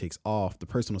career takes off, the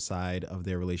personal side of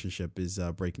their relationship is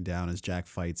breaking down as Jack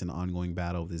fights an ongoing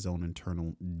battle with his own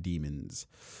internal demons.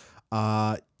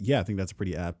 I think that's a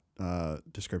pretty apt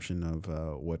description of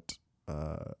what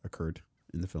occurred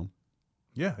in the film.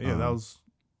 Yeah, that was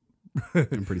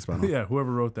pretty spot on. Yeah, whoever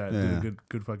wrote that did a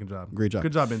good fucking job. Great job.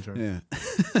 Good job, intern.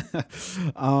 Yeah.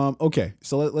 Okay,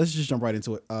 so let's just jump right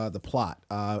into it. The plot.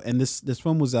 And this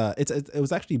film was it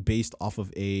was actually based off of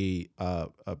a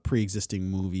pre-existing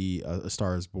movie, A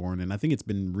Star Is Born, and I think it's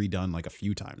been redone like a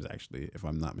few times actually, if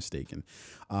I'm not mistaken.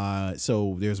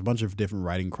 So there's a bunch of different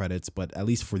writing credits, but at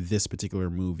least for this particular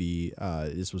movie,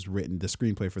 the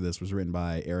screenplay for this was written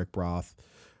by Eric Roth.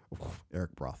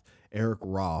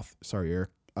 Sorry, Eric.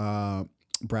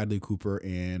 Bradley Cooper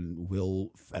and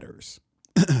Will Fetters.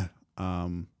 So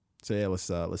yeah,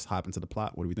 let's hop into the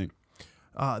plot. What do we think?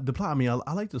 The plot. I mean,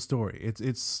 I like the story.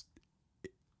 It's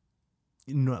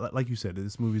like you said,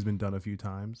 this movie's been done a few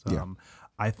times.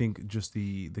 I think just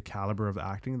the caliber of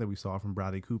acting that we saw from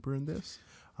Bradley Cooper in this,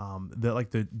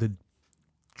 the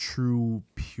true,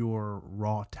 pure,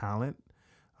 raw talent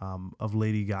of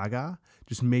Lady Gaga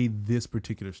just made this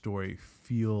particular story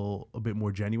feel a bit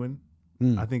more genuine.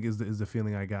 I think is the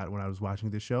feeling I got when I was watching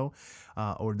this show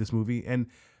or this movie. And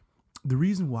the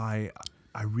reason why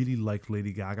I really liked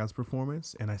Lady Gaga's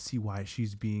performance, and I see why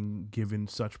she's being given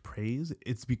such praise,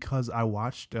 it's because I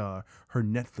watched her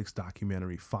Netflix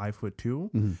documentary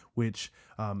 5'2", which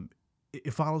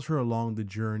it follows her along the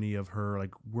journey of her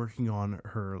like working on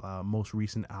her most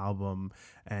recent album,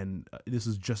 and this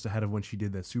is just ahead of when she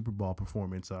did that Super Bowl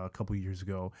performance a couple years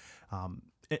ago,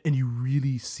 and you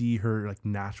really see her like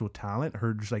natural talent,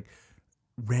 her just like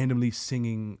randomly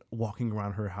singing, walking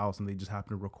around her house, and they just happen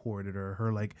to record it, or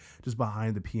her like just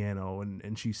behind the piano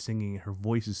and she's singing. Her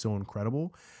voice is so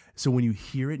incredible. So when you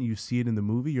hear it and you see it in the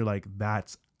movie, you're like,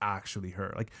 that's actually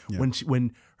her. Like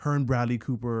when her and Bradley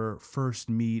Cooper first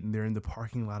meet and they're in the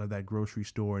parking lot of that grocery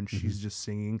store and she's just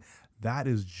singing, that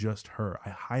is just her.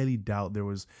 I highly doubt there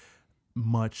was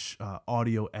much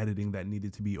audio editing that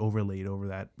needed to be overlaid over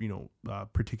that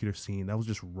particular scene. That was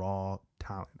just raw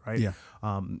talent, right?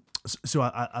 So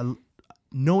I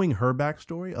knowing her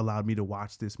backstory allowed me to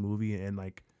watch this movie and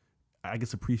like I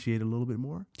guess appreciate it a little bit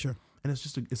more. Sure. And it's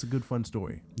just it's a good fun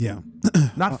story. Yeah.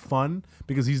 Not fun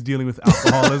because he's dealing with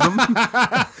alcoholism.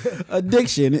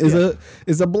 Addiction is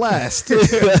a blast.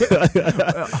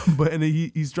 But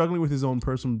he's struggling with his own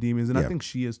personal demons, and I think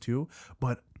she is too.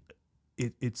 But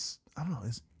it's I don't know.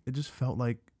 It just felt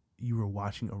like you were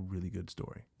watching a really good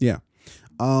story. Yeah.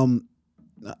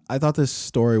 I thought this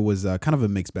story was kind of a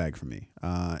mixed bag for me.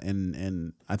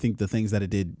 And I think the things that it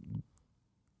did,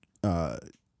 why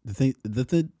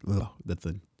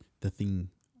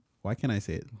can't I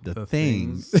say it? The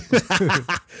things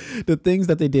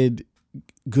that they did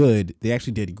good, they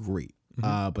actually did great.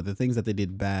 But the things that they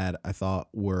did bad, I thought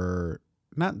were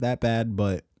not that bad,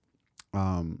 but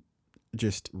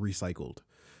just recycled.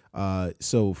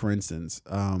 So for instance,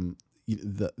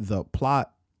 the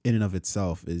plot in and of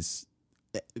itself is,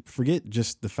 forget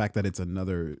just the fact that it's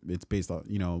based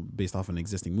off an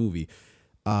existing movie.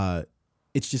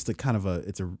 It's just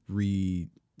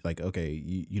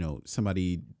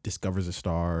somebody discovers a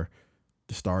star,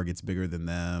 the star gets bigger than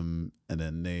them, and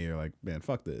then they are like, man,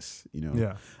 fuck this,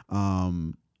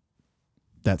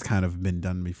 that's kind of been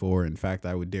done before. In fact,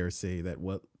 I would dare say that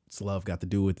what's love got to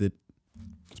do with it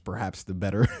is perhaps the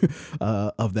better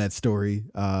of that story.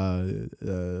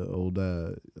 Old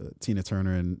Tina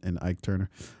Turner and Ike Turner.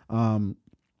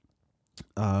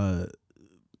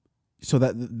 So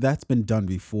that's been done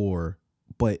before,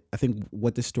 but I think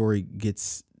what this story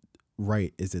gets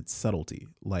right is its subtlety.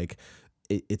 Like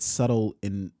it's subtle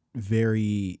in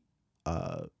very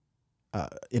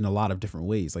in a lot of different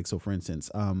ways. Like, so for instance,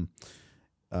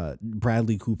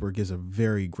 Bradley Cooper gives a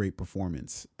very great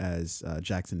performance as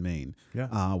Jackson Maine,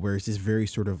 where it's this very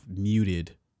sort of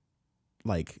muted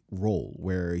like role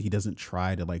where he doesn't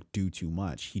try to like do too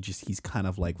much. He's kind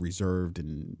of like reserved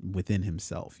and within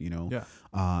himself,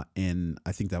 and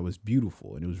I think that was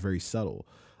beautiful and it was very subtle.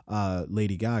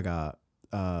 Lady Gaga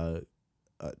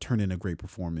turned in a great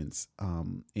performance,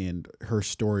 and her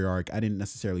story arc, I didn't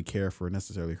necessarily care for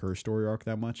her story arc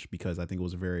that much because I think it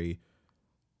was very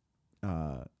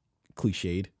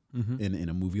cliched in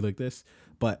a movie like this,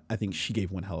 but I think she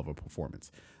gave one hell of a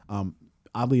performance.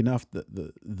 Oddly enough,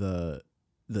 the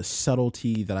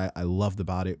subtlety that I loved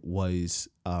about it was,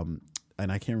 and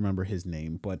I can't remember his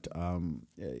name, but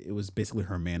it was basically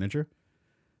her manager.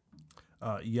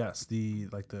 Yes, the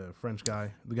French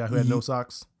guy, the guy who had no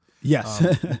socks. Yes,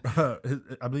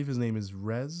 I believe his name is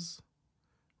Rez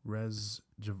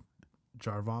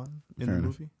Jarvon in the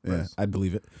movie. Yeah, I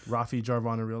believe it. Rafi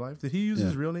Jarvon in real life. Did he use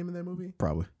his real name in that movie?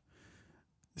 Probably.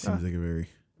 It seems like a very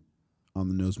on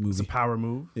the nose movie. It's a power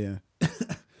move. Yeah.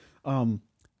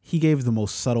 He gave the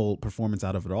most subtle performance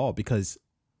out of it all because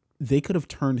they could have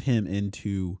turned him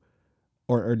into,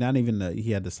 or not even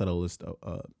he had the subtlest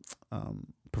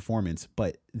performance,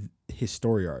 but his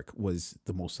story arc was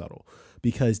the most subtle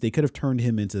because they could have turned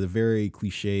him into the very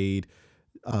cliched,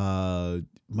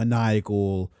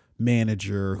 maniacal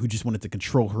manager who just wanted to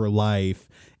control her life,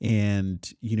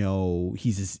 and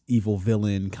he's this evil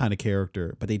villain kind of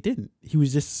character, but they didn't. He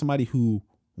was just somebody who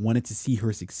wanted to see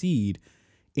her succeed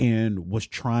and was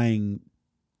trying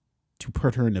to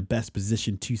put her in the best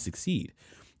position to succeed.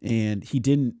 And he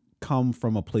didn't come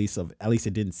from a place of, at least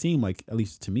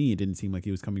to me, it didn't seem like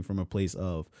he was coming from a place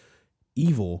of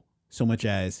evil so much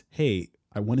as, hey,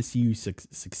 I want to see you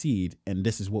succeed, and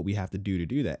this is what we have to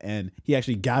do that. And he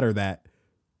actually got her that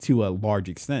to a large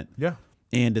extent. Yeah.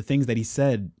 And the things that he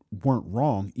said weren't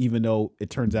wrong, even though it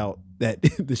turns out that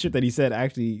the shit that he said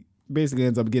actually basically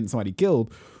ends up getting somebody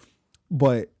killed.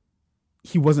 but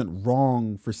he wasn't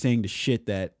wrong for saying the shit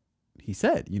that he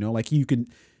said, you know, like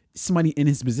somebody in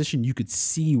his position, you could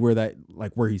see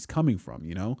where he's coming from,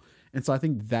 you know? And so I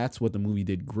think that's what the movie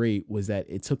did great, was that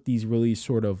it took these really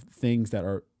sort of things that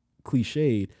are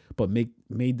cliched, but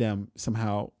made them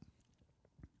somehow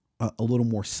a little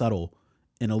more subtle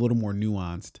and a little more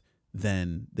nuanced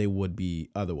than they would be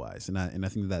otherwise. And I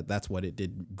think that that's what it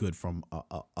did good from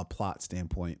a plot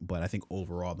standpoint. But I think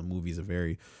overall the movie is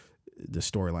the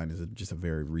storyline is just a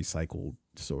very recycled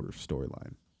sort of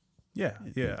storyline. Yeah.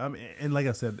 I mean, and like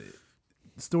I said,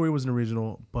 the story wasn't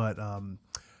original, but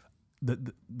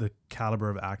the caliber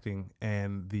of acting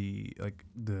and the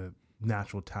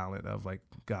natural talent of like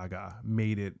Gaga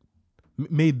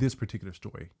made this particular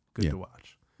story good to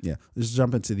watch. Yeah, let's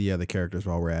jump into the characters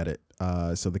while we're at it.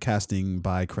 So the casting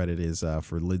by credit is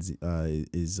for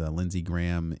Lindsey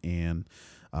Graham and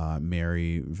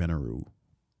Mary Veneru.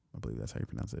 I believe that's how you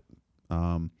pronounce it.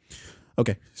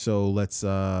 Okay, so let's.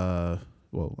 I'll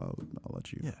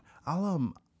let you. Yeah,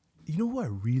 I'll. You know who I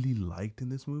really liked in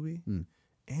this movie?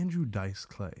 Andrew Dice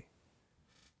Clay.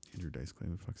 Andrew Dice Clay.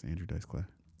 What the fuck's Andrew Dice Clay?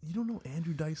 You don't know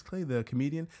Andrew Dice Clay, the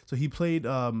comedian? So he played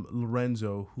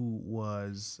Lorenzo, who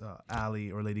was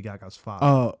Ali or Lady Gaga's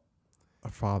father.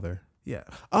 A father. Yeah.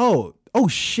 Oh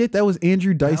shit! That was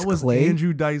Andrew Dice Clay. That was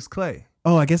Andrew Dice Clay.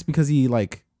 Oh, I guess because he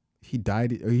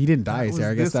died, or he didn't die.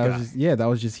 I guess that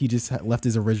was just he just left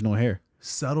his original hair.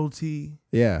 Subtlety.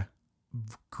 Yeah.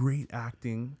 Great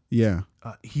acting. Yeah.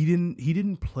 He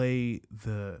didn't play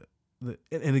the.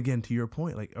 And again, to your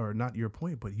point, or not your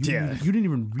point, but you didn't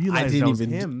even realize that was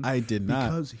him. I did not,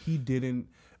 because he didn't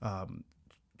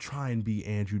try and be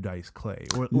Andrew Dice Clay.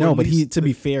 No, but to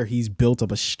be fair, he's built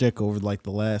up a shtick over like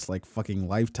the last fucking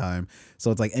lifetime.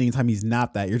 So it's like anytime he's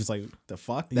not that, you're just like, the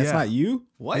fuck, that's not you.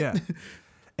 What? Yeah.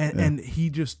 And he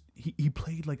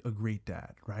played like a great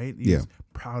dad, right? He was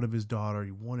proud of his daughter. He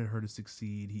wanted her to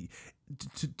succeed.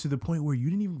 To the point where you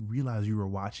didn't even realize you were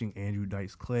watching Andrew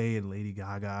Dice Clay and Lady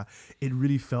Gaga. It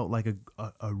really felt like a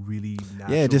really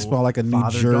natural, it just felt like a New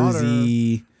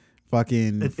Jersey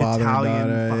fucking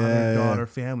Italian father-daughter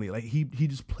family. Like he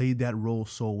just played that role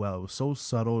so well. It was so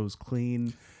subtle. It was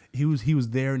clean. He was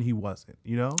there and he wasn't.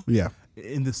 You know? Yeah.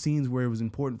 In the scenes where it was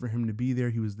important for him to be there,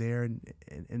 he was there, and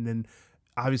then.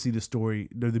 Obviously,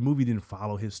 the movie didn't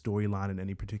follow his storyline in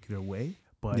any particular way,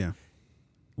 but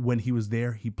when he was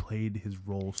there, he played his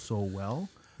role so well.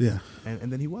 Yeah, and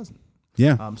then he wasn't.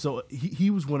 Yeah. So he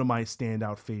was one of my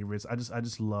standout favorites. I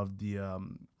just loved the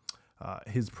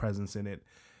his presence in it.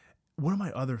 One of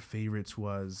my other favorites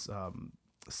was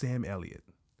Sam Elliott.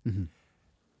 Mm-hmm.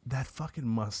 That fucking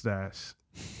mustache.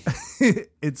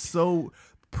 It's so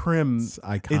prim. It's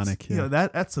iconic.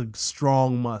 That's a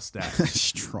strong mustache.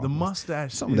 Strong. The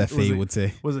mustache. Something that Faye would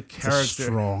say was a character. It's a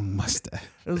strong mustache.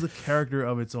 It was a character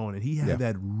of its own, and he had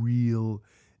that real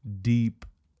deep.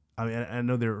 I mean, I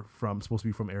know they're supposed to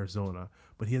be from Arizona,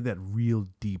 but he had that real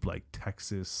deep, like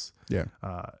Texas. Yeah.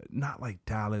 Not like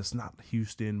Dallas, not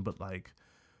Houston, but like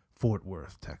Fort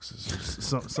Worth, Texas,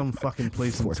 some fucking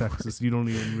place in Texas you don't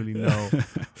even really know.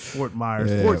 Fort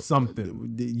Myers, Fort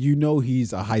something. You know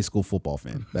he's a high school football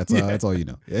fan. That's all you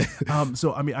know. Yeah.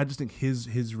 So I mean, I just think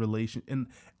his relation, and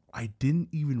I didn't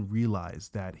even realize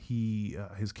that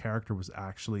his character was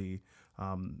actually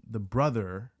the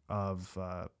brother of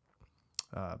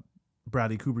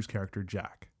Bradley Cooper's character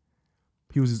Jack.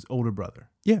 He was his older brother.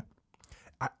 Yeah.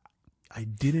 I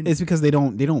didn't. It's because they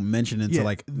don't mention it until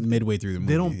like midway through the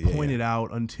movie. They don't point it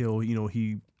out until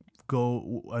until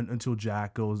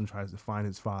Jack goes and tries to find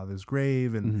his father's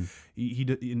grave, and he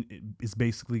is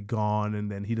basically gone, and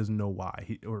then he doesn't know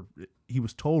why. He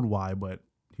was told why, but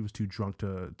he was too drunk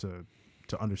to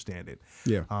understand it.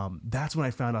 Yeah. That's when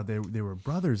I found out they were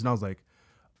brothers, and I was like,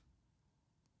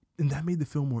 and that made the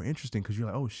film more interesting because you're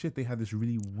like, oh shit, they had this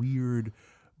really weird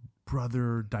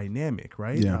brother dynamic,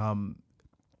 right? Yeah.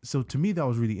 So to me, that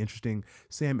was really interesting.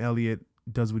 Sam Elliott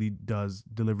does what he does,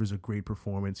 delivers a great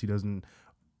performance. He doesn't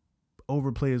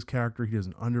overplay his character. He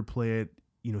doesn't underplay it.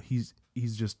 You know, he's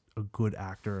just a good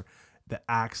actor. The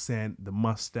accent, the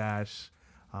mustache,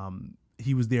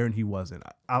 he was there and he wasn't.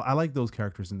 I like those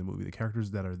characters in the movie. The characters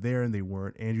that are there and they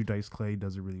weren't. Andrew Dice Clay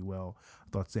does it really well. I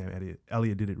thought Sam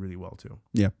Elliott did it really well too.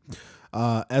 Yeah.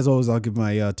 As always, I'll give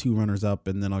my two runners up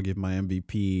and then I'll give my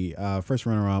MVP. First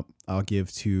runner up, I'll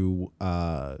give to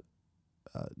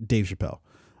Dave Chappelle.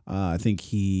 I think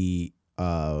he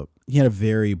had a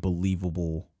very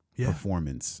believable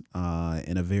performance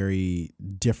and a very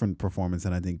different performance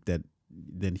than I think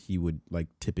than he would like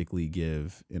typically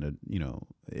give in a, you know,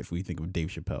 if we think of Dave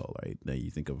Chappelle, right? That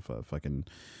you think of fucking,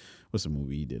 what's the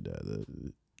movie he did?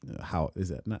 how is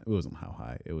that? Not, it wasn't How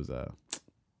High. It was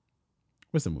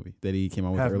what's the movie that he came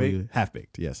out with Half-Baked? earlier? Half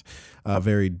Baked. Yes, that's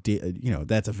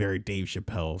a very Dave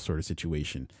Chappelle sort of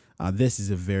situation. This is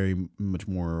a very much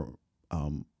more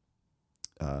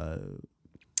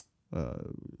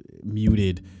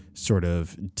muted, sort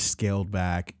of scaled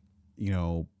back,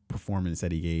 performance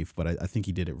that he gave. But I think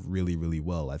he did it really, really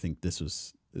well. I think this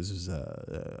was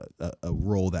a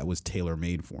role that was tailor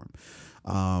made for him.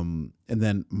 And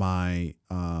then my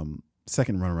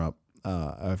second runner up,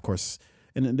 of course,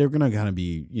 and they're gonna kind of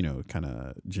be kind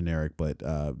of generic, but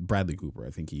Bradley Cooper.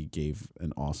 I think he gave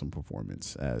an awesome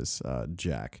performance as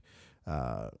Jack.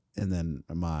 And then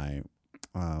my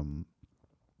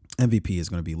MVP is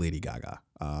going to be Lady Gaga.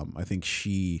 I think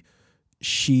she's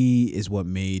what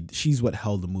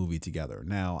held the movie together.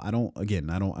 Now, I don't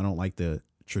like the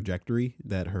trajectory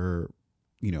that her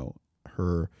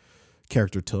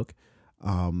character took,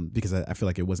 because I feel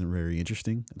like it wasn't very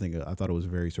interesting. I thought it was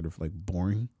very sort of like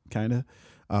boring kind of,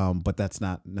 but that's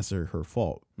not necessarily her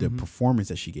fault. The performance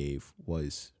that she gave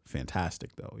was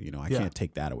fantastic, though. I can't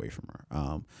take that away from her.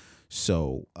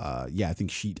 So I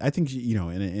think she, and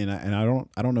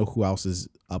I don't know who else is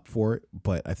up for it,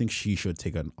 but I think she should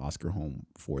take an Oscar home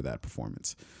for that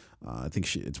performance. I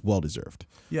think it's well deserved.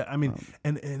 Yeah, I mean,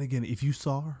 and again, if you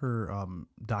saw her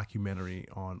documentary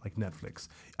on like Netflix,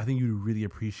 I think you'd really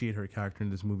appreciate her character in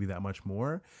this movie that much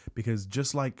more, because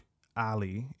just like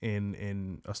Ali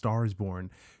in A Star Is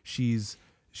Born, she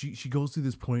goes through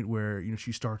this point where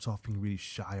she starts off being really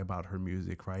shy about her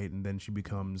music, right, and then she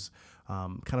becomes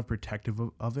kind of protective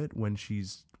of it when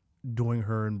she's doing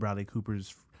her and Bradley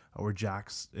Cooper's or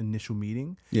Jack's initial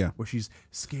meeting, where she's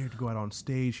scared to go out on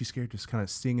stage. She's scared to kind of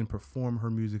sing and perform her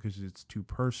music because it's too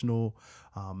personal.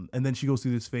 And then she goes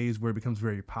through this phase where it becomes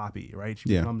very poppy, right? She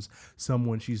becomes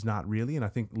someone she's not really. And I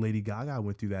think Lady Gaga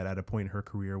went through that at a point in her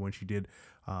career when she did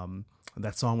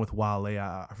that song with Wale.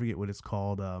 I forget what it's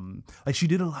called. Like she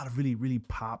did a lot of really, really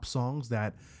pop songs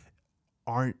that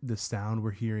aren't the sound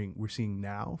we're seeing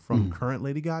now from current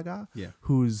Lady Gaga.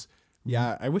 Who's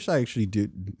I wish I actually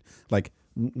did like.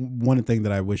 One thing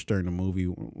that I wish during the movie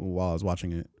while I was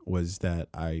watching it was that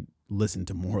I listened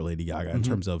to more Lady Gaga in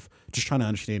terms of just trying to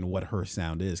understand what her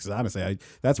sound is. Because honestly,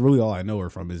 that's really all I know her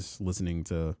from is listening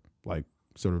to like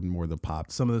sort of more the pop.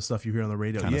 Some of the stuff you hear on the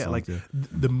radio. Yeah, songs,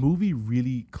 the movie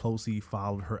really closely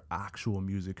followed her actual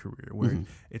music career, where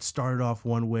it started off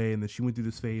one way and then she went through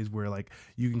this phase where like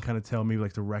you can kind of tell maybe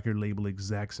like the record label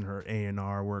execs and her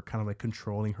A&R were kind of like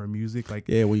controlling her music. Like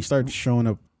when you start showing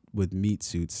up with meat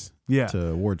suits to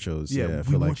award shows. I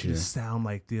feel we want you to sound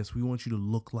like this. We want you to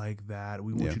look like that.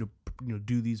 We want you to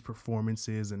do these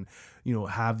performances and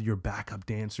have your backup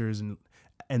dancers and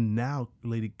now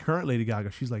current Lady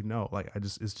Gaga, she's like, no, like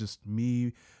it's just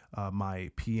me,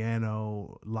 my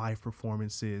piano, live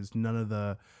performances, none of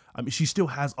the she still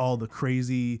has all the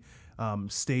crazy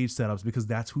stage setups because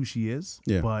that's who she is.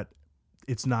 But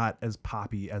it's not as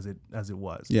poppy as it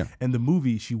was. And the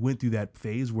movie, she went through that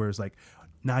phase where it's like,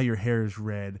 now your hair is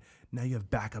red. Now you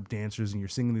have backup dancers and you're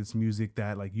singing this music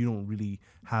that like you don't really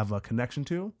have a connection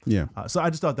to. So I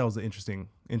just thought that was an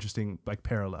interesting like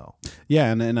parallel.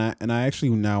 And I actually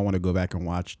now want to go back and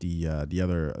watch the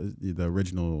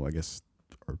original, I guess,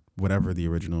 or whatever the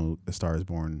original A Star Is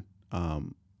Born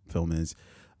film is,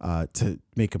 to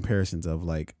make comparisons of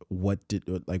like what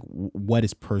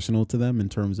is personal to them in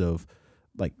terms of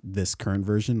like this current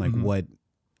version, like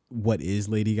what is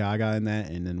Lady Gaga in that,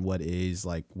 and then what is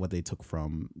like what they took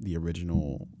from the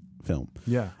original film.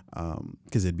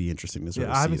 Because it'd be interesting to sort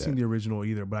of see. I haven't seen the original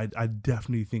either, but I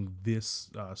definitely think this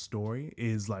story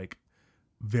is like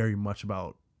very much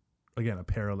about, again, a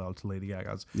parallel to Lady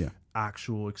Gaga's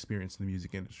actual experience in the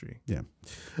music industry. All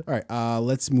right,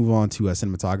 let's move on to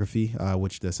cinematography,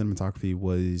 which the cinematography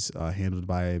was handled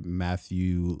by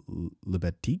Matthew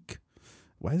Lebetique.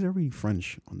 Why is everybody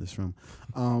French on this film?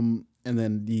 And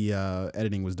then the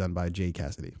editing was done by Jay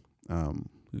Cassidy,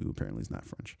 who apparently is not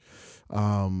French.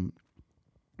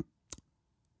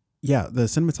 The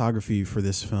cinematography for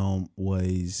this film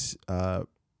was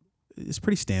it's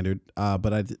pretty standard,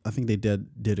 but I think they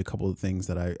did a couple of things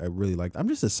that I really liked. I'm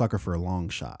just a sucker for long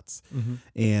shots,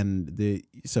 and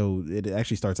so it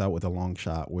actually starts out with a long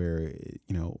shot where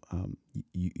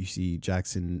you see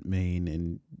Jackson Maine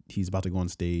and he's about to go on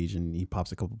stage and he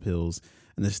pops a couple pills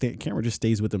and the camera just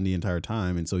stays with him the entire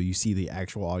time, and so you see the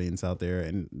actual audience out there.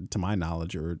 And to my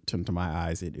knowledge, or to my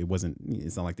eyes,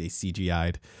 it's not like they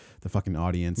CGI'd the fucking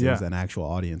audience. It was an actual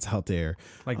audience out there,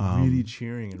 like really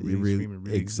cheering and really screaming,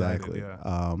 really exactly. Excited,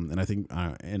 And I think,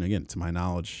 and again, to my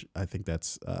knowledge, I think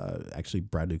that's actually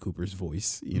Bradley Cooper's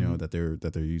voice, that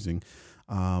they're using.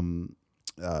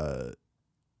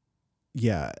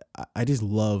 yeah, I just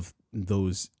love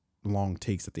those long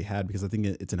takes that they had, because I think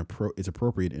it's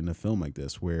appropriate in a film like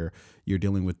this where you're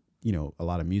dealing with, you know, a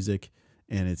lot of music,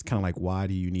 and it's kind of like, why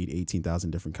do you need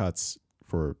 18,000 different cuts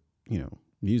for, you know,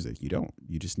 music? You don't.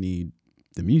 You just need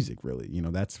the music, really. You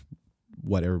know, that's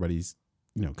what everybody's,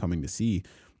 you know, coming to see.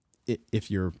 If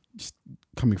you're just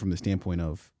coming from the standpoint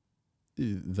of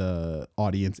the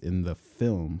audience in the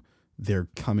film, they're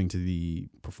coming to the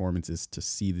performances to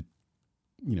see the,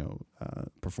 you know,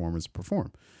 performers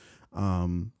perform.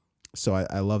 So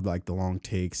I love like the long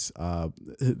takes.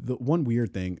 The one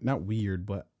weird thing, not weird,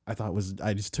 but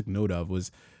I just took note of,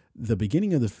 was the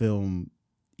beginning of the film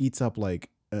eats up like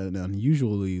an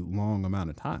unusually long amount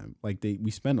of time. Like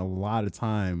we spend a lot of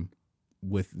time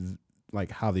with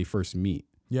like how they first meet.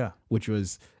 Yeah. Which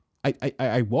was,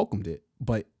 I welcomed it,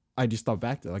 but I just thought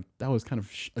back to like, that was kind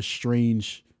of a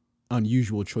strange,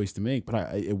 unusual choice to make,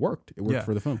 but it worked. It worked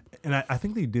for the film. And I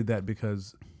think they did that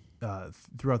because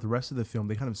throughout the rest of the film,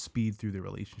 they kind of speed through the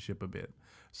relationship a bit.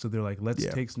 So they're like, let's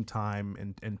take some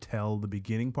time and tell the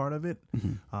beginning part of it,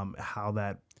 how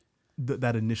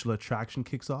that initial attraction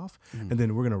kicks off, and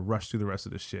then we're gonna rush through the rest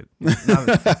of this shit. Now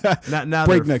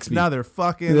they're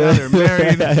fucking, now they're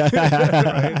married.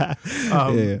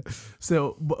 Right?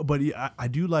 So, but yeah, I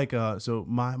do like. So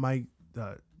my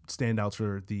standouts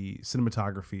for the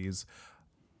cinematography is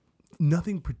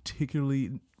nothing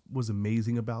particularly was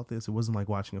amazing about this. It wasn't like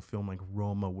watching a film like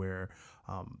Roma where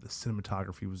the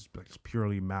cinematography was like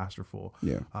purely masterful.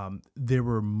 There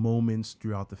were moments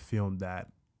throughout the film that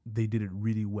they did it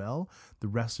really well. The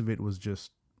rest of it was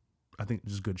just, I think,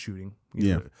 just good shooting.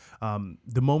 You know?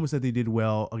 The moments that they did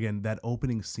well, again, that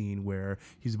opening scene where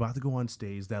he's about to go on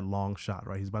stage, that long shot,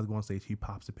 right? He's about to go on stage, he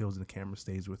pops the pills and the camera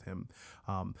stays with him.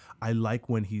 I like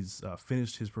when he's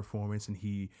finished his performance and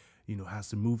he, you know, has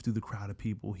to move through the crowd of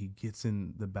people. He gets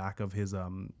in the back of his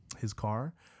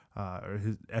car, or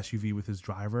his SUV with his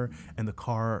driver, and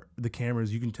the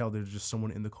cameras, you can tell there's just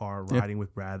someone in the car riding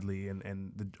with Bradley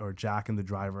or Jack and the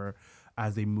driver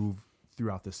as they move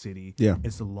throughout the city.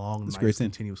 It's a long, nice,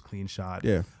 continuous clean shot.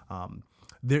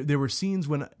 There were scenes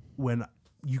when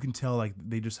you can tell like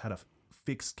they just had a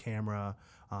fixed camera,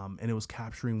 and it was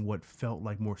capturing what felt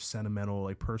like more sentimental,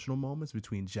 like personal moments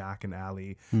between Jack and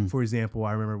Allie. For example,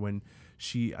 I remember when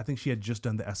I think she had just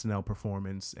done the SNL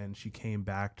performance and she came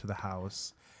back to the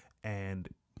house and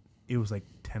it was like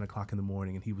 10 o'clock in the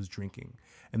morning and he was drinking,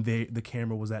 and the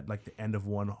camera was at like the end of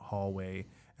one hallway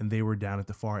and they were down at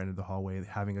the far end of the hallway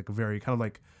having like a very kind of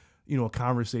like, you know, a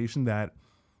conversation that,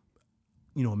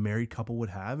 you know, a married couple would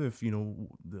have if, you know,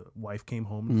 the wife came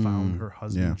home and found her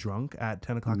husband drunk at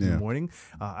 10 o'clock in the morning.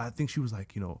 I think she was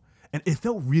like, you know, and it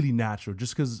felt really natural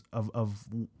just because of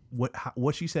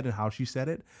what she said and how she said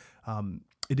it.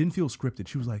 It didn't feel scripted.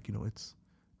 She was like, you know, it's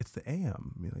the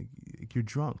AM. I mean, like you're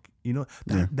drunk. You know,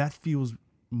 that feels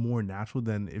more natural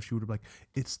than if she would have like,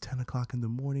 it's 10 o'clock in the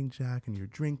morning, Jack, and you're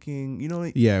drinking. You know,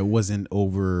 it wasn't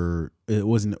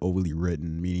overly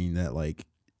written, meaning that like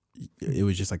it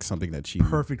was just like something that she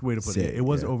perfect way to put it. It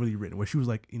wasn't overly written. Where she was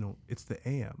like, you know, it's the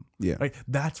AM. Right.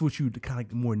 That's what you would kind of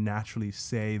like more naturally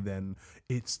say than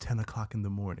it's 10 o'clock in the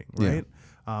morning. Right.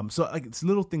 So like it's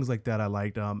little things like that I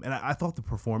liked. And I thought the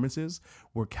performances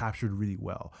were captured really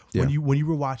well. When you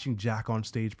were watching Jack on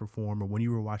stage perform, or when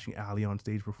you were watching Allie on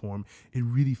stage perform, it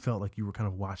really felt like you were kind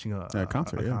of watching a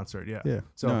concert. Yeah.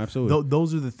 So no, absolutely.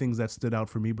 Those are the things that stood out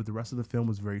for me. But the rest of the film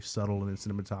was very subtle in its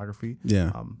cinematography.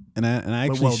 And I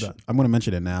actually I'm going to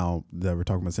mention it now that we're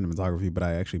talking about cinematography, but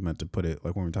I actually meant to put it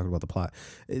like when we were talking about the plot.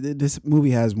 This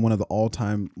movie has one of the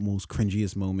all-time most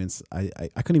cringiest moments. I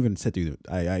couldn't even sit through it.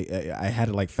 I had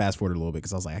to like fast forward a little bit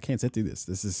because I was like, I can't sit through this.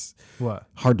 This is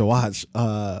hard to watch.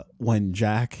 When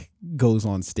Jack goes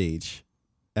on stage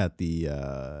at the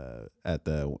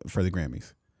for the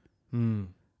Grammys,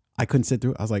 I couldn't sit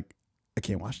through it. I was like, I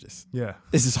can't watch this.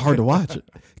 This is hard to watch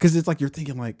because it's like you're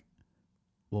thinking like,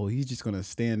 well, he's just gonna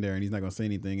stand there and he's not gonna say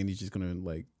anything, and he's just gonna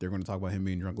like they're gonna talk about him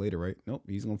being drunk later, right? Nope,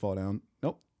 he's gonna fall down.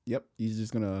 Nope, yep, he's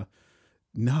just gonna.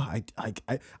 No,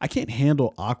 I can't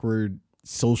handle awkward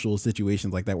social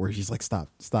situations like that where he's like, stop,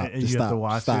 and just stop, have to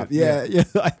watch stop. It. Yeah.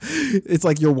 It's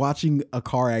like you're watching a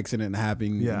car accident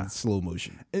happening in slow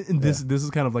motion. And this is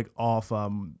kind of like off.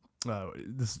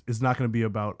 This is not going to be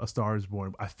about A Star Is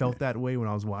Born. I felt that way when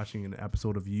I was watching an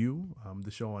episode of You,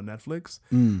 the show on Netflix,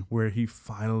 where he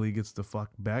finally gets to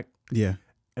fuck Beck.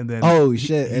 And then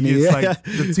shit, and he gets like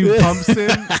the two pumps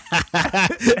in,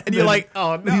 and you're like,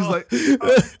 oh no. He's like,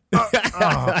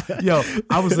 yo,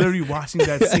 I was literally watching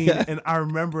that scene, and I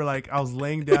remember like I was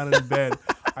laying down in the bed.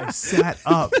 I sat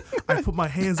up. I put my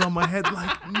hands on my head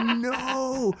like,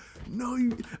 no.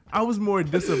 I was more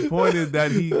disappointed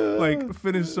that he like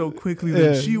finished so quickly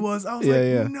than she was. I was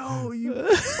no, you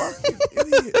fucking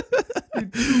idiot. You're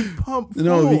too pumped full.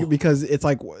 No, because it's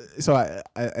like, so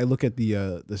I look at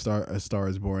the Star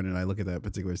is Born, and I look at that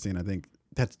particular scene. I think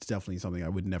that's definitely something I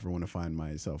would never want to find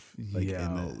myself like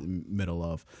in the middle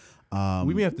of.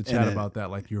 We may have to chat about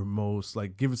that. Like your most,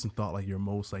 like give it some thought. Like your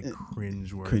most like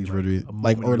cringe-worthy,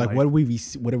 like or like what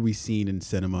have we seen in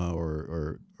cinema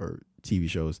or TV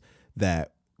shows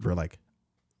that were like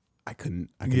I could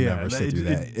never sit through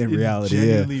that in reality. It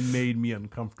genuinely made me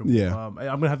uncomfortable. Yeah, I'm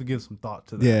gonna have to give some thought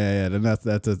to that. Yeah. Then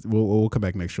that's we'll come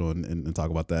back next show and talk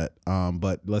about that.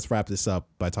 But let's wrap this up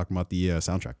by talking about the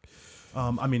soundtrack.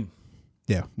 I mean.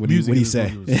 Yeah, what do you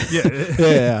say?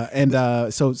 Yeah. And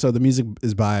so the music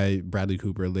is by Bradley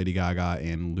Cooper, Lady Gaga,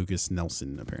 and Lucas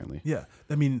Nelson, apparently. Yeah,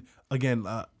 I mean, again,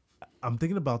 I'm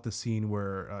thinking about the scene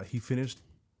where he finished.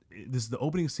 This is the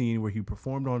opening scene where he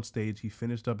performed on stage. He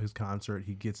finished up his concert.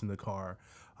 He gets in the car.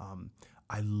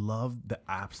 I love the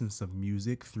absence of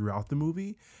music throughout the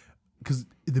movie. Because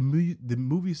the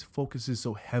movie focuses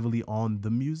so heavily on the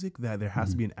music that there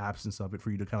has to be an absence of it for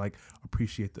you to kind of like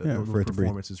appreciate the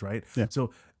performances, right? Yeah.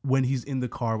 So when he's in the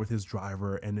car with his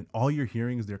driver and all you're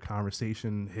hearing is their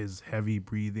conversation, his heavy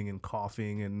breathing and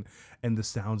coughing and the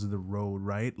sounds of the road,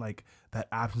 right? Like that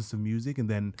absence of music, and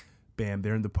then bam,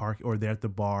 they're in the park or they're at the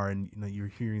bar and you're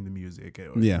hearing the music.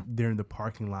 Or they're in the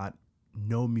parking lot.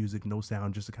 No music, no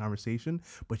sound, just a conversation,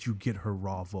 but you get her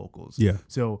raw vocals. Yeah.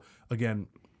 So again,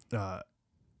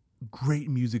 great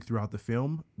music throughout the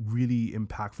film, really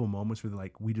impactful moments where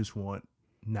like we just want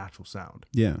natural sound.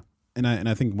 Yeah, and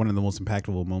I think one of the most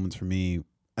impactful moments for me,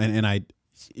 and I,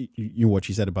 you know what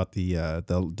you said about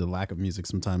the lack of music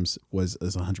sometimes is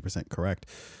 100% correct.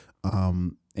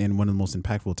 And one of the most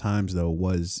impactful times though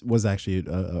was actually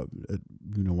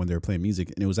when they were playing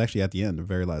music, and it was actually at the end, the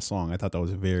very last song. I thought that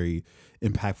was a very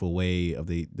impactful way of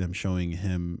them showing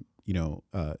him.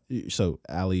 So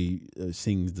Allie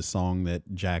sings the song that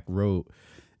Jack wrote,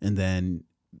 and then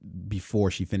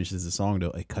before she finishes the song,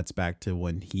 though, it cuts back to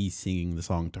when he's singing the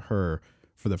song to her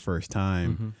for the first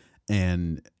time,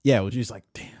 and it was just like,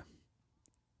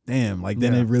 damn, like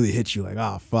then it really hits you like,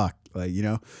 oh fuck, like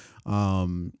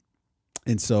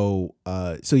and so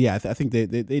I think they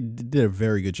did a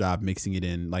very good job mixing it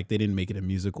in. Like they didn't make it a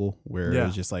musical where it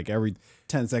was just like every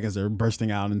 10 seconds they're bursting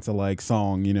out into like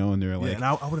song, and they're like, and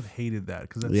I would have hated that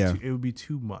because it would be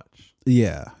too much.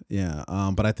 Yeah.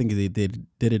 But I think they did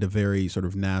it a very sort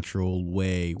of natural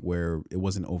way where it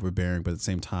wasn't overbearing, but at the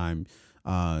same time,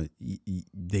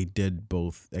 they did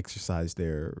both exercise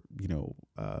their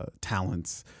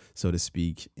talents, so to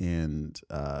speak, and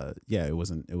it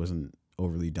wasn't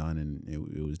overly done, and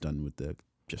it was done with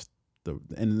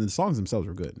and the songs themselves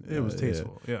were good. It was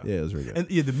tasteful. Yeah, it was really good. And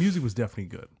the music was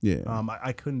definitely good. Yeah.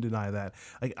 I couldn't deny that.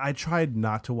 Like I tried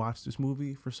not to watch this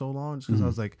movie for so long just because I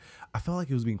was like, I felt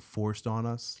like it was being forced on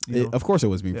us. Of course, it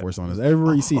was being forced on us.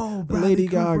 Everywhere you see Lady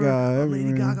Gaga,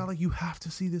 like you have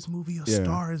to see this movie. A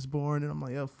Star is Born, and I'm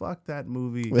like, oh fuck that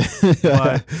movie.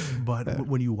 but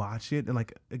when you watch it, and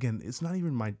like again, it's not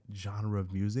even my genre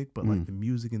of music, but like the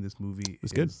music in this movie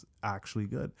is actually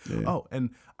good. Yeah. Oh,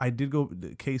 and I did go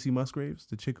Casey Musgraves,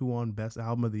 the chick who won Best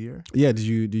Album of the Year. Yeah, did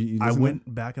you I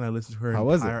went back and I listened to her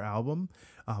entire album.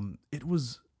 It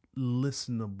was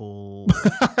listenable.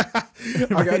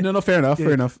 Okay, no, fair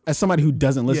enough. As somebody who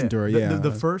doesn't listen to her,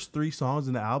 the first 3 songs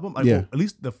in the album, well, at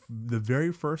least the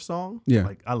very first song,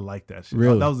 like I like that shit.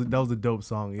 Really? That was a dope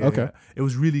song. Yeah, okay, it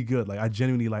was really good. Like I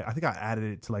genuinely I think I added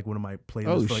it to like one of my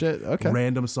playlists. Oh shit! Okay,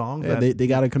 random songs. Yeah, they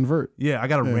got to convert. Yeah, I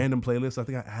got a random playlist. I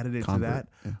think I added it to that.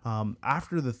 Yeah.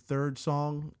 After the third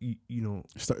song, it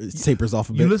tapers off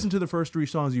a bit. You listen to the first 3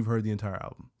 songs, you've heard the entire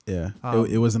album. Yeah,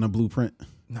 it wasn't a blueprint.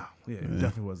 No, it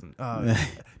definitely wasn't.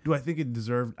 Do I think it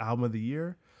deserved Album of the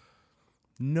Year?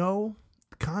 No.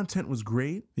 The content was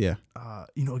great. Yeah.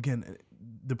 Again,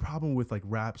 the problem with like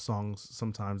rap songs,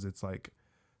 sometimes it's like,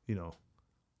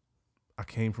 I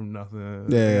came from nothing.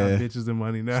 Yeah. Bitches and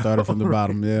money now. Started from the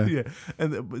bottom. Yeah. Yeah.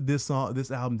 And this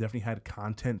album definitely had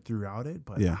content throughout it,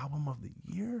 but Album of the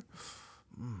Year,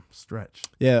 stretch.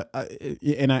 Yeah.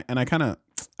 I kind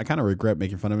of regret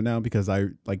making fun of it now because I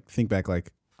like think back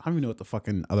like, I don't even know what the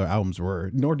fucking other albums were,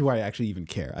 nor do I actually even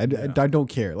care. I don't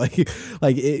care. Like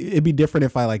it'd be different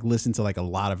if I like listened to like a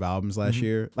lot of albums last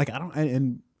year. Like I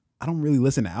don't really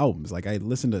listen to albums. Like I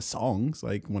listen to songs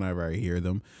like whenever I hear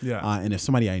them. Yeah. And if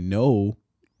somebody I know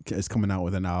is coming out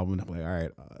with an album, I'm like, all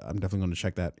right, I'm definitely going to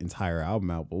check that entire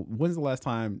album out. But when's the last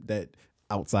time that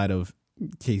outside of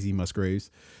Casey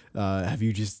Musgraves, have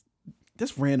you just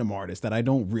this random artist that I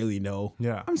don't really know.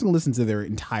 Yeah. I'm just gonna listen to their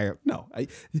entire. No,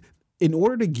 in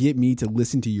order to get me to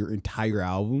listen to your entire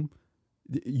album,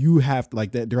 you have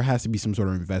like that. There has to be some sort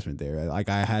of investment there. Like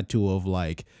I had to have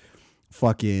like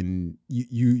fucking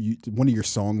you one of your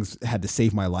songs had to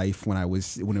save my life when it was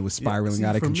spiraling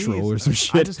out of control or some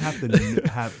shit. I just have to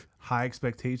have high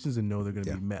expectations and know they're going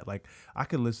to be met. Like I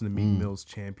could listen to Meek Mill's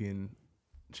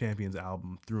Champions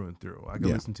album through and through. I could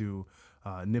listen to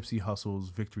Nipsey Hussle's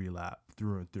Victory Lap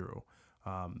through and through.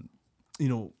 You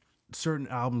know, certain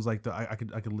albums like I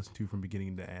could listen to from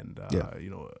beginning to end. You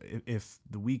know, if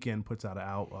The Weeknd puts out an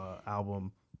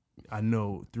album, I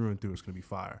know through and through it's gonna be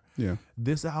fire. Yeah.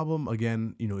 This album,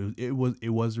 again, you know, it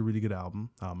was a really good album.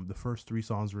 The first 3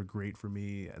 songs were great for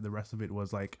me. The rest of it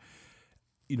was like,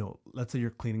 you know, let's say you're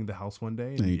cleaning the house one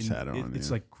day, and it's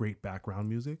like great background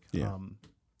music. Yeah.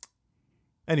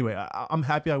 Anyway, I'm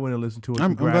happy I went and listened to it.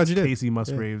 I'm glad you did. Casey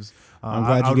Musgraves. I'm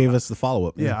glad you gave us the follow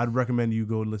up. Yeah, I'd recommend you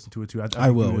go and listen to it too. I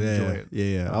will. Enjoy it.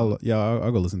 Yeah.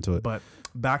 I'll go listen to it. But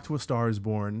Back to A Star Is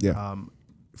Born. Yeah.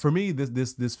 For me,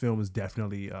 this film is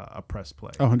definitely a press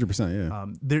play. Oh, 100%. Yeah.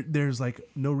 There's like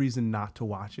no reason not to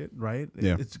watch it, right?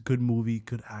 Yeah. It's a good movie,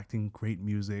 good acting, great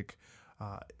music.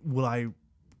 Will I,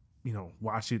 you know,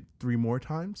 watch it 3 more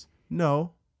times?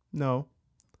 No.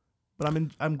 But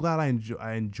I'm glad I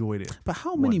enjoyed it. But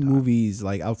how many movies,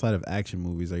 like outside of action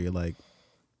movies, are you like,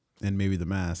 and maybe The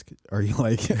Mask, are you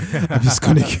like, I'm just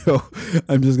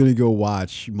gonna go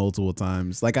watch multiple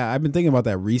times? Like I've been thinking about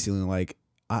that recently. Like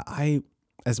I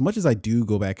as much as I do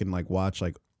go back and like watch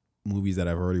like movies that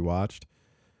I've already watched,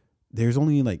 there's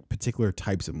only like particular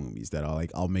types of movies that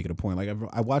I'll make it a point. Like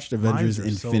I watched Avengers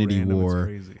Infinity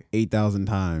War 8,000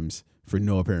 times for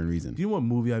no apparent reason. Do you know what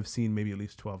movie I've seen maybe at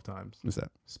least 12 times? What's that?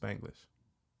 Spanglish.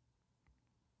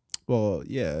 Well,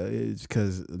 yeah, it's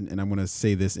because, and I'm gonna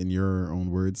say this in your own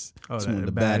words. Oh, it's one of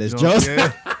the bad baddest jump, jokes.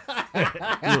 Yeah.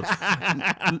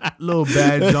 little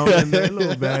bad jump in there,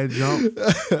 little bad jump.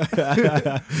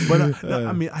 But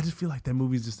I mean, I just feel like that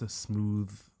movie's just a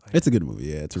smooth. Like, it's a good movie.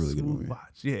 Yeah, it's a really good movie.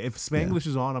 Watch. Yeah, if Spanglish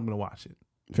is on, I'm gonna watch it.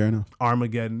 Fair enough.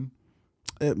 Armageddon.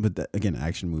 But again,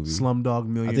 action movie. Slumdog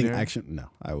Millionaire. I think action. No,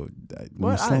 I would.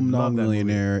 Slumdog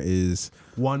Millionaire is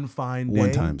One Fine Day.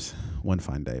 One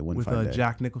Fine Day. With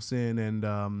Jack Nicholson and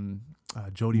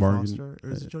Jodie Foster.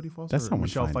 Or is it Jodie Foster? That's not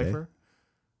Michelle One Fine Pfeiffer. Day.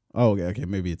 Oh, okay.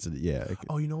 Maybe it's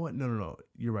Oh, you know what? No.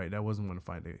 You're right. That wasn't One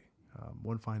Fine Day.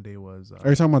 One Fine Day was. Are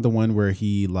you talking about the one where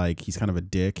he's kind of a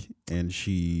dick and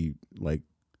she's like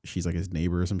his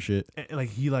neighbor or some shit? And, like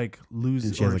he like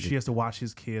loses, or she has to watch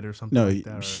his kid or something. No, like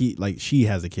that, she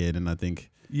has a kid, and I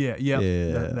think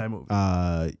that movie.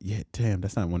 Damn,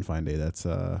 that's not One Fine Day. That's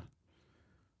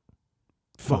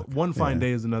One Fine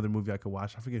Day is another movie I could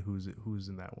watch. I forget who's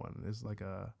in that one. It's like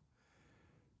a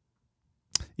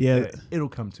it'll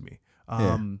come to me.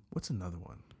 What's another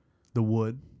one? The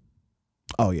Wood.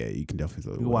 Oh yeah, you can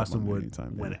definitely watch The Wood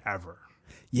anytime, whenever.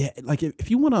 Yeah, like if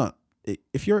you wanna.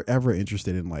 If you're ever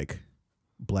interested in like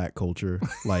black culture,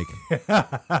 like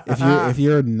if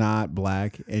you're not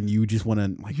black and you just want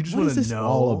to like, what is this know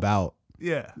all about?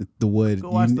 Yeah, The Wood.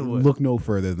 Look no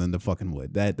further than the fucking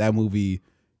Wood. That movie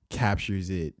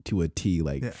captures it to a T.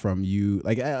 Like from you,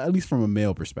 like at least from a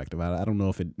male perspective. I don't know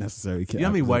if it necessarily can. You know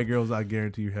how many white girls I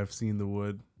guarantee you have seen The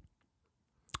Wood?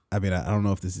 I mean, I don't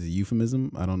know if this is a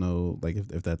euphemism. I don't know, like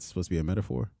if that's supposed to be a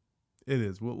metaphor. It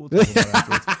is. We'll talk about it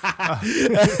afterwards.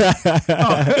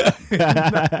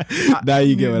 Now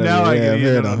you get what I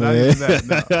mean. Fair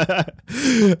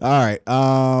enough. All right.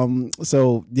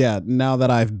 So yeah, now that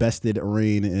I've bested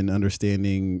Rain in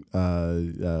understanding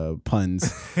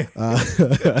puns,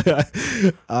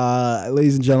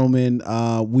 ladies and gentlemen,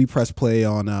 we press play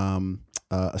on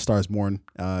A Star Is Born.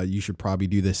 You should probably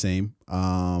do the same.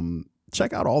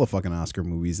 Check out all the fucking Oscar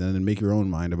movies and then make your own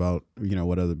mind about,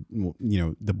 what other,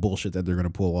 the bullshit that they're going to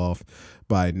pull off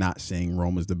by not saying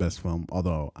Rome is the best film.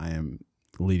 Although I am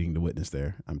leading the witness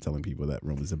there. I'm telling people that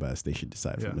Rome is the best. They should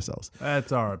decide for themselves.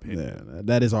 That's our opinion. Yeah,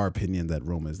 that is our opinion that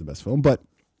Rome is the best film. But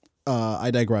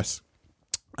I digress.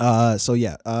 So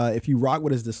yeah, if you rock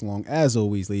with us this long, as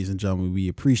always, ladies and gentlemen, we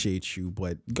appreciate you.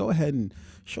 But go ahead and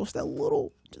show us that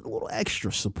little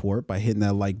extra support by hitting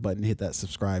that like button, hit that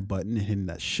subscribe button, and hitting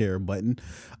that share button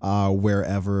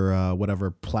wherever,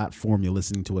 whatever platform you're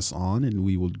listening to us on, and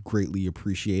we would greatly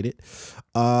appreciate it.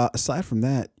 Aside from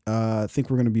that, I think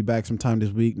we're gonna be back sometime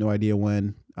this week. No idea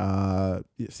when.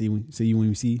 See you when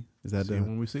we see. Is that see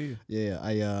when we see you? Yeah,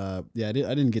 I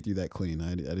didn't get through that clean.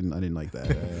 I didn't like that.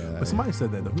 But somebody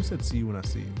said that though. Who said see you when I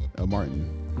see you?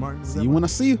 Martin. See you when I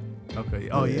see you. Okay.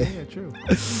 Oh yeah, true.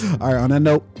 All right. On that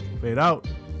note, fade out.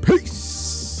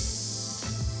 Peace.